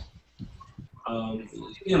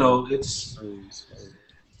 It's,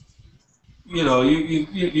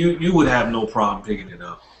 you would have no problem picking it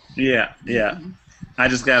up. Yeah, yeah. I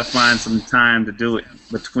just got to find some time to do it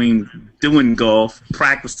between doing golf,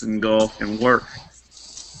 practicing golf, and work.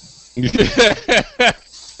 In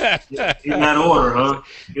that order, huh?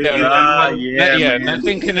 Yeah,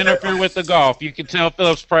 nothing can interfere with the golf. You can tell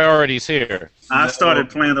Philip's priorities here. I started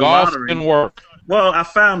playing the golf lottery. and work. Well, I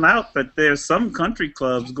found out that there's some country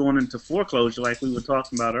clubs going into foreclosure like we were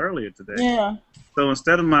talking about earlier today. Yeah. So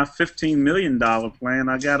instead of my $15 million plan,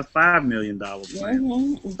 I got a $5 million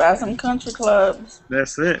plan. Buy some country clubs.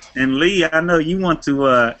 That's it. And Lee, I know you want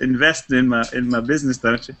to invest in my business,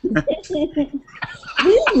 don't you?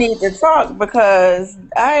 We need to talk because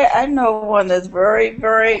I know one that's very,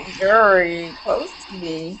 very, very close to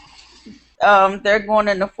me. They're going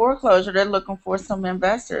into foreclosure. They're looking for some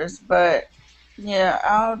investors, but yeah,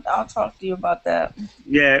 I'll talk to you about that.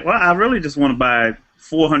 Yeah, well, I really just want to buy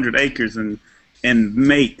 400 acres and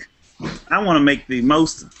make. I want to make the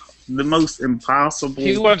most impossible.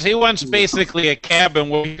 He wants basically a cabin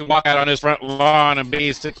where you can walk out on his front lawn and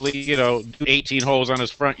basically, do 18 holes on his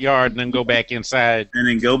front yard and then go back inside. And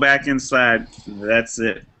then go back inside. That's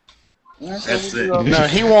it. That's it. No,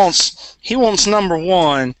 he wants number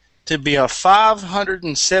one to be a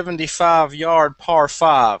 575-yard par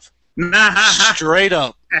 5. Straight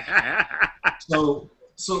up. So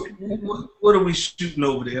what are we shooting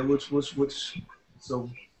over there?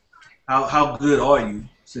 So how good are you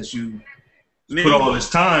since you put all this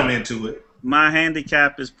time into it? My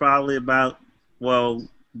handicap is probably about, well,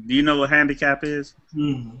 do you know what handicap is?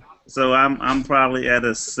 Mm-hmm. So I'm probably at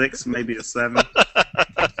a 6, maybe a 7.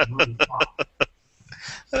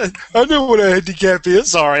 I know what a handicap is.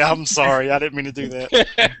 Sorry, I'm sorry. I didn't mean to do that.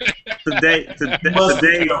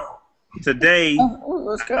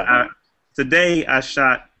 Today I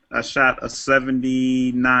shot a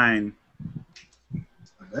 79.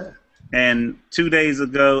 And 2 days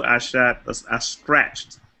ago I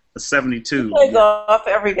scratched a 72. You play golf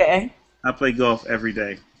every day. I play golf every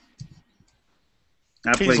day.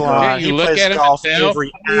 He's lying. He plays golf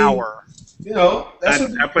every hour. You know,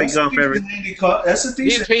 I play golf every. That's a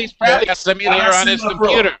decent. He's probably got simulator on his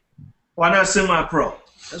computer. Why not semi-pro?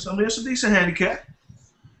 That's a decent handicap.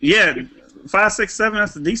 Yeah, 5, 6, 7.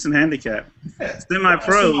 That's a decent handicap. Yeah,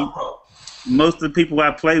 Semi-pro. Most of the people I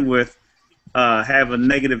play with have a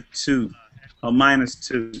 -2 or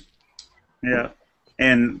 -2. Yeah,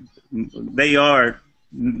 and they are.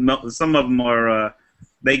 Some of them are.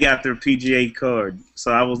 They got their PGA card.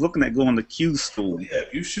 So I was looking at going to Q school. Yeah,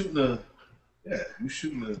 you shooting a.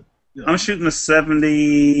 I'm shooting a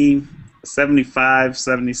 70, 75,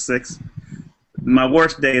 76. My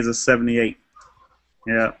worst day is a 78.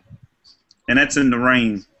 Yeah, and that's in the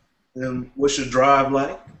rain. And what's your drive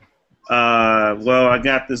like? Well, I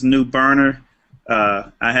got this new burner.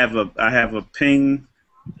 I have a ping,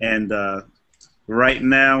 and right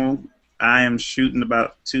now I am shooting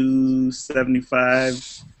about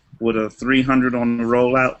 275 with a 300 on the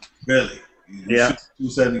rollout. Really? Yeah.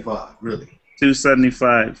 275. Really?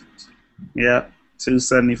 275. Yeah,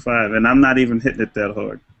 275, and I'm not even hitting it that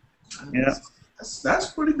hard. Yeah.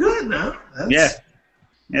 That's pretty good now. Yeah.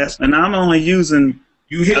 Yes, and I'm only using.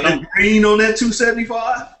 You hit the green on that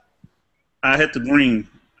 275? I hit the green.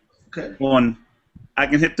 Okay. I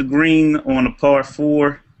can hit the green on a par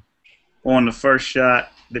 4 on the first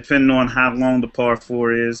shot, depending on how long the par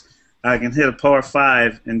 4 is. I can hit a par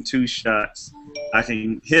 5 in 2 shots. I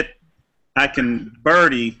can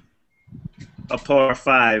birdie a par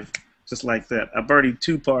 5 just like that. I birdied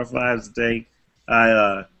 2 par 5s today.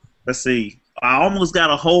 Let's see. I almost got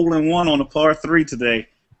a hole in one on a par 3 today.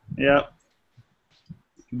 Yep.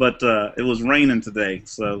 But it was raining today,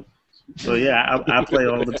 so yeah, I play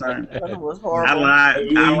all the time. It was horrible.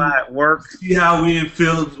 I lie at work. See how we in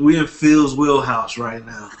Phil's wheelhouse right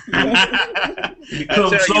now. It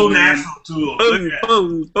comes so natural to him.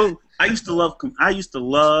 Boom. I used to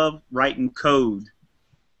love writing code,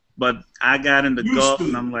 but I got into golf,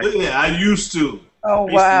 and I'm like, yeah, I used to. Oh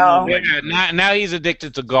wow. Yeah, now he's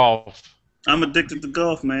addicted to golf. I'm addicted to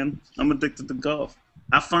golf, man. I'm addicted to golf.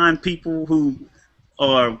 I find people who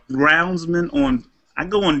are groundsmen on. I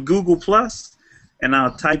go on Google Plus, and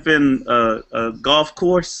I'll type in a golf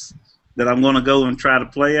course that I'm going to go and try to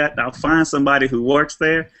play at. I'll find somebody who works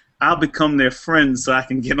there. I'll become their friend so I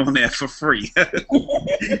can get on there for free.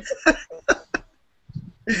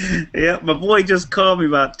 Yeah, my boy just called me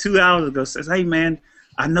about 2 hours ago. Says, "Hey man,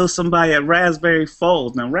 I know somebody at Raspberry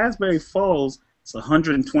Falls. Now Raspberry Falls is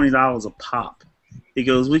 $120 a pop." He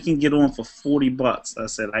goes, "We can get on for $40." I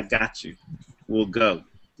said, "I got you. We'll go."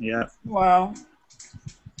 Yeah. Wow.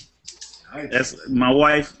 That's my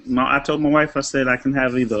wife. I told my wife, I said, I can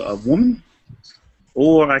have either a woman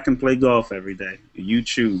or I can play golf every day. You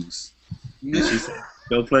choose. And she said,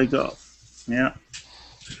 "Go play golf." Yeah.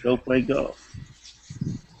 Go play golf.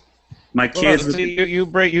 My kids. Well,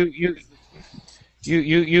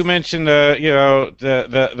 you mentioned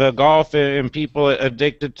the golf and people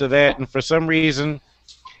addicted to that, and for some reason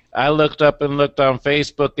I looked on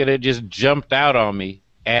Facebook and it just jumped out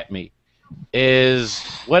at me.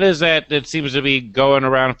 What is that seems to be going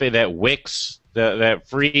around for that Wix, that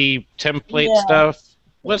free template stuff?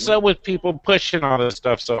 What's up with people pushing all this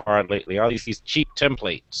stuff so hard lately? All these cheap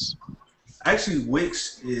templates. Actually,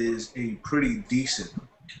 Wix is a pretty decent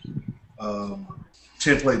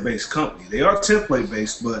template-based company. They are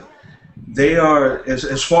template-based, but they are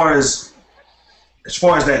as far as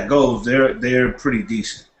that goes, they're pretty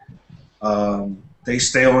decent. They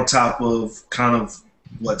stay on top of kind of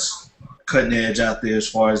what's cutting edge out there as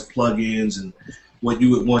far as plugins and what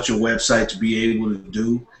you would want your website to be able to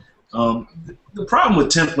do. The problem with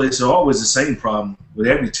templates are always the same problem with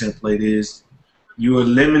every template is you are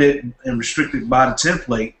limited and restricted by the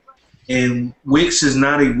template, and Wix is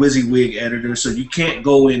not a WYSIWYG editor, so you can't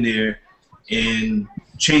go in there and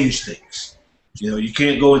change things. You know, you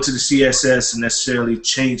can't go into the CSS and necessarily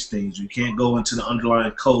change things. You can't go into the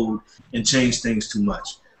underlying code and change things too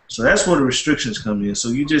much. So that's where the restrictions come in. So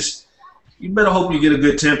you better hope you get a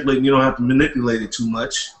good template and you don't have to manipulate it too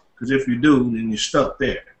much, because if you do, then you're stuck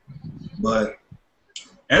there. But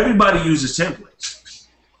everybody uses templates.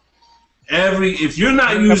 If you're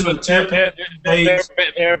not using a template,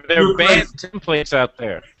 there are bad templates out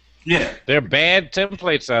there. Yeah, there are bad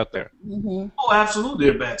templates out there. Mm-hmm. Oh, absolutely,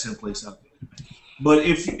 there are bad templates out there. But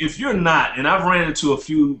if you're not, and I've ran into a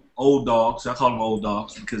few old dogs, I call them old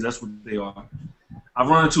dogs because that's what they are. I've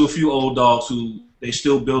run into a few old dogs who they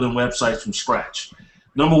still building websites from scratch.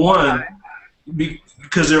 Number one,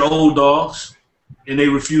 because they're old dogs and they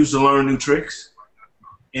refuse to learn new tricks.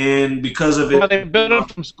 And because of it, well, they build them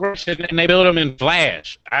from scratch and they build them in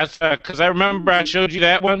Flash. Because I remember I showed you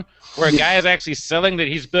that one where a guy is actually selling that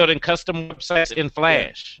he's building custom websites in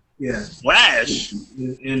Flash. Yeah, Flash.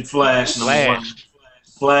 In Flash. Flash.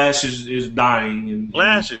 Flash is dying. And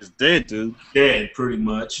Flash is dead, dude. Dead, pretty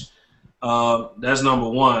much. That's number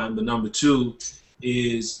one. But number two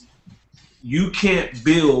is you can't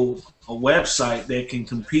build a website that can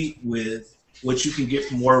compete with what you can get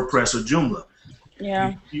from WordPress or Joomla.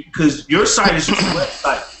 Yeah. Because your site is just a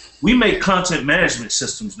website. We make content management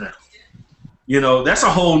systems now. You know, that's a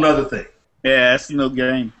whole nother thing. Yeah, that's no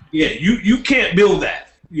game. Yeah, you can't build that.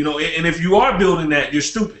 You know, and if you are building that, you're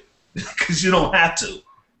stupid because you don't have to.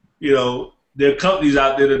 You know, there are companies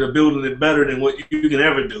out there that are building it better than what you can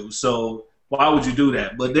ever do. So why would you do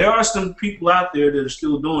that? But there are some people out there that are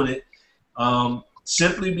still doing it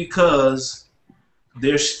simply because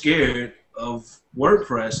they're scared of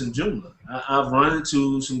WordPress and Joomla. I've run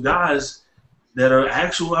into some guys that are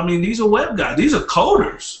actual. I mean, these are web guys. These are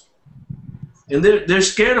coders, and they're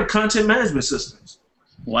scared of content management systems.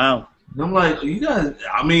 Wow. And I'm like, you guys.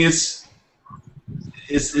 I mean,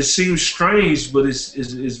 it seems strange, but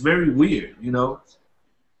it's very weird. You know,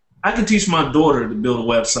 I can teach my daughter to build a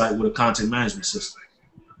website with a content management system.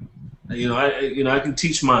 You know, I can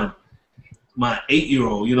teach my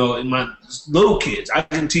 8-year-old, you know, and my little kids. I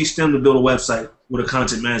can teach them to build a website with a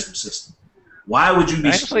content management system. Why would you be?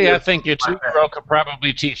 Actually, I think your 2-year-old could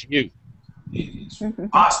probably teach you. It's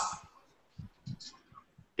possible.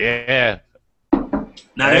 Yeah.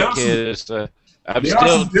 Now there are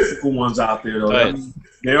some difficult ones out there, though. I mean,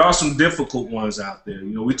 there are some difficult ones out there.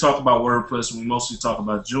 You know, we talk about WordPress and we mostly talk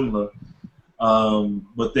about Joomla,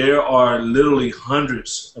 but there are literally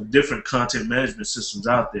hundreds of different content management systems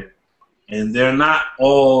out there, and they're not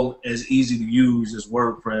all as easy to use as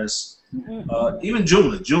WordPress. Even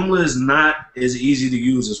Joomla. Joomla is not as easy to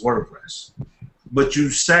use as WordPress, but you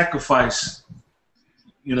sacrifice.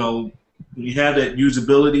 You know, when you have that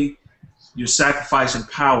usability, you're sacrificing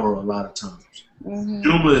power a lot of times.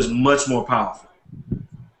 Joomla is much more powerful.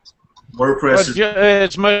 WordPress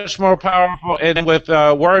it's much more powerful, and with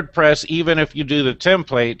WordPress, even if you do the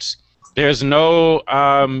templates, there's no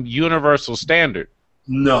universal standard.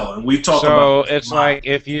 No, and we talked about. So it's like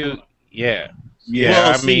if you, yeah.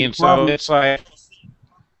 Well, I mean, so it's like.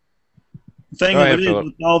 The thing of it is,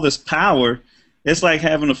 with all this power, it's like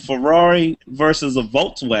having a Ferrari versus a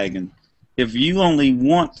Volkswagen. If you only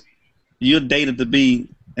want your data to be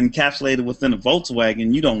encapsulated within a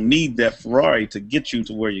Volkswagen, you don't need that Ferrari to get you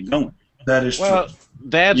to where you're going. That is true.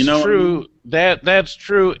 That's true. That's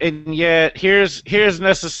true, and yet here's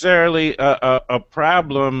necessarily a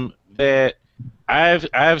problem that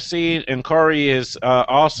I've seen, and Corey has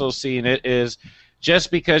also seen it, is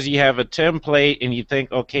just because you have a template and you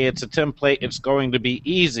think, okay, it's a template, it's going to be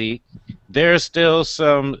easy, there's still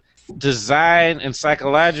some design and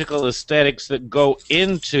psychological aesthetics that go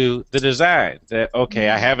into the design. That, okay,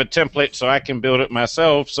 I have a template so I can build it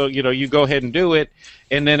myself, so you go ahead and do it,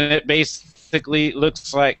 and then it basically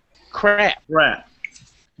looks like crap.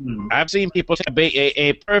 I've seen people take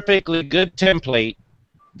a perfectly good template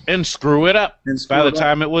and screw it up by the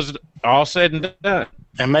time it was all said and done.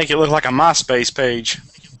 And make it look like a MySpace page.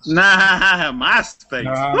 Nah, MySpace.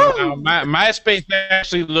 MySpace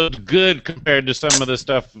actually looked good compared to some of the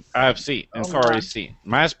stuff I've seen and Corey's seen.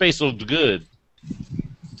 MySpace looked good.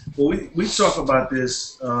 Well, we talk about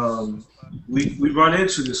this. We run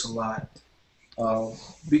into this a lot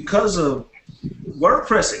because of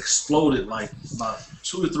WordPress exploded like about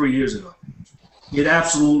 2 or 3 years ago. It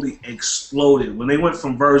absolutely exploded when they went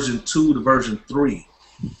from version 2 to version 3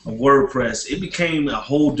 of WordPress. It became a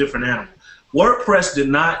whole different animal. WordPress did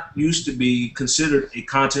not used to be considered a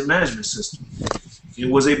content management system. It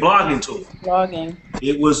was a blogging tool.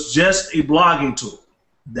 It was just a blogging tool.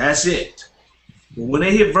 That's it. But when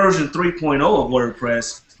they hit version 3.0 of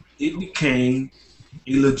WordPress, it became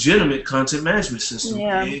a legitimate content management system.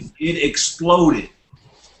 Yeah. And it exploded.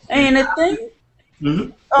 And the thing,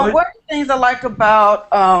 one of the things I like about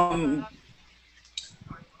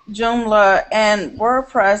Joomla and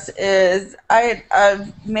WordPress is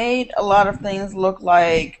I've made a lot of things look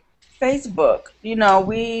like Facebook. You know,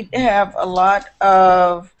 we have a lot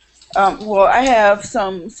of I have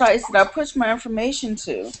some sites that I push my information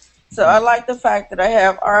to. So I like the fact that I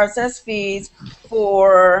have RSS feeds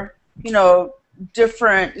for,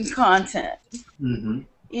 different content. Mm-hmm.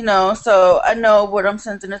 So I know what I'm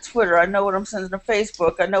sending to Twitter. I know what I'm sending to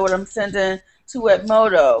Facebook. I know what I'm sending to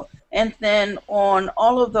Edmodo. And then on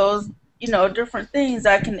all of those, different things,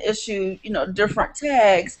 I can issue, different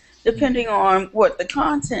tags depending on what the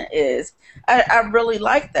content is. I really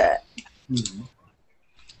like that. Mm-hmm.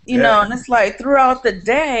 And it's like throughout the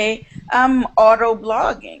day, I'm auto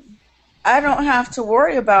blogging. I don't have to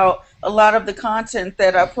worry about a lot of the content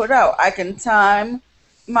that I put out. I can time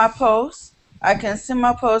my posts. I can send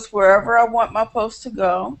my posts wherever I want my post to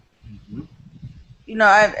go. Mm-hmm.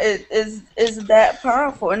 It is that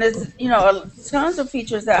powerful, and it's tons of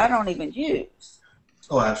features that I don't even use.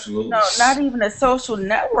 Oh, absolutely. No, not even the social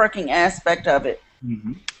networking aspect of it.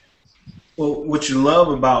 Mm-hmm. Well, what you love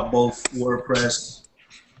about both WordPress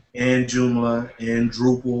and Joomla and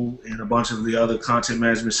Drupal and a bunch of the other content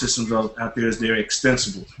management systems out there is they're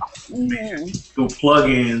extensible. Mm-hmm. Through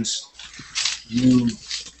plugins,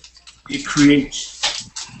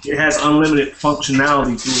 it has unlimited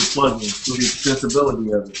functionality through the plugins, through the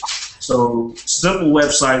extensibility of it. So simple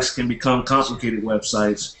websites can become complicated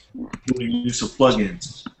websites through the use of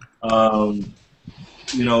plugins.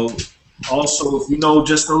 Also, if you know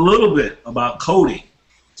just a little bit about coding,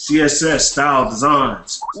 CSS, style,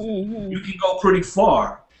 designs, you can go pretty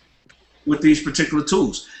far with these particular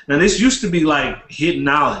tools. Now, this used to be like hidden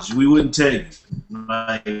knowledge. We wouldn't tell you.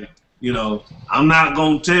 Like, I'm not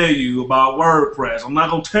going to tell you about WordPress. I'm not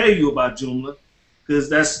going to tell you about Joomla because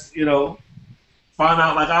that's, find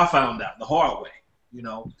out like I found out the hard way,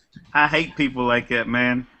 I hate people like that,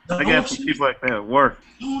 man. I got some people like that at work.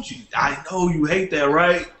 Don't you? I know you hate that,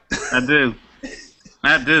 right? I do.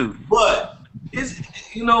 But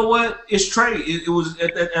you know what? It's trade. It was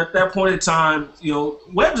at that point in time.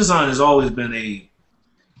 Web design has always been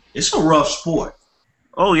it's a rough sport.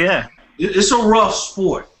 Oh yeah, it's a rough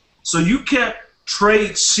sport. So you kept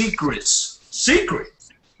trade secrets secret.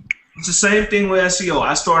 It's the same thing with SEO.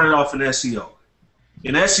 I started off in SEO.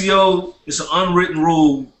 In SEO, it's an unwritten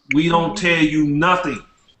rule. We don't tell you nothing.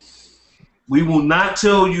 We will not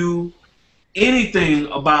tell you anything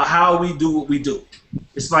about how we do what we do.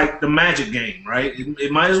 It's like the magic game, right?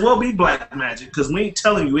 It might as well be black magic because we ain't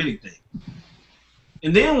telling you anything.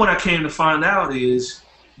 And then what I came to find out is,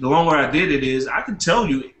 the longer I did it is, I can tell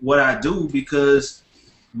you what I do because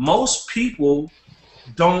most people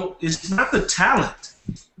don't, it's not the talent.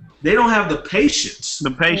 They don't have the patience.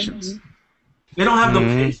 The patience. They don't have the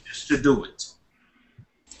patience to do it.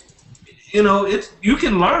 You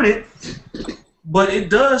can learn it, but it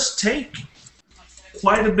does take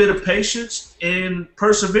quite a bit of patience and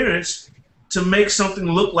perseverance to make something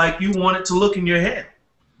look like you want it to look in your head.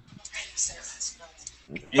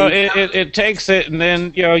 Well, it takes it, and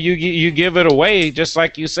then you give it away, just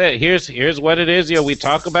like you said. Here's what it is. We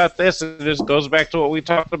talk about this, and this goes back to what we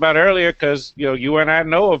talked about earlier, because you and I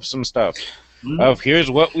know of some stuff. Of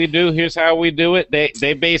here's what we do, here's how we do it.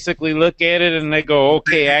 They basically look at it and they go,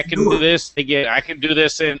 okay, I can do this. I can do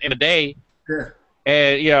this in a day. Yeah.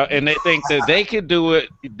 And and they think that they could do it.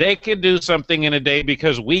 They could do something in a day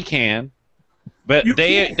because we can. But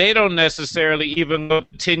they don't necessarily even go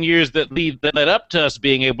 10 years that led up to us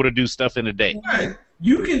being able to do stuff in a day. Right.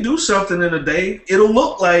 You can do something in a day. It'll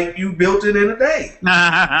look like you built it in a day.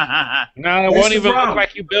 No, it won't even look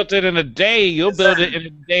like you built it in a day. You'll build it in a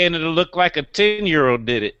day, and it'll look like a 10-year-old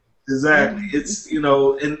did it. Exactly. It's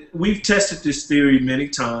and we've tested this theory many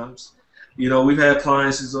times. We've had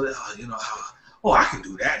clients who say, I can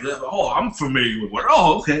do that. Oh, I'm familiar with it.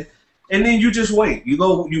 Oh, okay. And then you just wait. You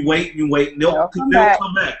wait, and they'll come back.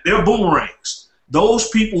 They're boomerangs. Those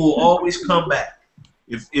people will always come back.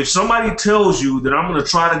 If somebody tells you that I'm going to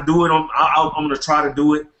try to do it, I'm going to try to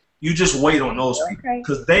do it, you just wait on those people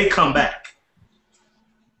because they come back.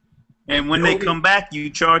 And when they come back, you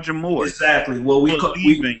charge them more. Exactly. Well, we call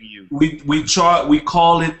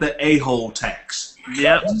it the a-hole tax.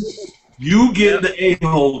 Yep. You get the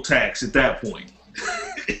a-hole tax at that point.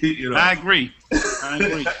 I agree.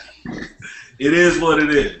 It is what it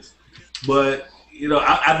is. But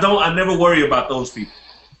I never worry about those people.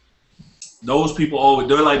 Those people always,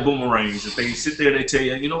 they're like boomerangs. If they sit there and they tell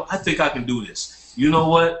you, I think I can do this. You know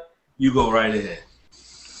what? You go right ahead.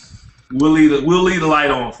 We'll leave the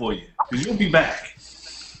light on for you, because you'll be back.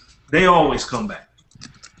 They always come back.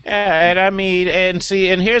 Yeah, and I mean, and see,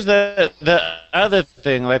 and here's the other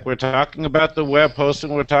thing. Like, we're talking about the web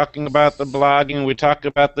hosting, we're talking about the blogging, we talk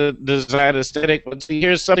about the design aesthetic. But see,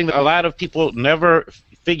 here's something that a lot of people never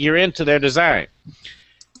figure into their design.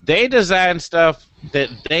 They design stuff that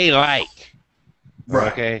they like.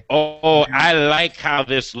 Right. Okay. Oh, I like how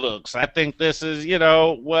this looks. I think this is,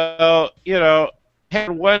 had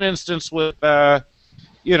one instance with,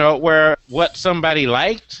 where what somebody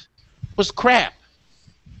liked was crap.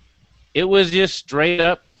 It was just straight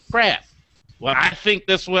up crap. Well, I think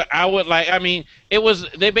this what I would like. I mean,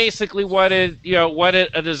 they basically wanted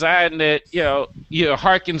a design that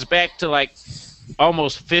harkens back to like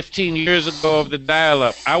almost 15 years ago of the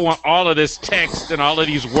dial-up. I want all of this text and all of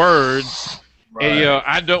these words, Right. and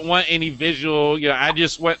I don't want any visual. I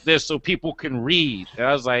just want this so people can read. And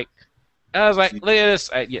I was like, look at this.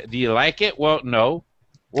 Do you like it? Well, no.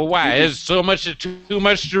 Well, why? It's so much too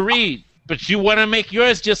much to read. But you want to make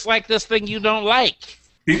yours just like this thing you don't like.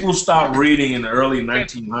 People stopped reading in the early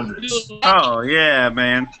 1900s. Oh, yeah,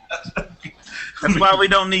 man. That's why we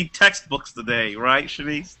don't need textbooks today, right,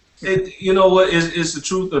 Shanice? You know what? It's the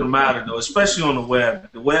truth of the matter, though, especially on the web.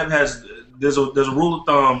 The web there's a rule of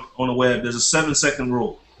thumb on the web. There's a 7-second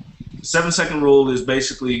rule. The 7-second rule is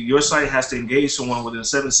basically your site has to engage someone within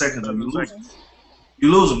 7 seconds, or you lose them.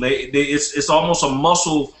 You lose them. It's almost a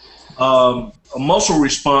muscle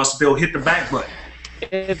response. They'll hit the back button.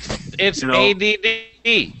 It's ADD.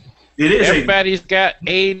 It is. Everybody's got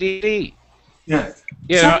ADD. Yeah.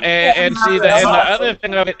 And see, the other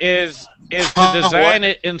thing of it is to design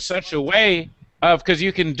it in such a way because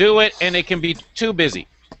you can do it and it can be too busy,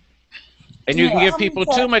 and you can give people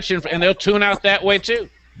too much info, and they'll tune out that way too.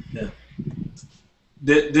 Yeah.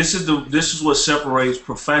 This is what separates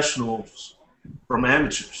professionals from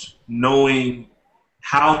amateurs, knowing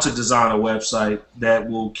how to design a website that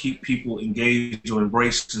will keep people engaged or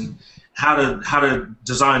embracing, how to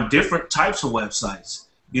design different types of websites.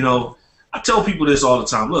 I tell people this all the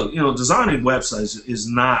time. Look, designing websites is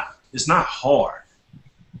not hard.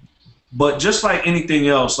 But just like anything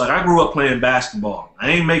else, like I grew up playing basketball. I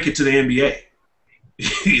didn't make it to the NBA.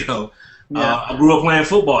 I grew up playing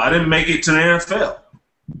football. I didn't make it to the NFL.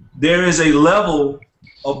 There is a level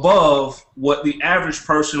above what the average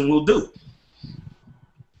person will do.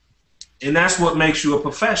 And that's what makes you a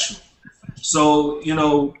professional. So,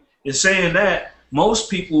 in saying that,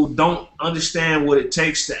 most people don't understand what it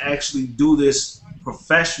takes to actually do this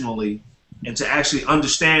professionally and to actually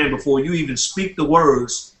understand before you even speak the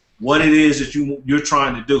words what it is that you're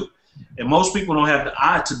trying to do. And most people don't have the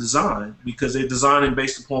eye to design because they're designing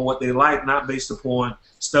based upon what they like, not based upon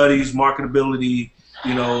studies, marketability,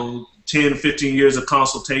 10, 15 years of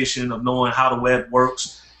consultation of knowing how the web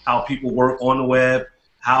works, how people work on the web,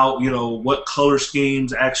 how, what color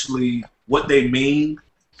schemes actually, what they mean.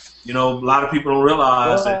 A lot of people don't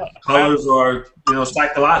realize that colors are,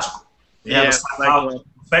 psychological. They have a psychological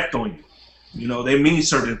effect on you. They mean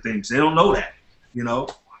certain things. They don't know that,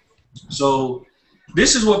 So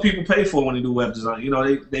this is what people pay for when they do web design.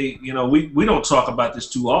 We don't talk about this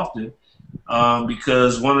too often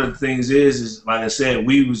because one of the things is like I said,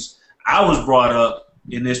 I was brought up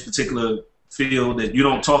in this particular field that you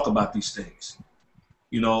don't talk about these things.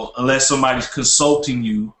 Unless somebody's consulting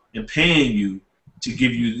you and paying you to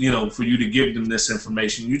give you, for you to give them this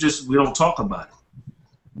information. We don't talk about it.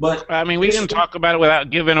 But I mean, we can talk about it without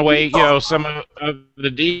giving away, some of the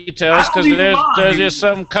details because there's just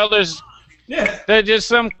some colors. Yeah. There's just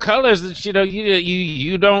some colors that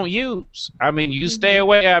you don't use. I mean, you stay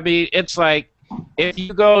away. I mean, it's like if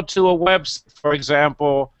you go to a website, for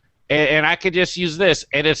example, and I could just use this,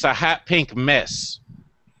 and it's a hot pink mess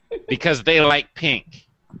because they like pink.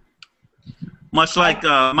 Much like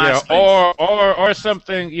MySpace. Or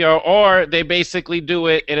something, or they basically do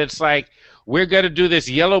it, and it's like, we're going to do this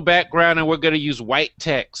yellow background, and we're going to use white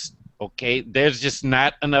text. Okay, there's just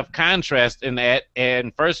not enough contrast in that,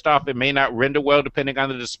 and first off, it may not render well depending on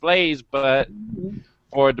the displays, but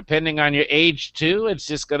or depending on your age too, it's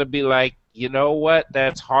just going to be like, you know what,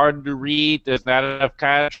 that's hard to read, there's not enough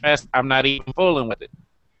contrast, I'm not even fooling with it.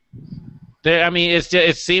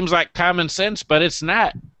 It seems like common sense, but it's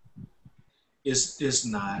not. It's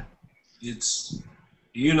not. This,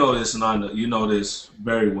 and I know you know this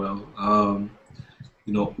very well.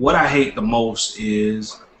 What I hate the most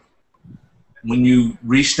is when you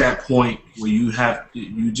reach that point where you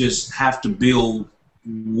just have to build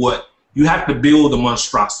a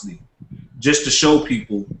monstrosity just to show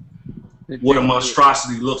people what a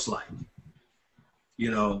monstrosity looks like.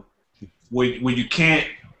 Where you can't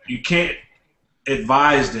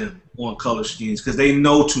advise them on color schemes because they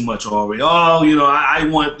know too much already. Oh, you know, I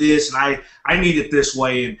want this and I need it this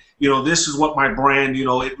way, and you know, this is what my brand, you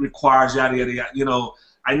know, it requires, yada yada yada. You know,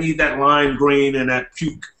 I need that lime green and that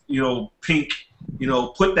puke, you know, pink. You know,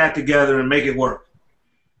 put that together and make it work.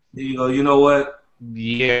 You know what?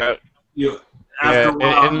 Yeah. After a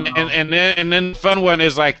while, and then the fun one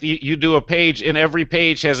is like you do a page, and every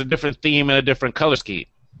page has a different theme and a different color scheme.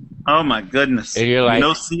 Oh my goodness! And you're like,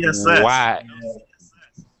 no CSS. Why? I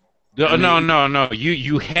mean, No.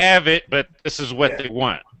 You have it, but this is what they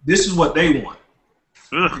want. This is what they want.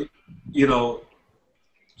 Ugh. You know,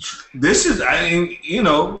 this is. I mean, you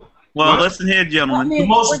know. Well, listen here, gentlemen. The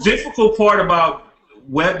most difficult part about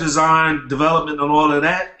web design, development, and all of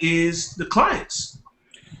that is the clients.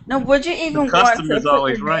 Now, would you even want to customer's put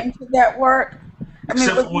always your right. name to that work? I mean,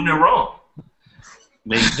 Except for when they're wrong.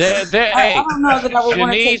 I don't know that I would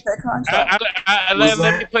want to take that contract.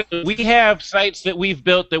 Let me put. We have sites that we've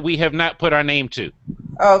built that we have not put our name to.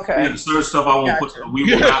 Okay. Yeah, certain stuff I won't put. We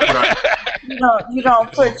will not put our. You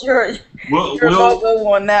don't put your logo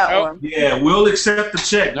on that one. Yeah, we'll accept the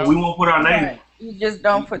check, but we won't put our name. Right. You just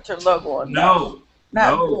don't put your logo on that. No.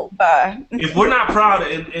 Not no. by. If we're not proud,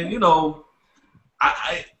 and you know,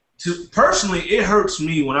 personally, it hurts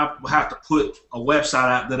me when I have to put a website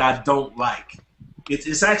out that I don't like.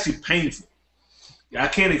 It's actually painful. I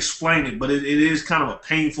can't explain it, but it is kind of a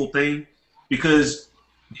painful thing because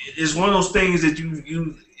it's one of those things that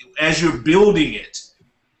you as you're building it,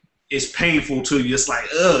 it's painful to you. It's like,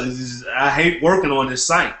 I hate working on this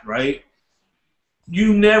site, right?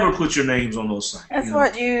 You never put your names on those sites. That's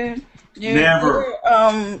what you never.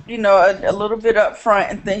 You know, a little bit up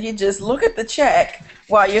front, and then you just look at the check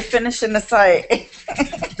while you're finishing the site.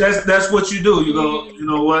 That's what you do. You go, you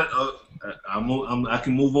know what? I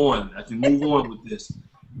can move on. I can move on with this.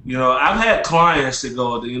 You know, I've had clients that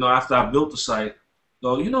go, you know, after I built the site,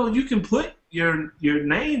 go, you know, you can put your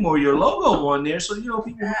name or your logo on there, so you know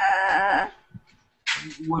people.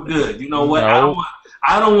 We're good. You know what? No.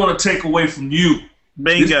 I don't want to take away from you.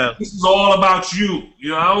 Bingo. This is all about you. You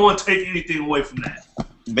know, I don't want to take anything away from that.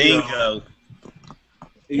 Bingo.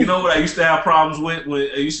 You know what I used to have problems with when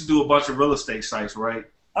I used to do a bunch of real estate sites, right?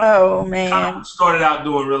 Oh man. I started out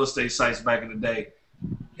doing real estate sites back in the day,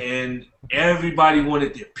 and everybody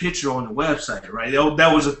wanted their picture on the website, right?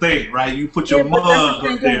 That was a thing, right? You put your mug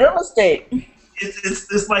up there. Real estate.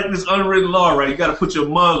 It's like this unwritten law, right? You got to put your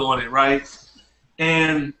mug on it, right?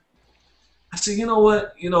 And I said, you know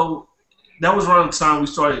what? You know, that was around the time we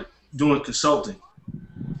started doing consulting,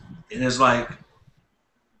 and it's like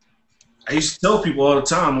I used to tell people all the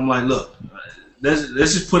time. I'm like, look, let's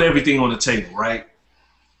just put everything on the table, right?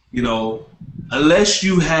 You know, unless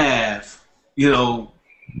you have, you know,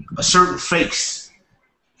 a certain face.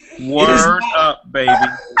 Word up, baby.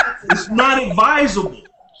 It's not advisable.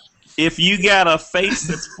 If you got a face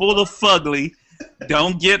that's full of fugly,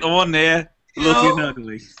 don't get on there looking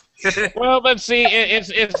ugly. Well, but see,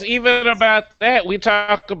 it's even about that. We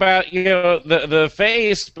talk about, you know, the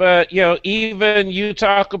face, but you know, even you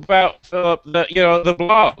talk about Philip, the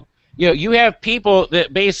blog. You know, you have people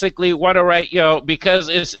that basically want to write, you know, because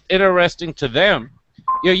it's interesting to them.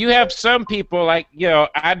 You know, you have some people like, you know,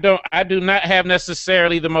 I do not have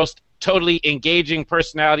necessarily the most totally engaging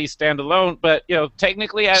personality standalone, but you know,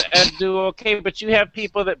 technically I do okay. But you have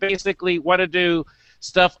people that basically want to do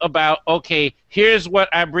stuff about, okay, here's what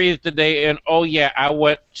I breathed today, and oh yeah, I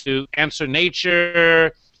want to answer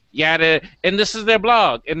nature, yada, and this is their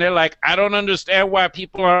blog, and they're like, I don't understand why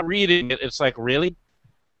people aren't reading it. It's like, really?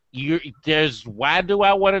 Why do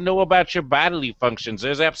I want to know about your bodily functions?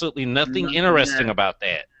 There's absolutely nothing interesting about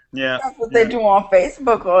that. Yeah, that's what they do on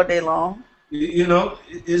Facebook all day long. You know,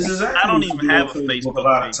 it's exactly. I don't even have a Facebook a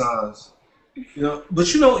lot of times. You know,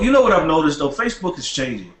 but you know what I've noticed though. Facebook is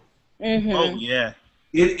changing. Mm-hmm. Oh yeah,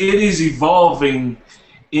 it is evolving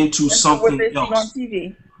into something what they else. See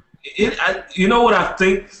on TV. You know what I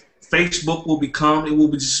think Facebook will become? It will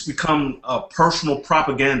just become a personal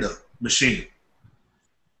propaganda machine.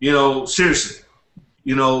 You know, seriously.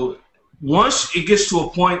 You know, once it gets to a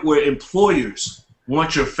point where employers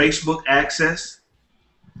want your Facebook access,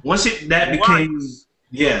 once that becomes,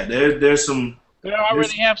 yeah, there's some. They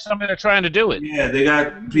already have some that are trying to do it. Yeah, they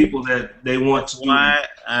got people that they want to. Why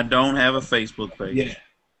I don't have a Facebook page? Yeah.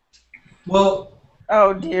 Well.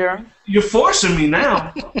 Oh dear. You're forcing me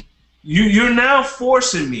now. You're now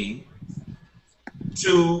forcing me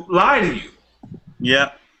to lie to you.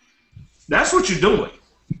 Yeah. That's what you're doing.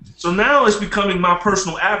 So now it's becoming my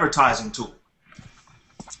personal advertising tool.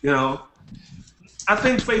 You know, I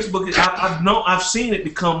think Facebook. I've seen it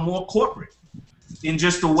become more corporate in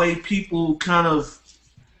just the way people kind of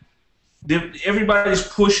everybody's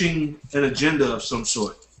pushing an agenda of some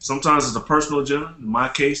sort. Sometimes it's a personal agenda. In my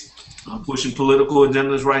case, I'm pushing political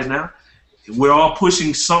agendas right now. We're all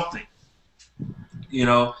pushing something, you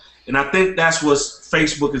know, and I think that's what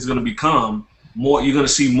Facebook is going to become. More, you're going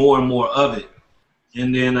to see more and more of it,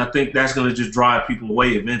 and then I think that's going to just drive people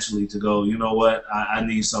away eventually to go, you know what, I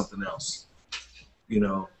need something else, you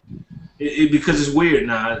know, because it's weird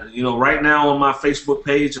now. You know, right now on my Facebook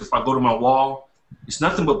page, if I go to my wall, it's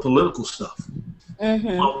nothing but political stuff. Mm-hmm.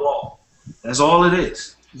 My wall. That's all it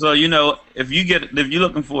is. So, you know, if you're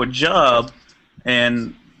looking for a job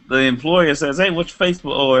and the employer says, hey, what's your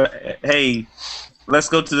Facebook? Or, hey, let's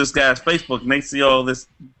go to this guy's Facebook, and they see all this,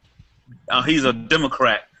 he's a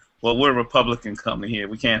Democrat. Well, we're a Republican company here.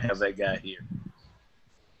 We can't have that guy here.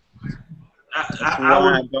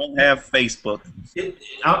 I don't have Facebook.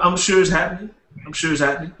 I'm sure it's happening. I'm sure it's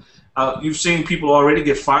happening. You've seen people already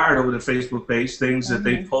get fired over their Facebook page. Things that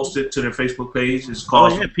they posted to their Facebook page is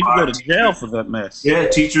caused. Oh yeah, people go to jail for that mess. Yeah,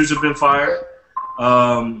 teachers have been fired.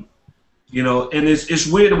 You know, and it's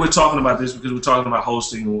weird that we're talking about this because we're talking about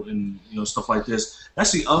hosting and you know stuff like this.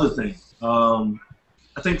 That's the other thing.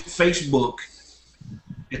 I think Facebook,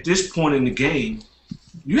 at this point in the game,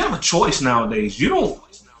 you have a choice nowadays. You don't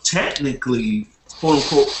technically, quote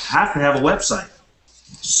unquote, have to have a website.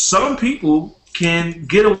 Some people can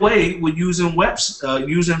get away with using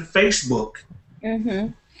using Facebook.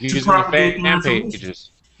 Mm-hmm. Using their fan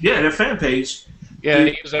pages. Yeah, their fan page. Yeah,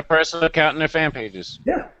 they use their personal account and their fan pages.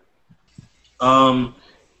 Yeah.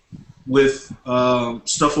 With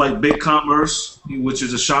stuff like BigCommerce, which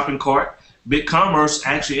is a shopping cart, BigCommerce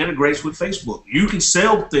actually integrates with Facebook. You can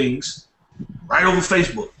sell things right over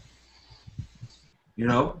Facebook. You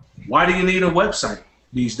know, why do you need a website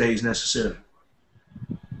these days necessarily?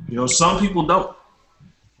 You know, some people don't.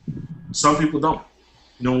 Some people don't.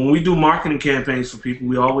 You know, when we do marketing campaigns for people,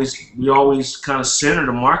 we always kind of center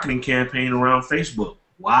the marketing campaign around Facebook.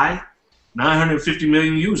 Why? 950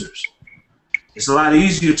 million users. It's a lot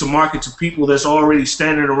easier to market to people that's already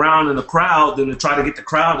standing around in the crowd than to try to get the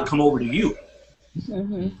crowd to come over to you.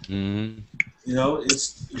 Mm-hmm. Mm-hmm. You know,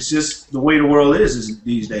 it's just the way the world is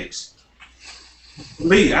these days.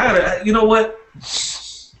 Lee, you know what?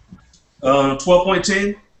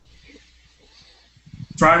 12.10.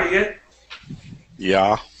 Tried it yet?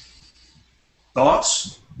 Yeah.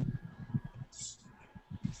 Thoughts?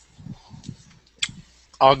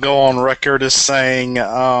 I'll go on record as saying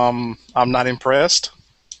I'm not impressed.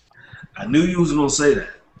 I knew you was gonna say that.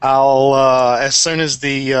 I'll as soon as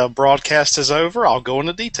the broadcast is over, I'll go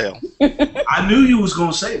into detail. I knew you was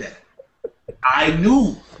gonna say that. I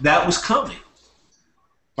knew that was coming.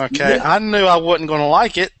 Okay, Yeah. I knew I wasn't going to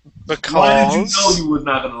like it because. Why did you know you was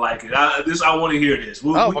not gonna like it? I want to hear this.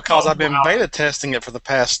 Because I've been beta testing it for the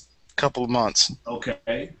past couple of months.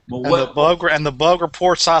 Okay. Well, And the bug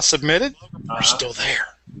reports I submitted are still there.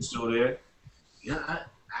 It's still there. Yeah,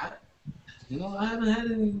 I haven't had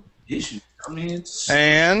any issues. I mean, it's.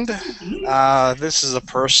 And this is a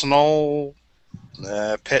personal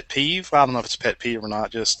pet peeve. I don't know if it's a pet peeve or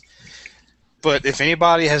not. But if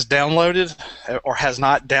anybody has downloaded or has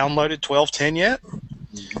not downloaded 12.10 yet,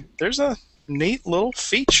 there's a neat little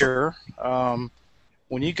feature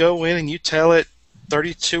when you go in and you tell it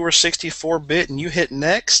 32 or 64-bit and you hit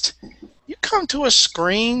next, you come to a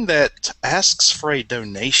screen that asks for a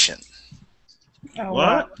donation. Oh,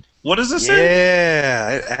 What? What does it say? Yeah,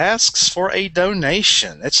 it asks for a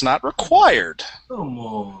donation. It's not required. Come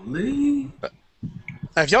on, Lee.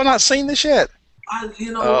 Have y'all not seen this yet?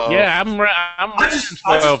 Yeah, I'm running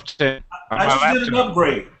 12.10. I just did an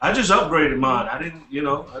upgrade. I just upgraded mine. I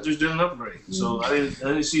just did an upgrade. So I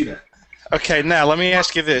didn't see that. Okay, now let me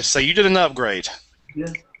ask you this. So you did an upgrade.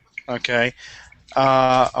 Yeah. Okay.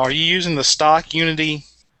 Are you using the stock Unity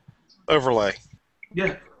overlay?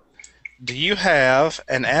 Yeah. Do you have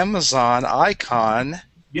an Amazon icon?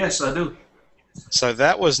 Yes, I do. So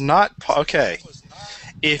that was not okay.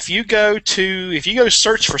 If you go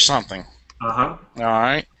search for something. Uh-huh. All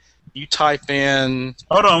right. You type in.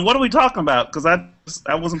 Hold on. What are we talking about? Because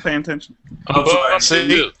I wasn't paying attention. I'm sorry.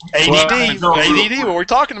 See, ADD. ADD. What we're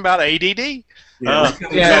talking about? ADD.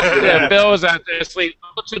 Yeah, Bill was out there asleep.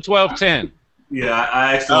 Go to 12.10. Yeah,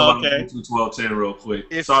 I actually want to go to 12.10 real quick.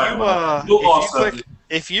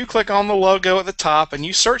 If you click on the logo at the top and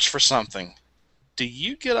you search for something, do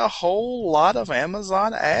you get a whole lot of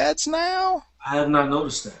Amazon ads now? I have not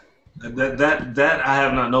noticed that. That I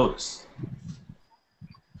have not noticed.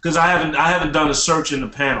 Because I haven't done a search in the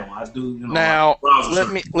panel. I do. Now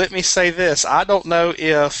let me say this. I don't know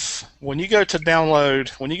if when you go to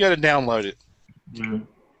download it,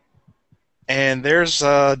 and there's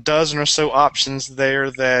a dozen or so options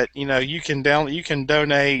there that you can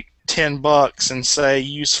donate $10 and say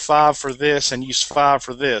use 5 for this and use 5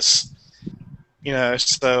 for this.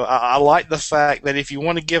 So I like the fact that if you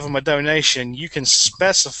want to give them a donation, you can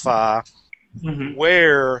specify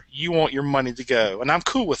where you want your money to go, and I'm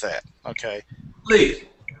cool with that. Okay. Lee,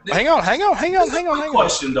 Hang on.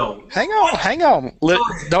 question though. Hang on.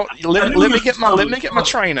 Let me get my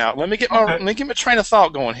train out. Let me get my train of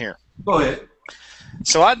thought going here. Go ahead.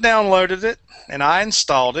 So I downloaded it and I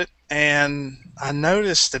installed it, and I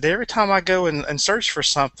noticed that every time I go and search for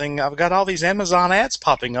something, I've got all these Amazon ads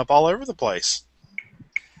popping up all over the place.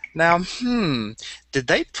 Now, did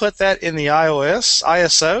they put that in the iOS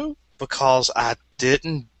ISO because I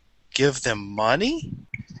didn't give them money?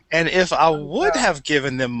 And if I would have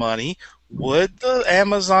given them money, would the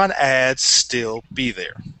Amazon ads still be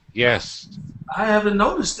there? Yes. I haven't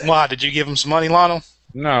noticed that. Why? Did you give them some money, Lionel?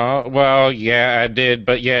 No. Well, yeah, I did,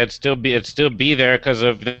 but yeah, it'd still be there because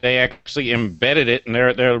of they actually embedded it, and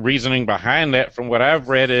their reasoning behind that, from what I've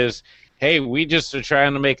read, is, hey, we just are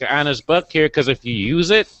trying to make an honest buck here because if you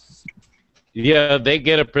use it, yeah, they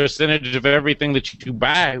get a percentage of everything that you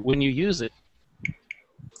buy when you use it.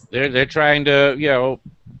 They're trying to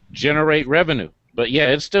generate revenue, but yeah,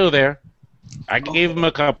 it's still there. I gave them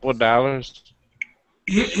a couple of dollars.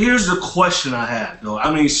 Here's the question I have, though.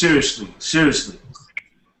 I mean, seriously.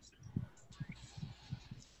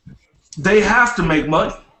 They have to make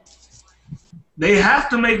money.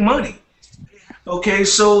 Okay,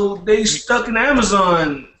 so they stuck in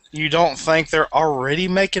Amazon. You don't think they're already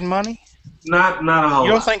making money? Not a whole lot.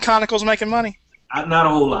 You don't think Conical's making money? Not a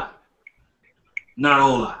whole lot.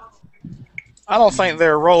 I don't think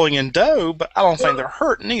they're rolling in dough, but I don't think they're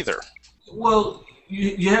hurting either. Well,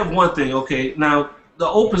 you have one thing, okay? Now, the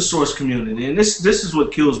open source community, and this is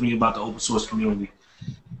what kills me about the open source community.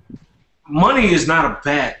 Money is not a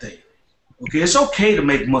bad thing, okay? It's okay to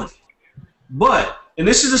make money. But, and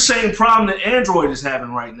this is the same problem that Android is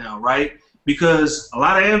having right now, right? Because a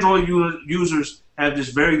lot of Android users have this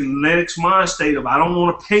very Linux mind state of, I don't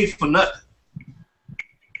want to pay for nothing.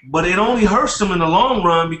 But it only hurts them in the long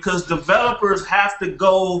run because developers have to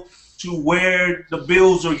go to where the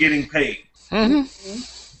bills are getting paid.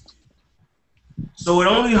 So it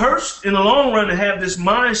only hurts in the long run to have this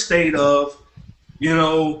mind state of, we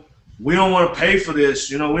don't want to pay for this.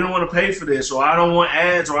 We don't want to pay for this, or I don't want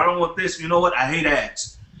ads, or I don't want this. You know what? I hate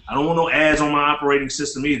ads. I don't want no ads on my operating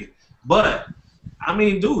system either. But, I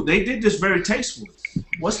mean, dude, they did this very tastefully.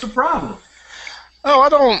 What's the problem? Oh, I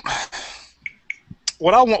don't...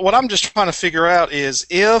 What I'm just trying to figure out is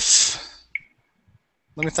if,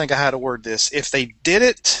 let me think of how to word this. If they did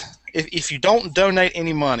it, if you don't donate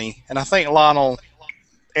any money, and I think Lionel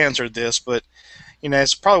answered this, but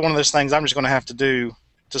it's probably one of those things I'm just going to have to do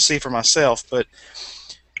to see for myself. But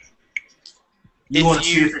you want to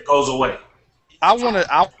see if it goes away. I want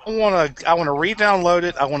to re-download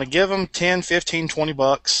it. I want to give them $10, $15,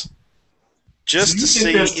 $20 just to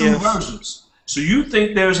see there's two versions. So you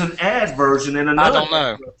think there's an ad version and another? I don't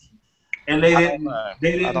know. And they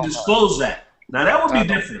didn't disclose that. Now that would be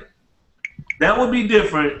different. That would be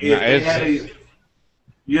different if they had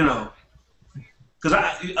because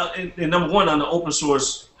and number one, on the open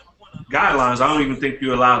source guidelines, I don't even think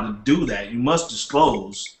you're allowed to do that. You must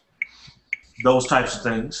disclose those types of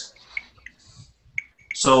things.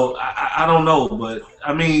 So I don't know, but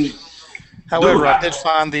I mean. However, I did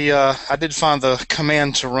find the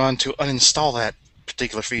command to run to uninstall that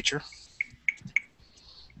particular feature.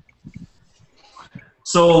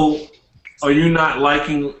 So, are you not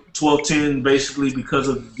liking 12.10 basically because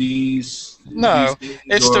of these? No,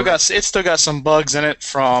 it's still got some bugs in it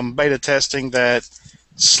from beta testing that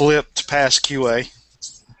slipped past QA.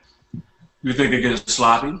 You think it gets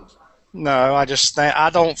sloppy? No, I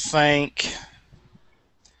don't think.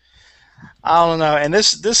 I don't know, and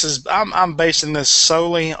this is I'm basing this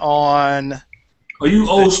solely on. Are you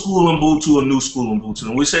old school Ubuntu or new school Ubuntu?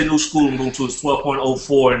 When we say new school Ubuntu, it's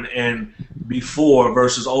 12.04 and before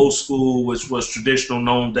versus old school, which was traditional,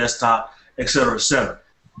 known desktop, etc., etc.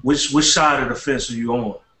 Which side of the fence are you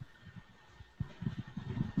on?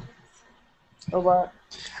 What?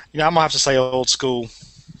 I'm gonna have to say old school.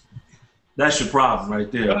 That's your problem right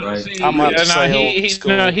there, right? I'm about to say old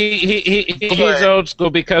school. He's old school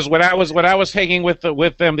because when I was hanging with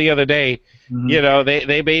them the other day,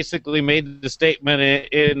 they basically made the statement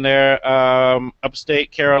in their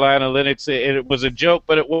upstate Carolina Linux. It was a joke,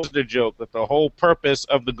 but it wasn't a joke. That the whole purpose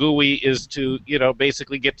of the GUI is to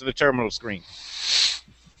basically get to the terminal screen.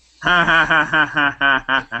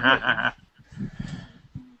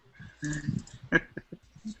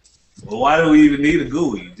 Well, why do we even need a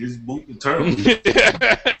GUI? Just boot the terminal.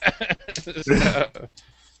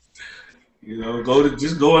 You know,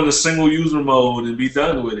 just go into single user mode and be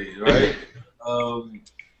done with it, right?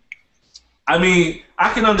 I mean,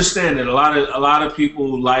 I can understand that a lot of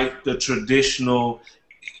people like the traditional.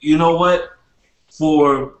 You know what?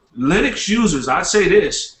 For Linux users, I'd say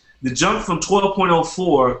this: the jump from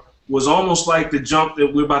 12.04 was almost like the jump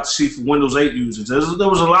that we're about to see for Windows 8 users. There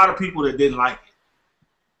was a lot of people that didn't like it.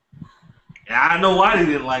 And I know why they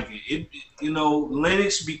didn't like it.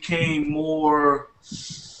 Linux became more.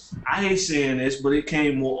 I hate saying this, but it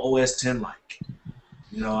came more OS 10 like.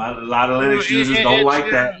 You know, a lot of Linux users don't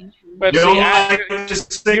like that. But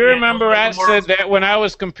see, you remember I said that when I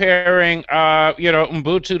was comparing,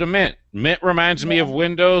 Ubuntu to Mint. Mint reminds me of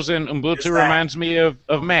Windows, and Ubuntu reminds me of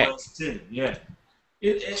Mac. OS 10, yeah.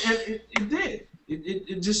 It did.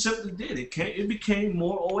 It just simply did. It became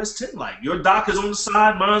more OS 10 like. Your dock is on the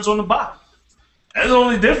side, mine's on the bottom. That's the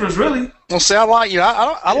only difference, really. Well, see, I like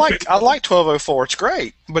 1204. It's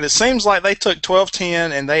great, but it seems like they took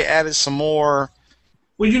 1210 and they added some more.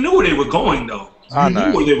 Well, you knew where they were going, though. I know. You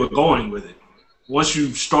knew where they were going with it. Once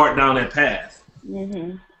you start down that path,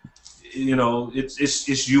 you know,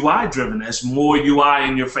 it's UI driven. That's more UI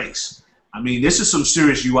in your face. I mean, this is some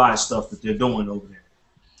serious UI stuff that they're doing over there.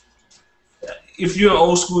 If you're an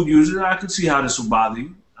old school user, I could see how this would bother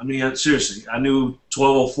you. I mean, seriously, I knew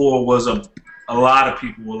 1204 was a lot of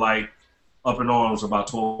people were like up in arms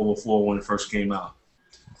about 1204 when it first came out.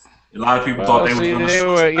 A lot of people thought they were going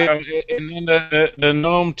to. And then the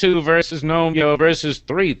GNOME 2 versus GNOME versus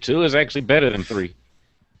 3. 2 is actually better than 3,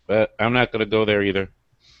 but I'm not going to go there either.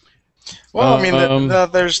 Well, I mean,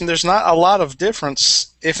 there's not a lot of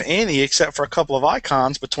difference, if any, except for a couple of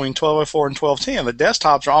icons between 1204 and 1210. The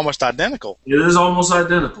desktops are almost identical. It is almost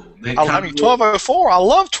identical. I mean, 1204. I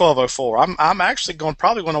love 1204. I'm actually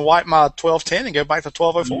probably going to wipe my 1210 and go back to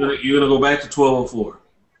 1204. You're going to go back to 1204.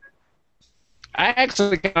 I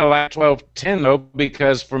actually kind of like 1210 though,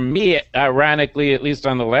 because for me, ironically, at least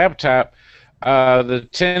on the laptop, the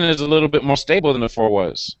 10 is a little bit more stable than the 4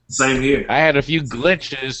 was. Same here. I had a few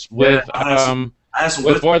glitches with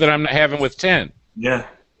 4 that I'm not having with 10. Yeah,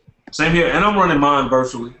 same here. And I'm running mine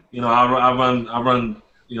virtually. You know, I run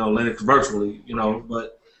Linux virtually. You know,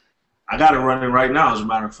 but I got it running right now. As a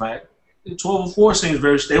matter of fact, 1204 seems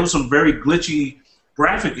very stable. There was some very glitchy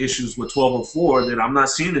graphic issues with 1204 that I'm not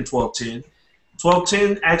seeing in 1210.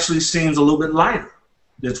 1210 actually seems a little bit lighter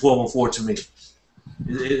than 1204 to me.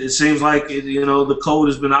 It seems like the code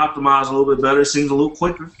has been optimized a little bit better. It seems a little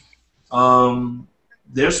quicker.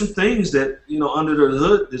 There's some things that under the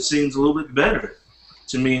hood that seems a little bit better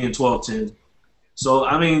to me in 1210. So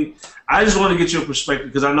I mean, I just want to get your perspective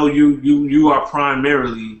because I know you are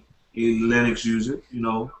primarily a Linux user.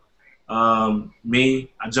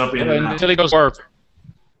 Me, I jump in and out. Until he goes to work.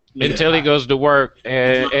 Yeah. Until he goes to work,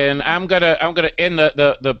 and I'm gonna end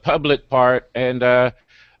the public part, and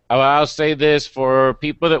I'll say this for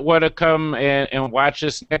people that want to come and watch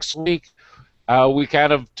us next week. We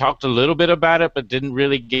kind of talked a little bit about it, but didn't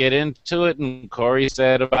really get into it. And Corey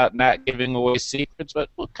said about not giving away secrets, but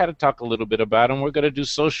we'll kind of talk a little bit about them. We're going to do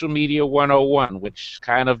Social Media 101, which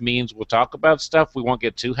kind of means we'll talk about stuff. We won't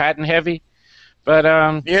get too hot and heavy, but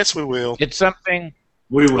yes, we will. It's something.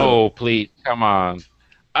 We will. Oh, please, come on.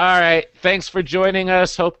 All right. Thanks for joining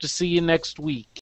us. Hope to see you next week.